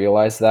 and I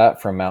realized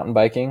that from mountain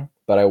biking,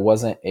 but I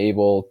wasn't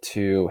able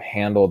to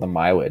handle the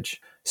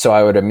mileage. So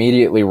I would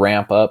immediately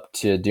ramp up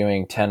to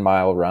doing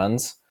 10-mile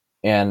runs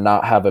and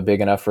not have a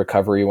big enough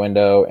recovery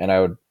window. And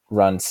I would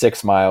run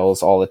 6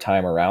 miles all the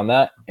time around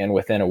that. And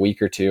within a week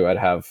or two, I'd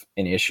have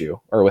an issue,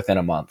 or within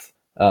a month.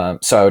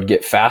 So I would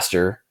get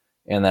faster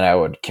and then I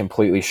would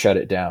completely shut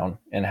it down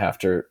and have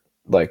to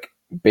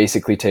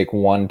basically take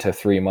 1 to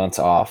 3 months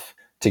off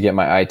to get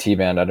my IT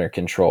band under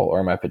control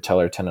or my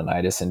patellar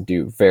tendonitis and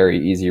do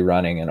very easy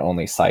running and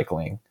only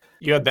cycling.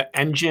 You had the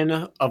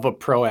engine of a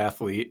pro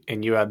athlete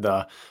and you had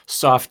the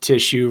soft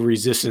tissue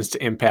resistance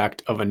to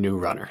impact of a new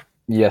runner.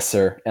 Yes,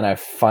 sir. And I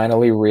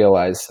finally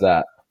realized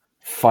that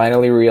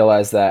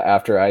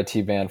after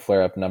IT band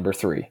flare up number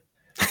 3.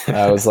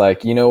 I was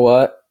like, you know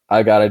what?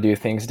 I got to do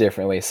things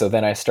differently. So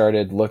then I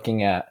started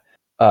looking at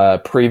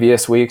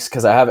previous weeks,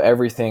 because I have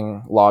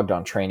everything logged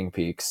on Training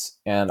Peaks,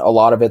 and a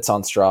lot of it's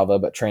on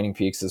Strava, but Training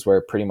Peaks is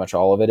where pretty much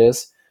all of it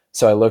is.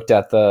 So I looked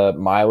at the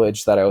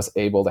mileage that I was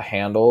able to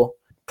handle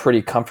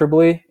pretty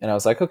comfortably, and I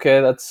was like,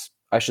 okay,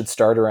 I should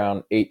start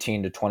around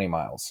 18 to 20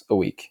 miles a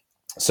week.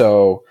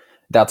 So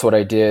that's what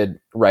I did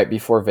right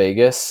before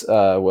Vegas.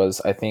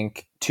 Was I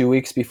think 2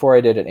 weeks before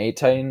I did an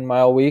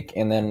 18-mile week,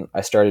 and then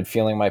I started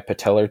feeling my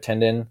patellar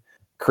tendon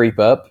creep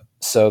up.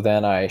 So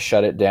then I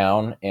shut it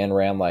down and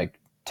ran like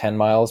 10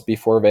 miles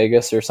before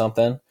Vegas or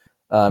something.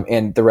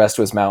 And the rest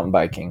was mountain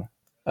biking.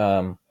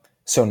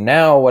 So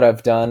now what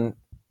I've done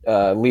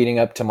leading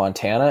up to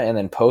Montana and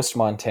then post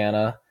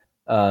Montana,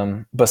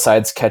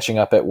 besides catching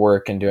up at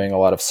work and doing a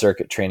lot of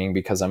circuit training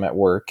because I'm at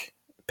work,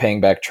 paying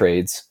back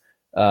trades,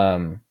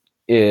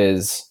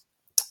 is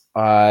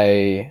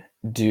I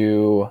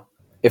do,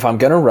 if I'm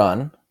going to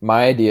run,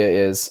 my idea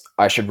is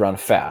I should run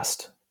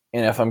fast.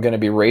 And if I'm going to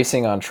be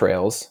racing on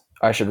trails,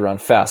 I should run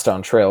fast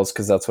on trails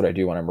because that's what I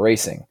do when I'm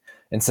racing.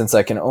 And since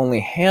I can only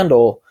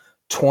handle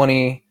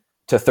 20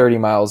 to 30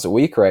 miles a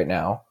week right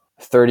now,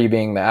 30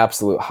 being the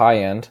absolute high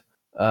end,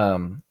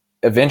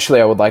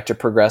 eventually I would like to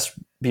progress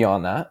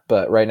beyond that.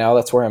 But right now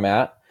that's where I'm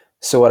at.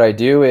 So what I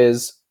do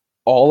is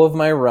all of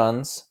my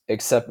runs,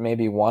 except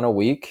maybe one a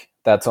week,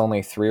 that's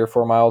only 3 or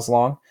 4 miles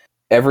long.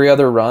 Every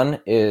other run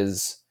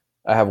is,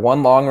 I have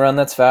one long run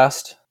that's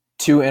fast,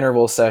 2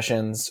 interval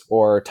sessions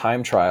or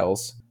time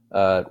trials,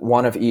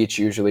 one of each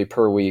usually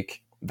per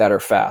week that are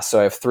fast. So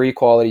I have 3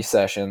 quality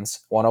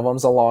sessions. One of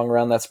them's a long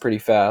run that's pretty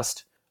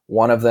fast.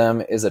 One of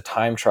them is a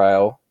time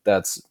trial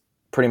that's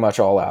pretty much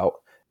all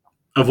out.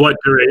 Of what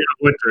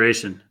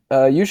duration?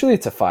 Usually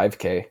it's a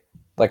 5K,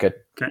 like a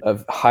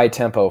high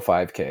tempo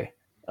 5K.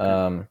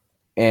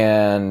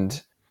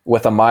 And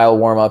with a mile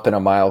warm up and a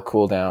mile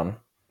cool down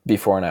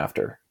before and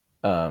after,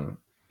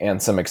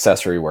 and some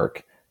accessory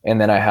work. And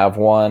then I have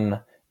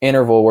one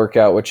interval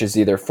workout, which is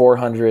either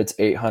 400s,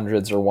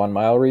 800s, or 1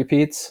 mile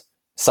repeats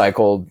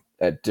cycled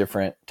at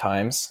different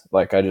times.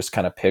 Like I just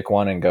kind of pick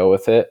one and go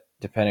with it,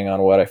 depending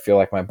on what I feel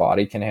like my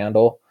body can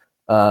handle.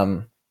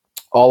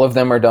 All of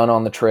them are done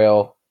on the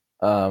trail.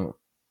 All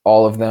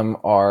of them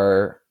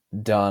are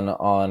done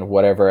on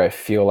whatever I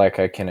feel like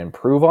I can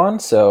improve on.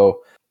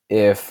 So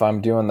if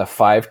I'm doing the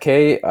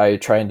 5K, I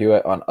try and do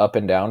it on up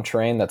and down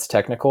terrain that's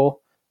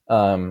technical.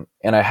 And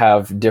I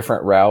have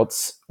different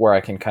routes where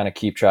I can kind of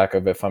keep track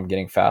of if I'm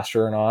getting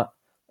faster or not.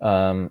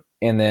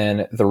 And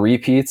then the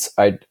repeats,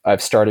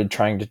 I've started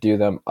trying to do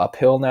them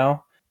uphill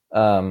now,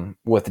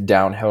 with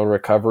downhill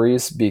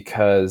recoveries,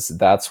 because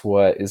that's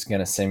what is going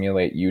to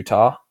simulate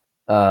Utah.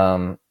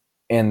 And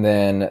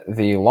then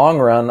the long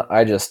run,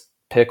 I just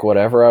pick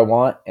whatever I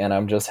want and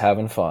I'm just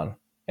having fun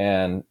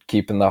and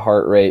keeping the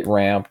heart rate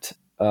ramped,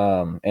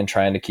 and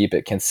trying to keep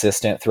it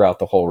consistent throughout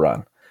the whole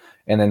run.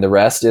 And then the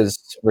rest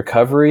is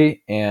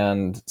recovery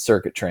and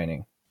circuit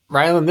training.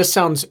 Rylan, this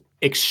sounds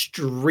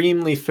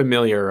extremely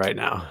familiar right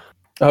now.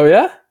 Oh,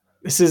 yeah?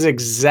 This is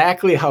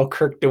exactly how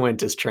Kirk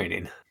DeWint is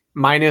training,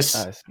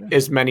 minus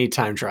as many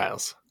time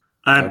trials.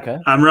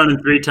 I'm running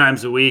 3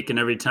 times a week, and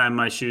every time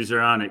my shoes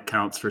are on, it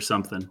counts for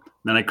something.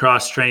 Then I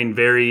cross-train,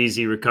 very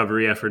easy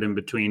recovery effort in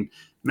between.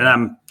 And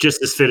I'm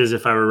just as fit as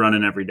if I were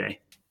running every day.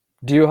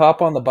 Do you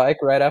hop on the bike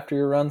right after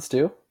your runs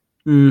too?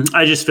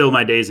 I just fill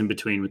my days in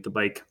between with the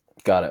bike.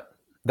 Got it.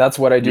 That's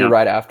what I do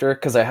right after,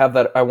 because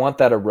I want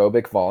that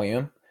aerobic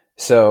volume.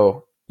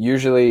 So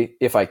usually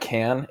if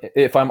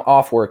I'm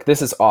off work,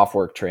 this is off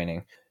work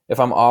training. If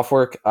I'm off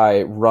work,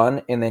 I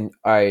run and then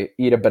I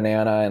eat a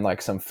banana and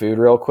like some food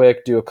real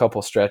quick, do a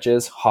couple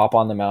stretches, hop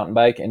on the mountain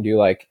bike and do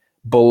like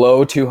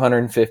below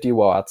 250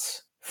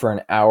 watts for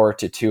an hour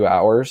to 2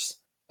 hours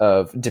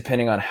of,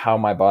 depending on how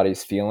my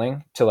body's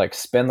feeling, to like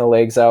spin the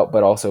legs out,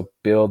 but also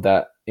build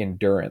that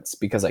endurance,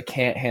 because I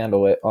can't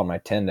handle it on my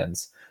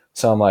tendons.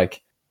 So I'm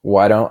like,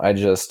 why don't I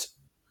just,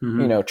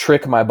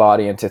 trick my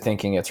body into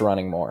thinking it's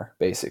running more,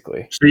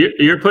 basically. So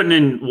you're putting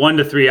in 1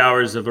 to 3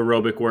 hours of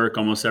aerobic work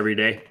almost every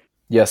day?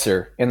 Yes,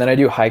 sir. And then I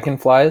do hike and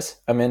flies.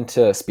 I'm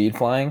into speed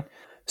flying.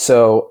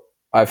 So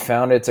I've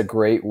found it's a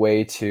great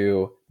way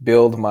to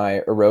build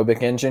my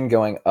aerobic engine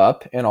going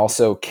up and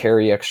also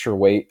carry extra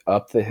weight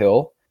up the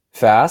hill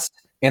fast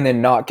and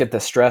then not get the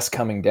stress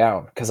coming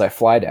down because I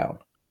fly down.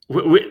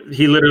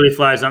 He literally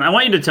flies on. I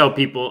want you to tell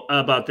people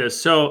about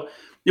this. So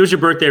it was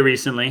your birthday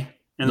recently,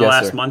 in the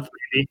last month,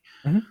 maybe.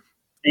 Mm-hmm.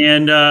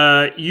 And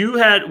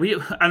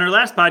on our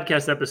last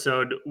podcast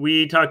episode,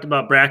 we talked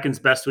about Bracken's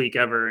best week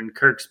ever and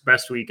Kirk's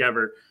best week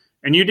ever.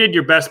 And you did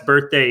your best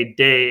birthday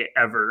day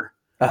ever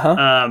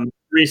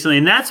recently.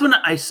 And that's when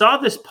I saw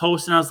this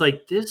post and I was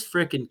like, this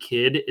freaking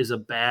kid is a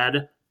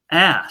bad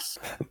ass.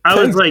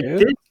 I was like,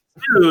 this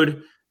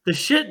dude, the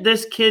shit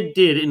this kid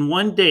did in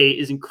one day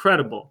is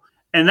incredible.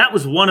 And that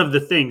was one of the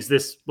things,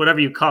 this, whatever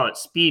you call it,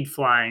 speed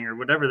flying or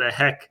whatever the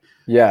heck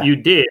you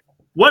did.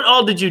 What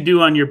all did you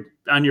do on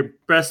your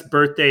best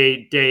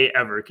birthday day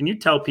ever? Can you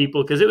tell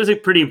people? Because it was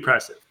pretty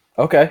impressive.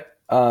 Okay.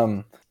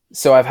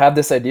 So I've had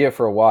this idea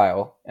for a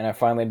while, and I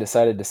finally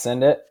decided to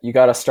send it. You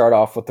got to start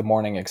off with the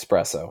morning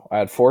espresso. I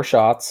had 4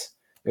 shots.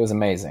 It was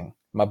amazing.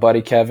 My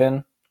buddy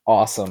Kevin,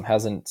 awesome,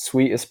 has a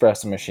sweet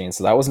espresso machine.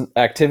 So that was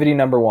activity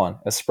number 1,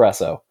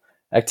 espresso.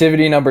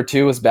 Activity number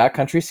 2 was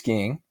backcountry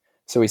skiing.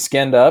 So we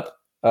skinned up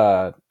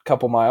a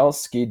couple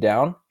miles, skied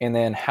down, and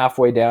then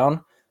halfway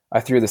down, I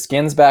threw the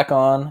skins back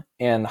on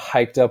and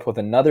hiked up with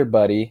another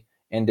buddy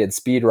and did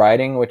speed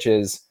riding, which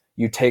is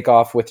you take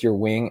off with your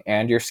wing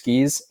and your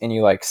skis and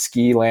you like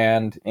ski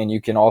land, and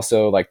you can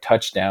also like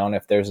touch down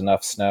if there's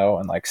enough snow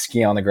and like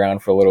ski on the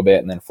ground for a little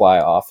bit and then fly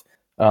off,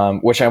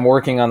 which I'm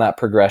working on that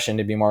progression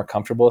to be more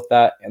comfortable with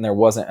that. And there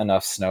wasn't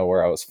enough snow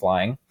where I was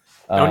flying.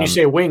 When you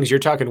say wings, you're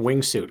talking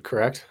wingsuit,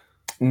 correct?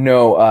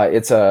 No,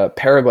 it's a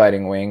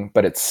paragliding wing,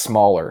 but it's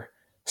smaller.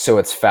 So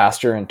it's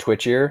faster and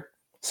twitchier.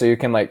 So you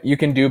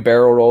can do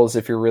barrel rolls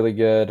if you're really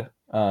good.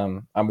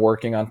 I'm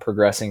working on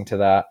progressing to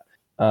that.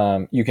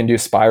 You can do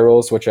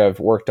spirals, which I've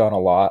worked on a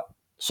lot.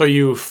 So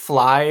you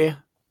fly,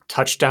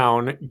 touch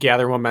down,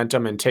 gather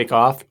momentum, and take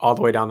off all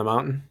the way down the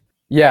mountain?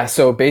 Yeah,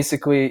 so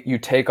basically you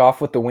take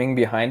off with the wing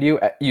behind you.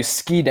 You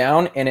ski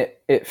down and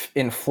it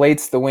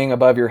inflates the wing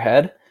above your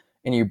head,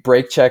 and you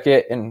brake check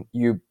it and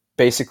you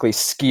basically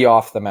ski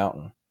off the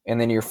mountain. And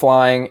then you're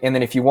flying, and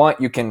then if you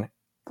want, you can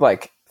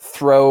like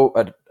throw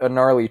a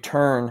gnarly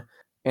turn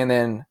and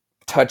then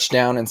touch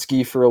down and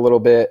ski for a little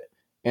bit,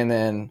 and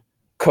then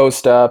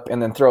coast up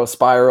and then throw a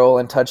spiral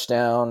and touch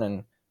down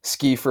and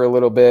ski for a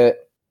little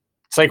bit.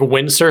 It's like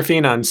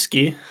windsurfing on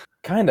ski.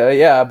 Kinda,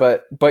 yeah,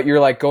 but you're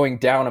like going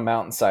down a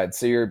mountainside,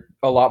 so you're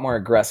a lot more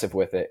aggressive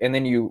with it. And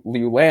then you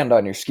land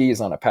on your skis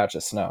on a patch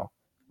of snow.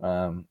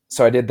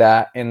 So I did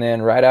that, and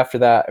then right after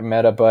that, I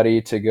met a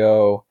buddy to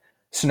go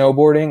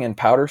snowboarding and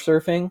powder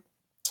surfing.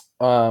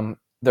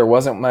 There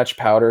wasn't much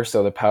powder,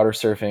 so the powder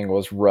surfing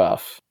was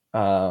rough,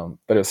 but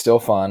it was still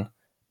fun.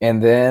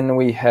 And then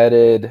we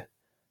headed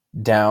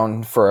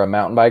down for a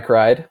mountain bike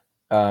ride,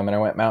 and I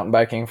went mountain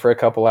biking for a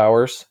couple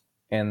hours.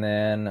 And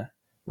then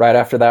right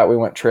after that, we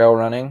went trail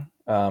running.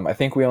 I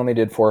think we only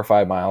did 4 or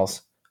 5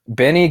 miles.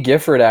 Benny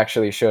Gifford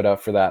actually showed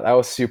up for that. That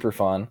was super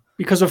fun.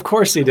 Because of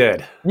course he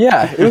did.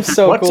 Yeah, it was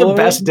so What's cool. the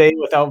best day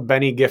without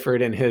Benny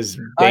Gifford and his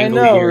I dangly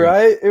know, ears?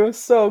 right? It was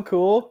so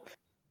cool.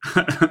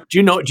 Do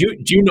you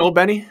know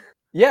Benny?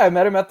 Yeah, I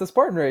met him at the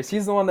Spartan race.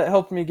 He's the one that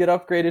helped me get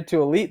upgraded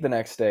to elite the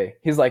next day.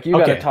 He's like, you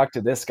got to talk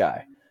to this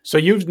guy. So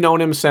you've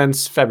known him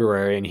since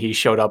February, and he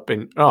showed up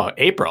in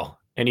April,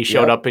 and he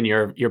showed up in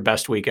your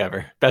best week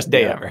ever, best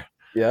day ever.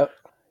 Yep.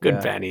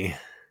 Good Benny.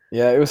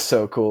 Yeah, it was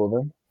so cool,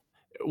 man.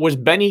 Was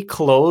Benny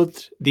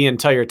clothed the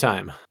entire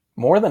time?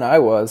 More than I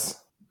was.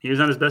 He was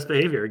on his best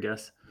behavior, I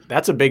guess.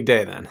 That's a big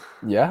day then.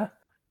 Yeah.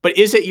 But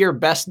is it your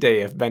best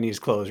day if Benny's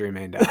clothes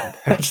remain down?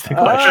 That's the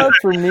question.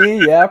 For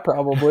me, yeah,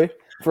 probably.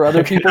 For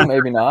other people,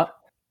 maybe not.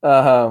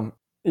 Then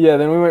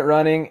we went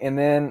running, and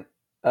then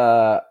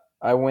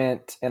I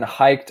went and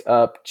hiked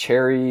up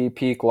Cherry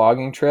Peak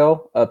Logging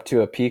Trail up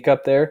to a peak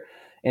up there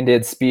and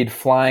did speed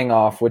flying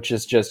off, which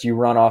is just you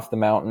run off the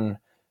mountain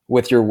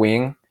with your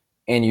wing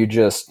and you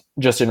just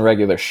in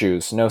regular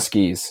shoes, no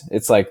skis.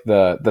 It's like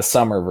the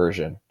summer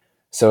version.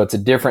 So it's a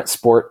different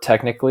sport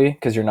technically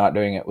because you're not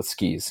doing it with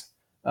skis.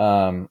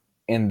 And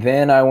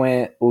then I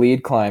went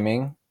lead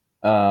climbing.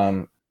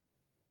 Are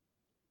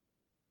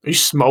you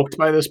smoked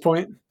by this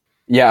point?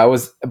 Yeah,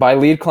 by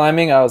lead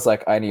climbing, I was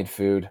like, I need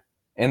food.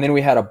 And then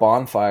we had a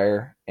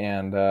bonfire,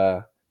 and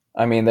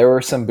there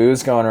were some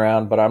booze going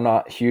around, but I'm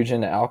not huge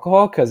into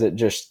alcohol because it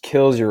just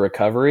kills your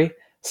recovery.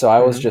 So I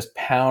was just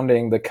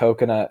pounding the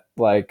coconut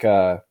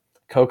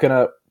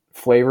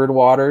flavored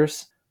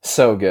waters.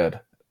 So good.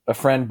 A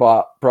friend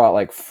brought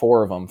like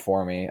 4 of them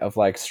for me of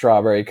like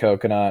strawberry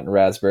coconut and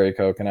raspberry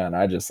coconut, and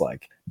I just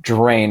like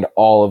drained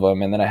all of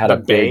them. And then I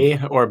had Bay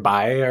or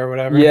Bai or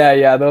whatever.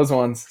 Yeah, those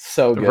ones.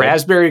 So good.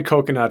 Raspberry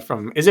coconut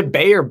is it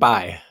Bay or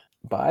Bai?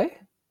 Bai?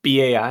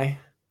 BAI?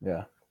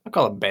 Yeah. I'll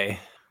call it Bay.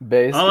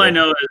 All I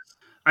know is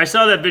I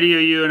saw that video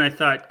of you and I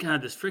thought,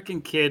 God, this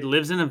freaking kid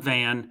lives in a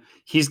van.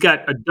 He's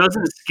got a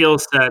dozen skill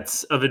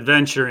sets of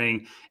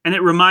adventuring. And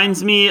it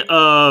reminds me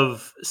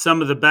of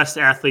some of the best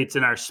athletes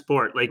in our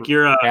sport. Like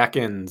you're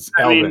Atkins,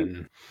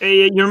 Albin.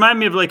 You remind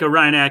me of like a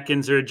Ryan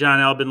Atkins or a John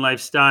Albin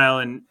lifestyle.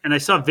 And I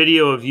saw a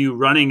video of you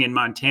running in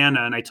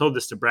Montana, and I told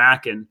this to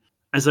Bracken.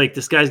 I was like,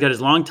 this guy's got his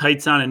long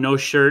tights on and no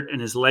shirt,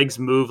 and his legs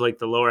move like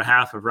the lower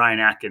half of Ryan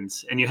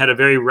Atkins. And you had a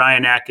very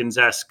Ryan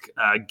Atkins-esque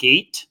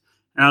gait.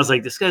 And I was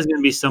like, this guy's going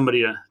to be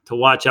somebody to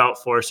watch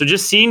out for. So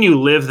just seeing you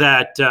live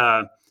that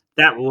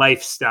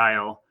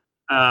lifestyle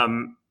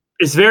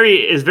is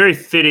very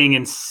fitting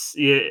and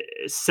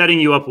setting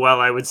you up well,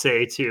 I would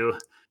say, to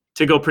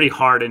go pretty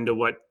hard into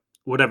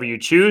whatever you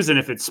choose. And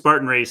if it's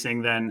Spartan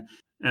racing, then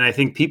I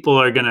think people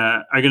are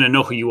gonna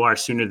know who you are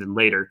sooner than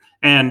later.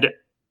 And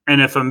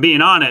if I'm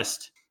being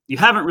honest, you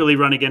haven't really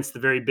run against the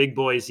very big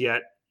boys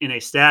yet in a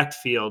stacked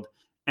field.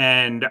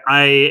 And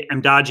I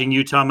am dodging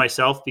Utah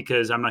myself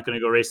because I'm not going to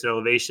go race at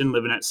elevation,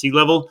 living at sea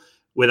level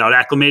without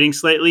acclimating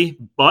slightly.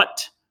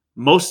 But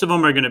most of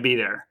them are going to be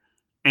there.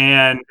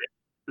 And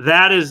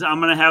that is, there's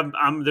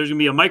going to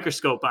be a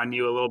microscope on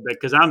you a little bit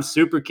because I'm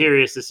super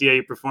curious to see how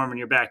you perform in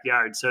your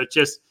backyard. So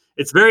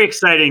it's very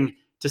exciting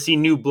to see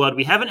new blood.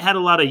 We haven't had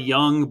a lot of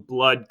young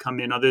blood come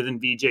in other than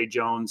VJ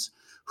Jones,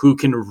 who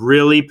can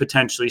really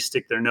potentially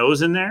stick their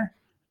nose in there.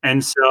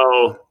 And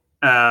so,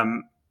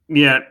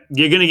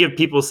 you're going to give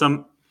people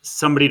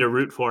somebody to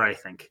root for, I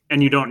think.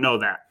 And you don't know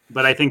that,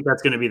 but I think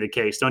that's going to be the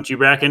case. Don't you,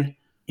 Bracken?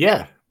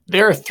 Yeah.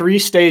 There are 3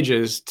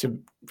 stages to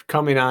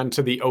coming on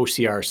to the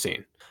OCR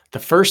scene. The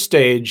first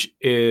stage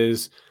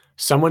is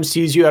someone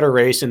sees you at a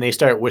race and they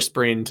start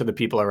whispering to the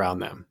people around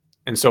them.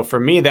 And so for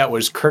me, that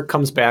was Kirk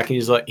comes back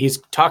and he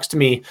talks to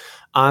me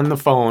on the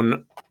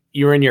phone.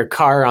 You were in your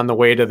car on the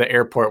way to the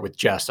airport with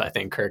Jess, I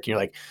think, Kirk. And you're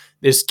like,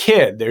 there's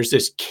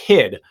this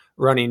kid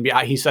running.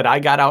 He said, I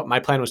got out. My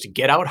plan was to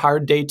get out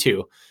hard day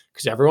 2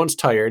 because everyone's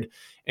tired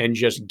and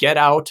just get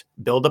out,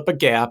 build up a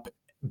gap,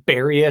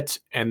 bury it,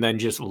 and then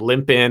just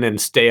limp in and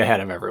stay ahead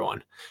of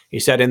everyone. He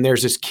said, and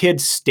there's this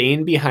kid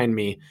staying behind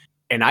me,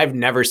 and I've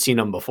never seen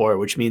him before,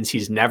 which means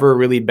he's never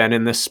really been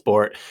in this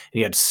sport. And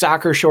he had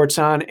soccer shorts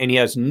on, and he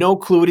has no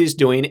clue what he's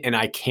doing, and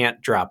I can't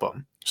drop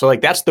him. So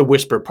like that's the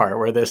whisper part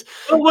where this.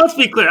 Well, let's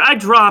be clear. I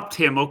dropped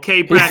him,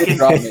 okay, Bracken.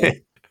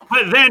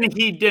 But then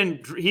he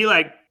didn't.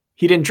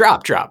 He didn't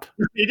drop.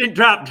 He didn't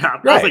drop.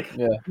 Right. I was like,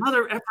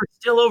 mother effort,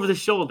 still over the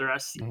shoulder. I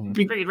see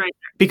right there.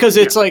 Because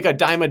it's like a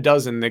dime a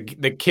dozen.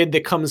 The kid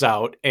that comes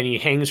out and he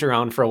hangs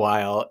around for a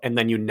while, and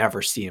then you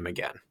never see him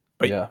again.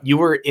 But you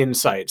were in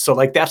sight. So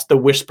like that's the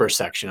whisper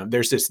section of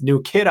there's this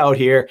new kid out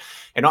here,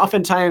 and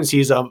oftentimes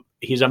he's a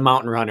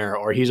mountain runner,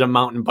 or he's a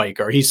mountain biker,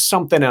 or he's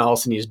something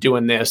else, and he's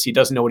doing this. He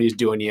doesn't know what he's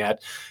doing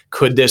yet.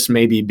 Could this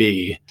maybe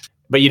be?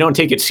 But you don't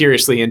take it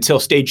seriously until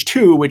stage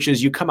 2, which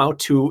is you come out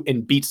to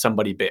and beat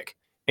somebody big.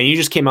 And you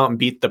just came out and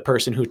beat the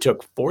person who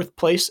took 4th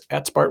place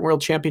at Spartan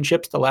World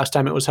Championships the last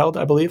time it was held,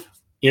 I believe.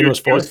 Ian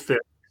was 4th.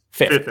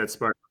 Fifth at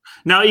Spartan.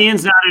 Now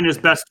Ian's not in his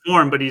best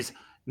form, but he's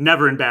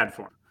never in bad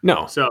form.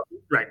 No. So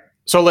right.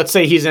 So let's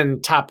say he's in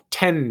top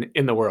 10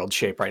 in the world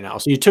shape right now.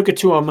 So you took it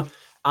to him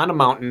on a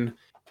mountain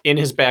in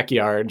his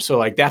backyard. So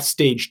like that's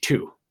stage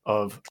 2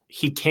 of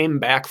he came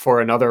back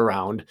for another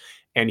round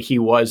and he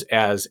was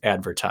as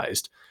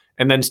advertised.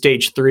 And then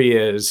stage 3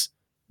 is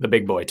the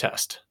big boy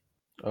test.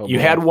 You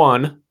had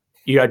 1,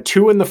 you had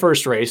 2 in the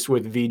first race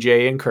with VJ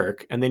and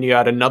Kirk. And then you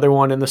had another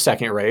one in the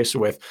second race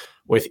with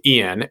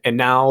Ian. And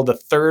now the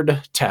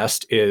third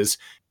test is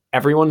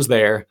everyone's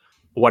there.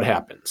 What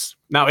happens?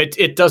 Now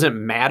it doesn't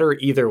matter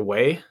either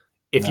way.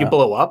 If you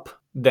blow up,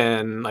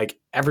 then like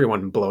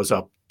everyone blows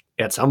up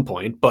at some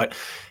point. But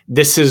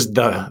this is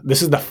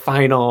the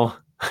final.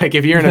 Like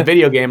if you're in a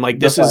video game, like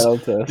this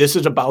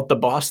is about the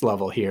boss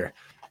level here,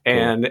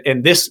 and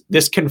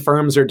this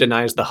confirms or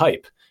denies the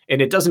hype.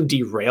 And it doesn't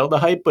derail the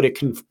hype, but it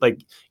can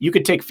like you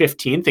could take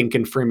 15th and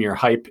confirm your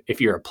hype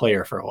if you're a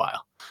player for a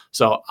while.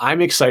 So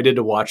I'm excited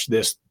to watch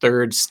this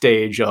third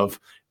stage of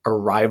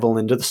arrival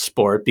into the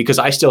sport because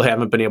I still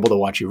haven't been able to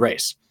watch you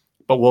race,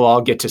 but we'll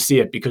all get to see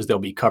it because there'll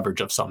be coverage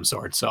of some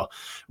sort. So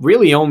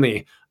really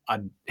only a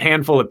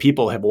handful of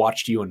people have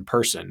watched you in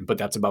person, but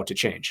that's about to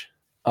change.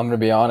 I'm going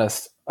to be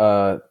honest.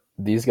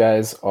 These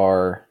guys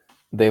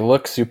they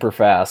look super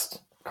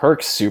fast.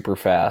 Kirk's super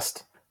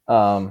fast.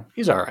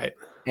 He's all right.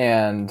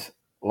 And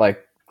like,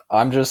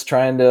 I'm just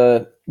trying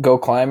to go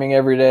climbing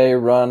every day,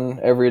 run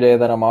every day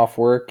that I'm off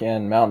work,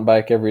 and mountain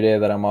bike every day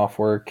that I'm off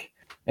work.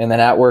 And then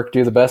at work,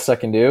 do the best I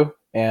can do.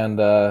 And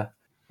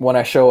when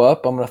I show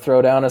up, I'm going to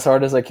throw down as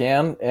hard as I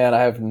can. And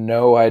I have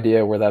no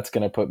idea where that's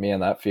going to put me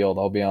in that field,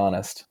 I'll be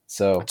honest.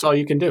 So that's all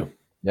you can do.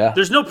 Yeah.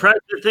 There's no pressure.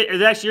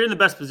 Actually, you're in the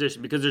best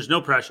position because there's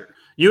no pressure.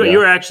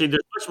 You're actually,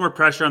 there's much more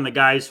pressure on the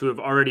guys who have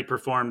already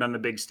performed on the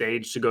big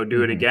stage to go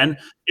do it again.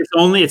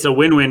 It's a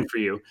win-win for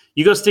you.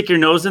 You go stick your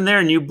nose in there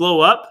and you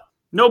blow up.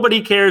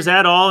 Nobody cares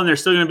at all. And they're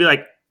still going to be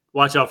like,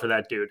 watch out for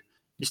that dude.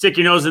 You stick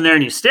your nose in there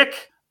and you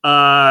stick.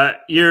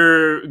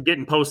 You're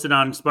getting posted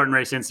on Spartan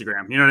Race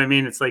Instagram. You know what I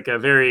mean? It's like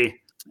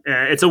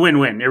it's a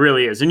win-win. It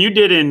really is. And you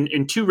did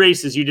in 2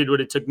 races, you did what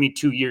it took me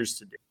 2 years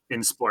to do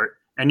in sport.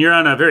 And you're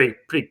on a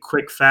pretty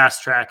quick,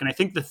 fast track. And I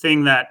think the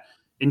thing that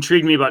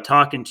intrigued me about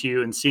talking to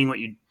you and seeing what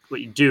you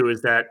do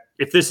is that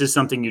if this is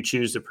something you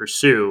choose to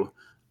pursue,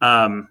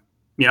 I'm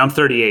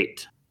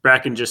 38.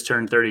 Bracken just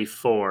turned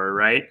 34,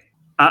 right?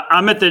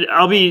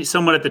 I'll be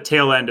somewhat at the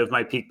tail end of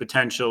my peak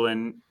potential.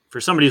 And for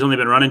somebody who's only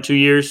been running 2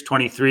 years,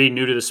 23,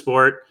 new to the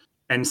sport,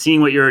 and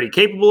seeing what you're already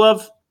capable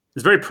of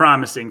is very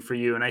promising for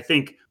you. And I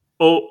think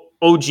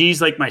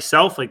OGs like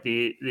myself, like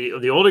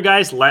the older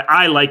guys,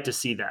 I like to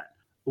see that.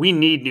 We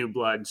need new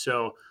blood.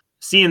 So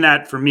seeing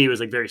that for me was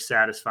like very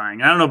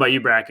satisfying. I don't know about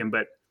you, Bracken,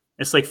 but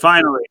it's like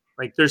finally,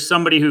 like there's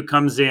somebody who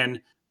comes in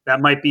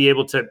that might be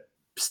able to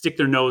stick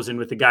their nose in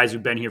with the guys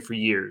who've been here for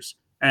years.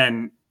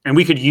 And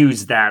we could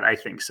use that, I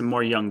think, some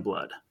more young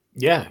blood.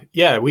 Yeah.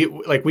 Yeah. We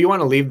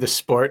want to leave the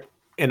sport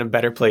in a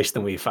better place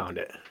than we found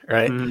it.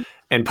 Right. Mm-hmm.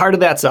 And part of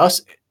that's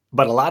us,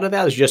 but a lot of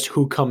that is just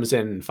who comes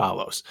in and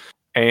follows.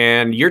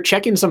 And you're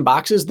checking some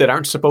boxes that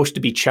aren't supposed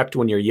to be checked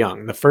when you're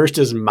young. The first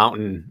is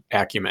mountain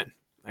acumen.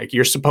 Like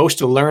you're supposed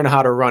to learn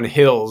how to run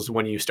hills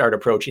when you start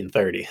approaching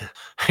 30.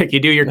 Like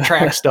you do your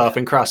track stuff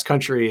and cross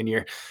country in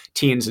your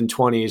teens and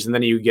 20s, and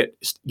then you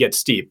get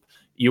steep.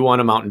 You want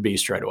a mountain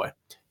beast right away.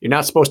 You're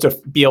not supposed to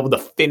be able to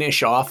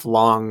finish off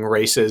long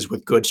races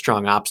with good,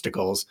 strong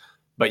obstacles,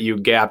 but you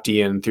gapped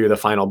in through the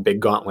final big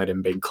gauntlet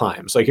and big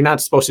climbs. Like you're not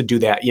supposed to do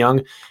that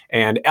young.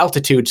 And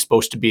altitude's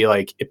supposed to be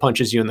like, it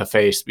punches you in the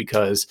face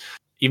because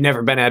you've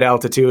never been at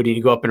altitude and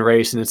you go up and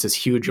race and it's this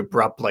huge,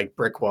 abrupt, like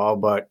brick wall,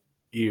 but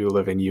you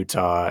live in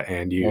Utah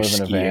and you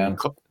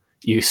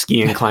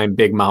ski and climb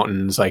big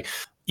mountains. Like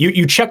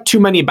you check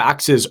too many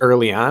boxes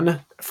early on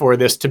for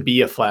this to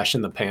be a flash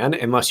in the pan,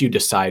 unless you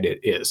decide it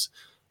is.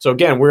 So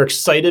again, we're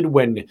excited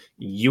when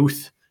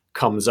youth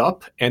comes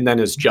up and then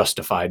is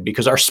justified,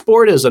 because our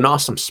sport is an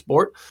awesome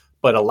sport,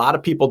 but a lot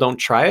of people don't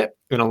try it.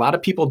 And a lot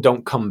of people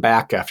don't come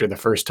back after the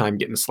first time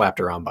getting slapped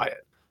around by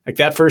it. Like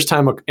that first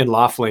time in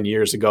Laughlin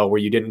years ago where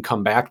you didn't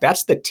come back,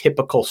 that's the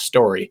typical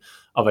story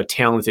of a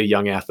talented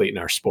young athlete in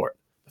our sport.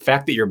 The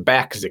fact that you're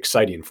back is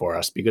exciting for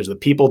us because the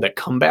people that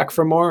come back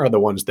for more are the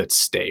ones that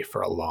stay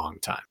for a long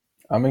time.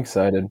 I'm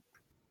excited.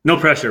 No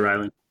pressure,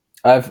 Rylan.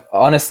 I've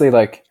honestly,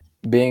 like,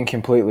 being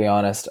completely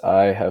honest,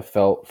 I have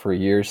felt for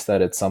years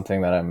that it's something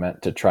that I'm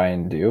meant to try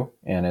and do.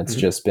 And it's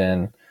just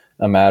been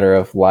a matter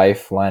of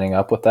life lining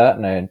up with that.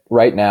 And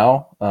right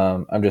now,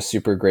 I'm just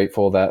super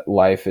grateful that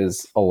life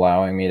is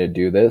allowing me to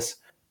do this.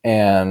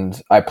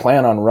 And I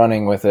plan on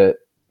running with it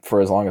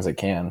for as long as I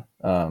can,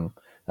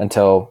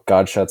 until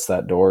God shuts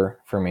that door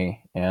for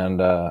me.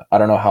 And I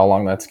don't know how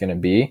long that's going to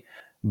be,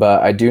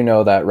 but I do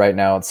know that right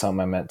now it's something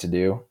I'm meant to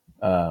do.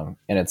 And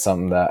it's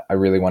something that I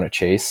really want to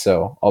chase.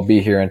 So I'll be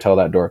here until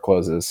that door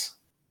closes.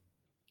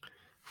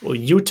 Well,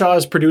 Utah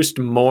has produced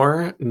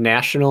more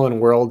national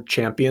and world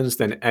champions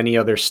than any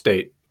other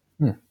state.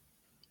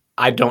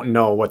 I don't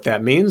know what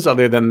that means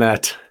other than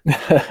that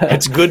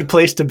it's a good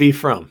place to be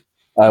from.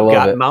 I love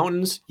got it.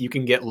 Mountains, you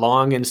can get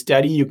long and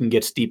steady, you can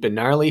get steep and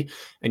gnarly,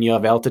 and you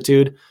have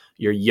altitude.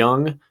 You're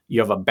young, you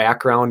have a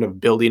background of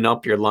building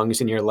up your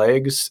lungs and your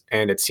legs,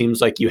 and it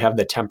seems like you have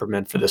the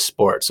temperament for this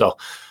sport. So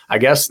I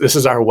guess this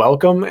is our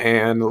welcome,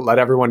 and let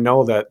everyone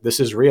know that this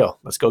is real.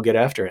 Let's go get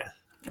after it.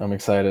 I'm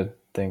excited.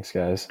 Thanks,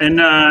 guys. And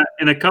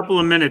in a couple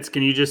of minutes,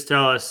 can you just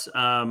tell us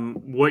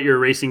what your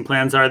racing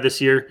plans are this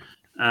year?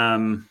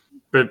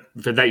 But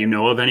for that you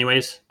know of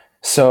anyways?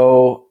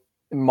 So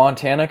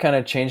Montana kind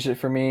of changed it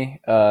for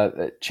me.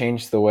 It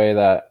changed the way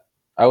that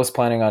I was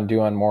planning on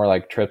doing more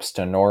like trips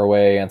to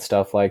Norway and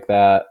stuff like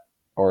that,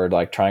 or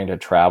like trying to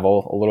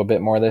travel a little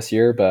bit more this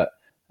year. But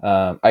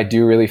I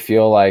do really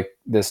feel like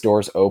this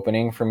door's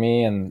opening for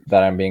me and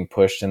that I'm being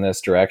pushed in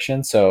this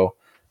direction. So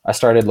I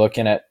started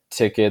looking at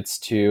tickets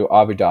to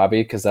Abu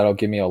Dhabi because that'll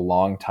give me a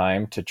long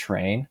time to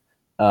train.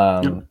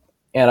 And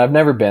I've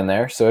never been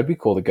there, so it'd be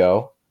cool to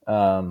go.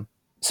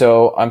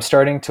 So I'm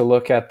starting to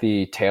look at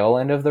the tail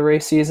end of the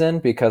race season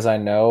because I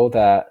know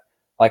that,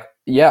 like,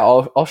 yeah,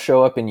 I'll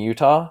show up in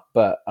Utah,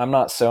 but I'm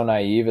not so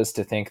naive as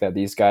to think that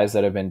these guys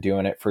that have been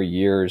doing it for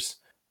years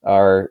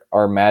are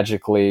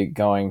magically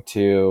going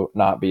to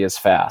not be as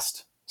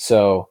fast.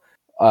 So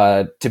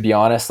to be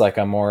honest, like,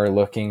 I'm more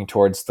looking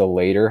towards the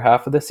later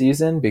half of the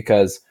season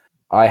because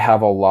I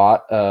have a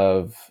lot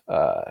of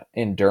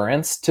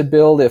endurance to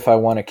build if I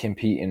want to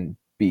compete in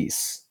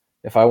beasts.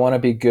 If I want to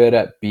be good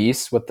at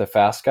beasts with the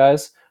fast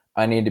guys,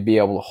 I need to be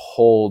able to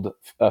hold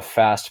a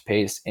fast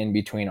pace in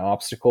between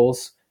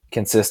obstacles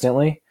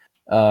consistently.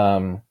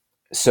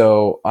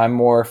 So I'm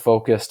more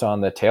focused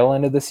on the tail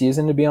end of the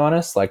season, to be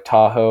honest, like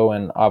Tahoe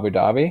and Abu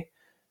Dhabi.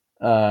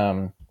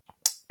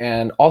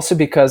 And also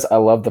because I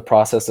love the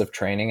process of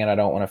training and I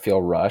don't want to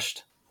feel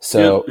rushed.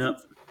 So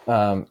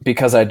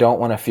because I don't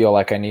want to feel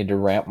like I need to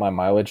ramp my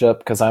mileage up,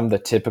 because I'm the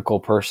typical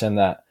person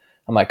that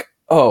I'm like,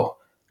 oh,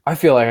 I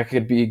feel like I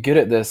could be good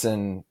at this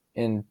in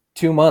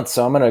 2 months.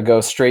 So I'm going to go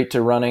straight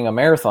to running a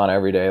marathon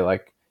every day.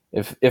 Like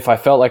if I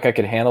felt like I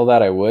could handle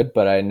that, I would,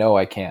 but I know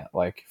I can't.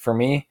 Like for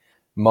me,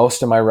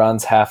 most of my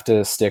runs have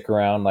to stick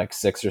around like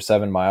 6 or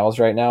 7 miles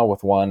right now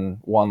with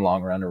one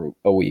long run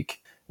a week.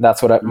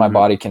 That's what my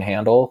body can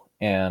handle.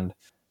 And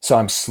so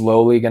I'm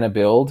slowly going to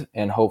build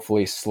and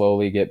hopefully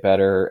slowly get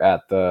better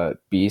at the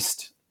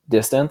beast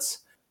distance.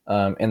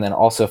 And then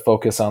also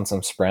focus on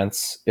some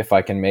sprints. If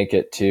I can make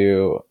it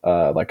to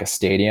like a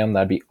stadium,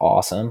 that'd be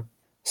awesome.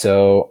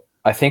 So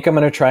I think I'm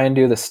going to try and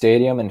do the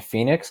stadium in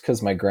Phoenix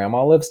because my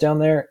grandma lives down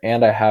there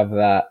and I have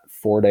that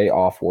 4-day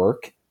off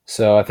work.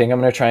 So I think I'm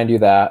going to try and do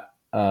that.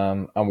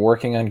 I'm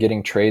working on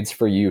getting trades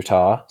for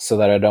Utah so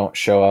that I don't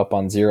show up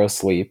on zero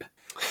sleep.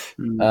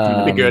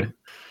 That'd be good.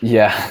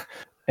 Yeah.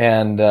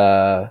 And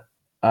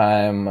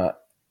I'm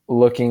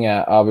looking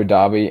at Abu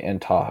Dhabi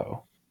and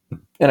Tahoe.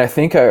 And I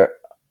think I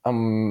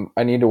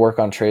need to work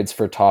on trades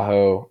for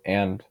Tahoe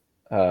and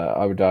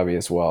Abu Dhabi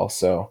as well.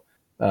 So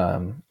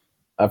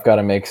I've got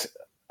to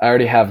I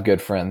already have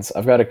good friends.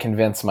 I've got to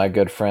convince my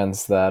good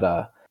friends that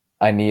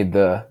I need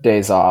the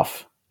days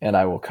off and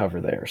I will cover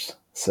theirs.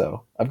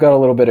 So I've got a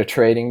little bit of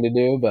trading to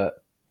do,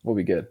 but we'll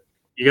be good.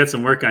 You got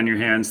some work on your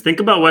hands. Think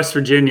about West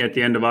Virginia at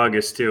the end of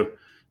August too,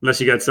 unless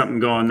you got something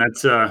going.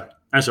 That's a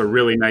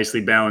really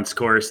nicely balanced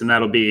course, and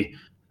that'll be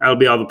all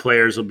the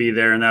players will be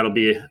there, and that'll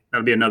be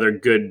another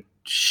good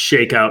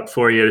shakeout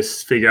for you to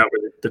figure out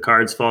where the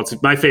cards fall.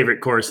 It's my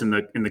favorite course in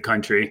the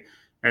country,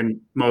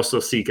 and most will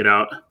seek it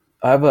out.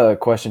 I have a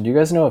question. Do you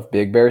guys know if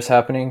Big Bear's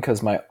happening?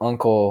 Because my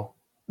uncle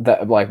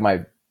that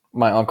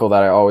my uncle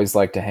that I always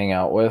like to hang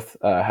out with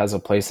has a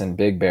place in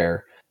Big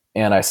Bear,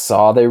 and I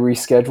saw they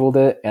rescheduled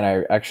it, and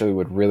I actually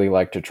would really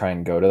like to try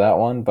and go to that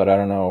one, but I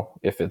don't know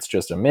if it's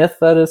just a myth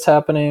that it's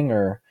happening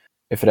or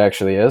if it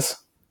actually is.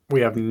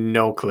 We have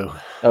no clue.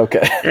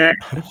 Okay.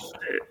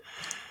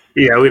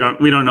 Yeah, we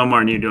don't know more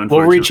than you do.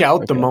 We'll reach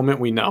out the moment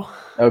we know.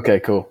 Okay,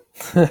 cool.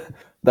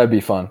 That'd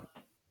be fun.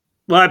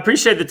 Well, I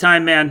appreciate the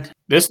time, man.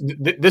 This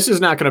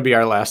is not going to be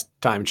our last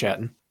time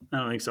chatting. I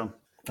don't think so.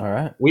 All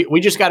right. We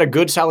just got a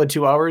good solid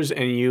 2 hours,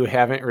 and you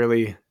haven't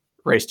really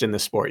raced in the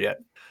sport yet.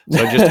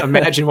 So just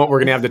imagine what we're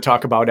going to have to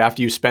talk about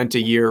after you spent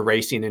a year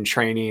racing and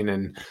training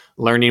and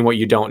learning what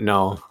you don't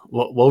know.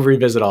 We'll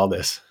revisit all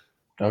this.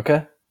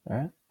 Okay. All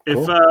right.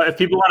 Cool. If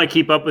people want to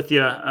keep up with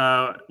you,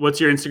 what's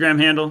your Instagram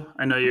handle?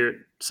 I know you're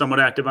somewhat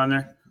active on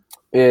there.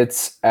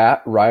 It's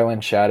at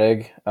Rylan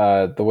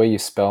Schadegg. The way you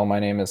spell my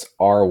name is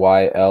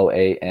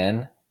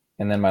Rylan,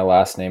 and then my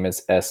last name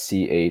is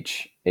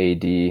Schadegg.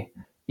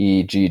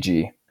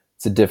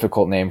 It's a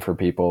difficult name for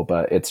people,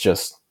 but it's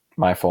just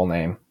my full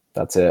name.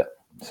 That's it.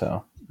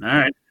 So. All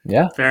right.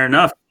 Yeah. Fair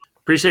enough.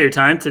 Appreciate your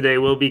time today.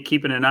 We'll be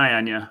keeping an eye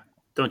on you.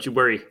 Don't you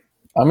worry.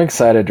 I'm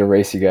excited to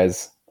race you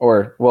guys.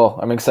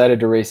 I'm excited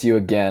to race you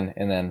again,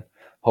 and then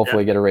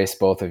hopefully get to race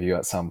both of you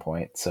at some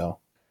point. So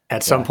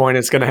at some point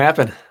it's going to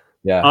happen.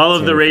 Yeah. All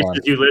of the races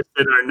you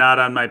listed are not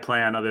on my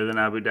plan other than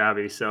Abu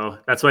Dhabi. So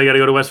that's why you got to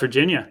go to West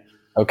Virginia.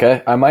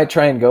 Okay. I might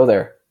try and go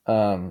there.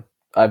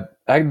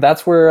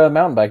 That's where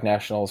Mountain Bike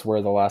Nationals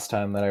were the last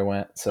time that I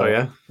went.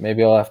 So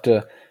maybe I'll have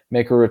to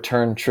make a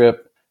return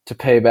trip to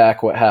pay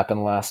back what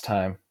happened last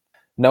time.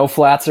 No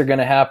flats are going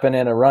to happen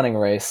in a running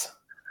race.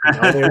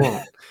 No, they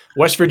won't.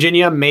 West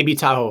Virginia, maybe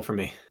Tahoe for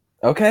me.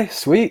 Okay,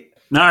 sweet.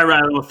 All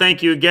right, Rylan. Well,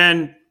 thank you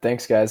again.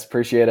 Thanks, guys.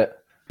 Appreciate it.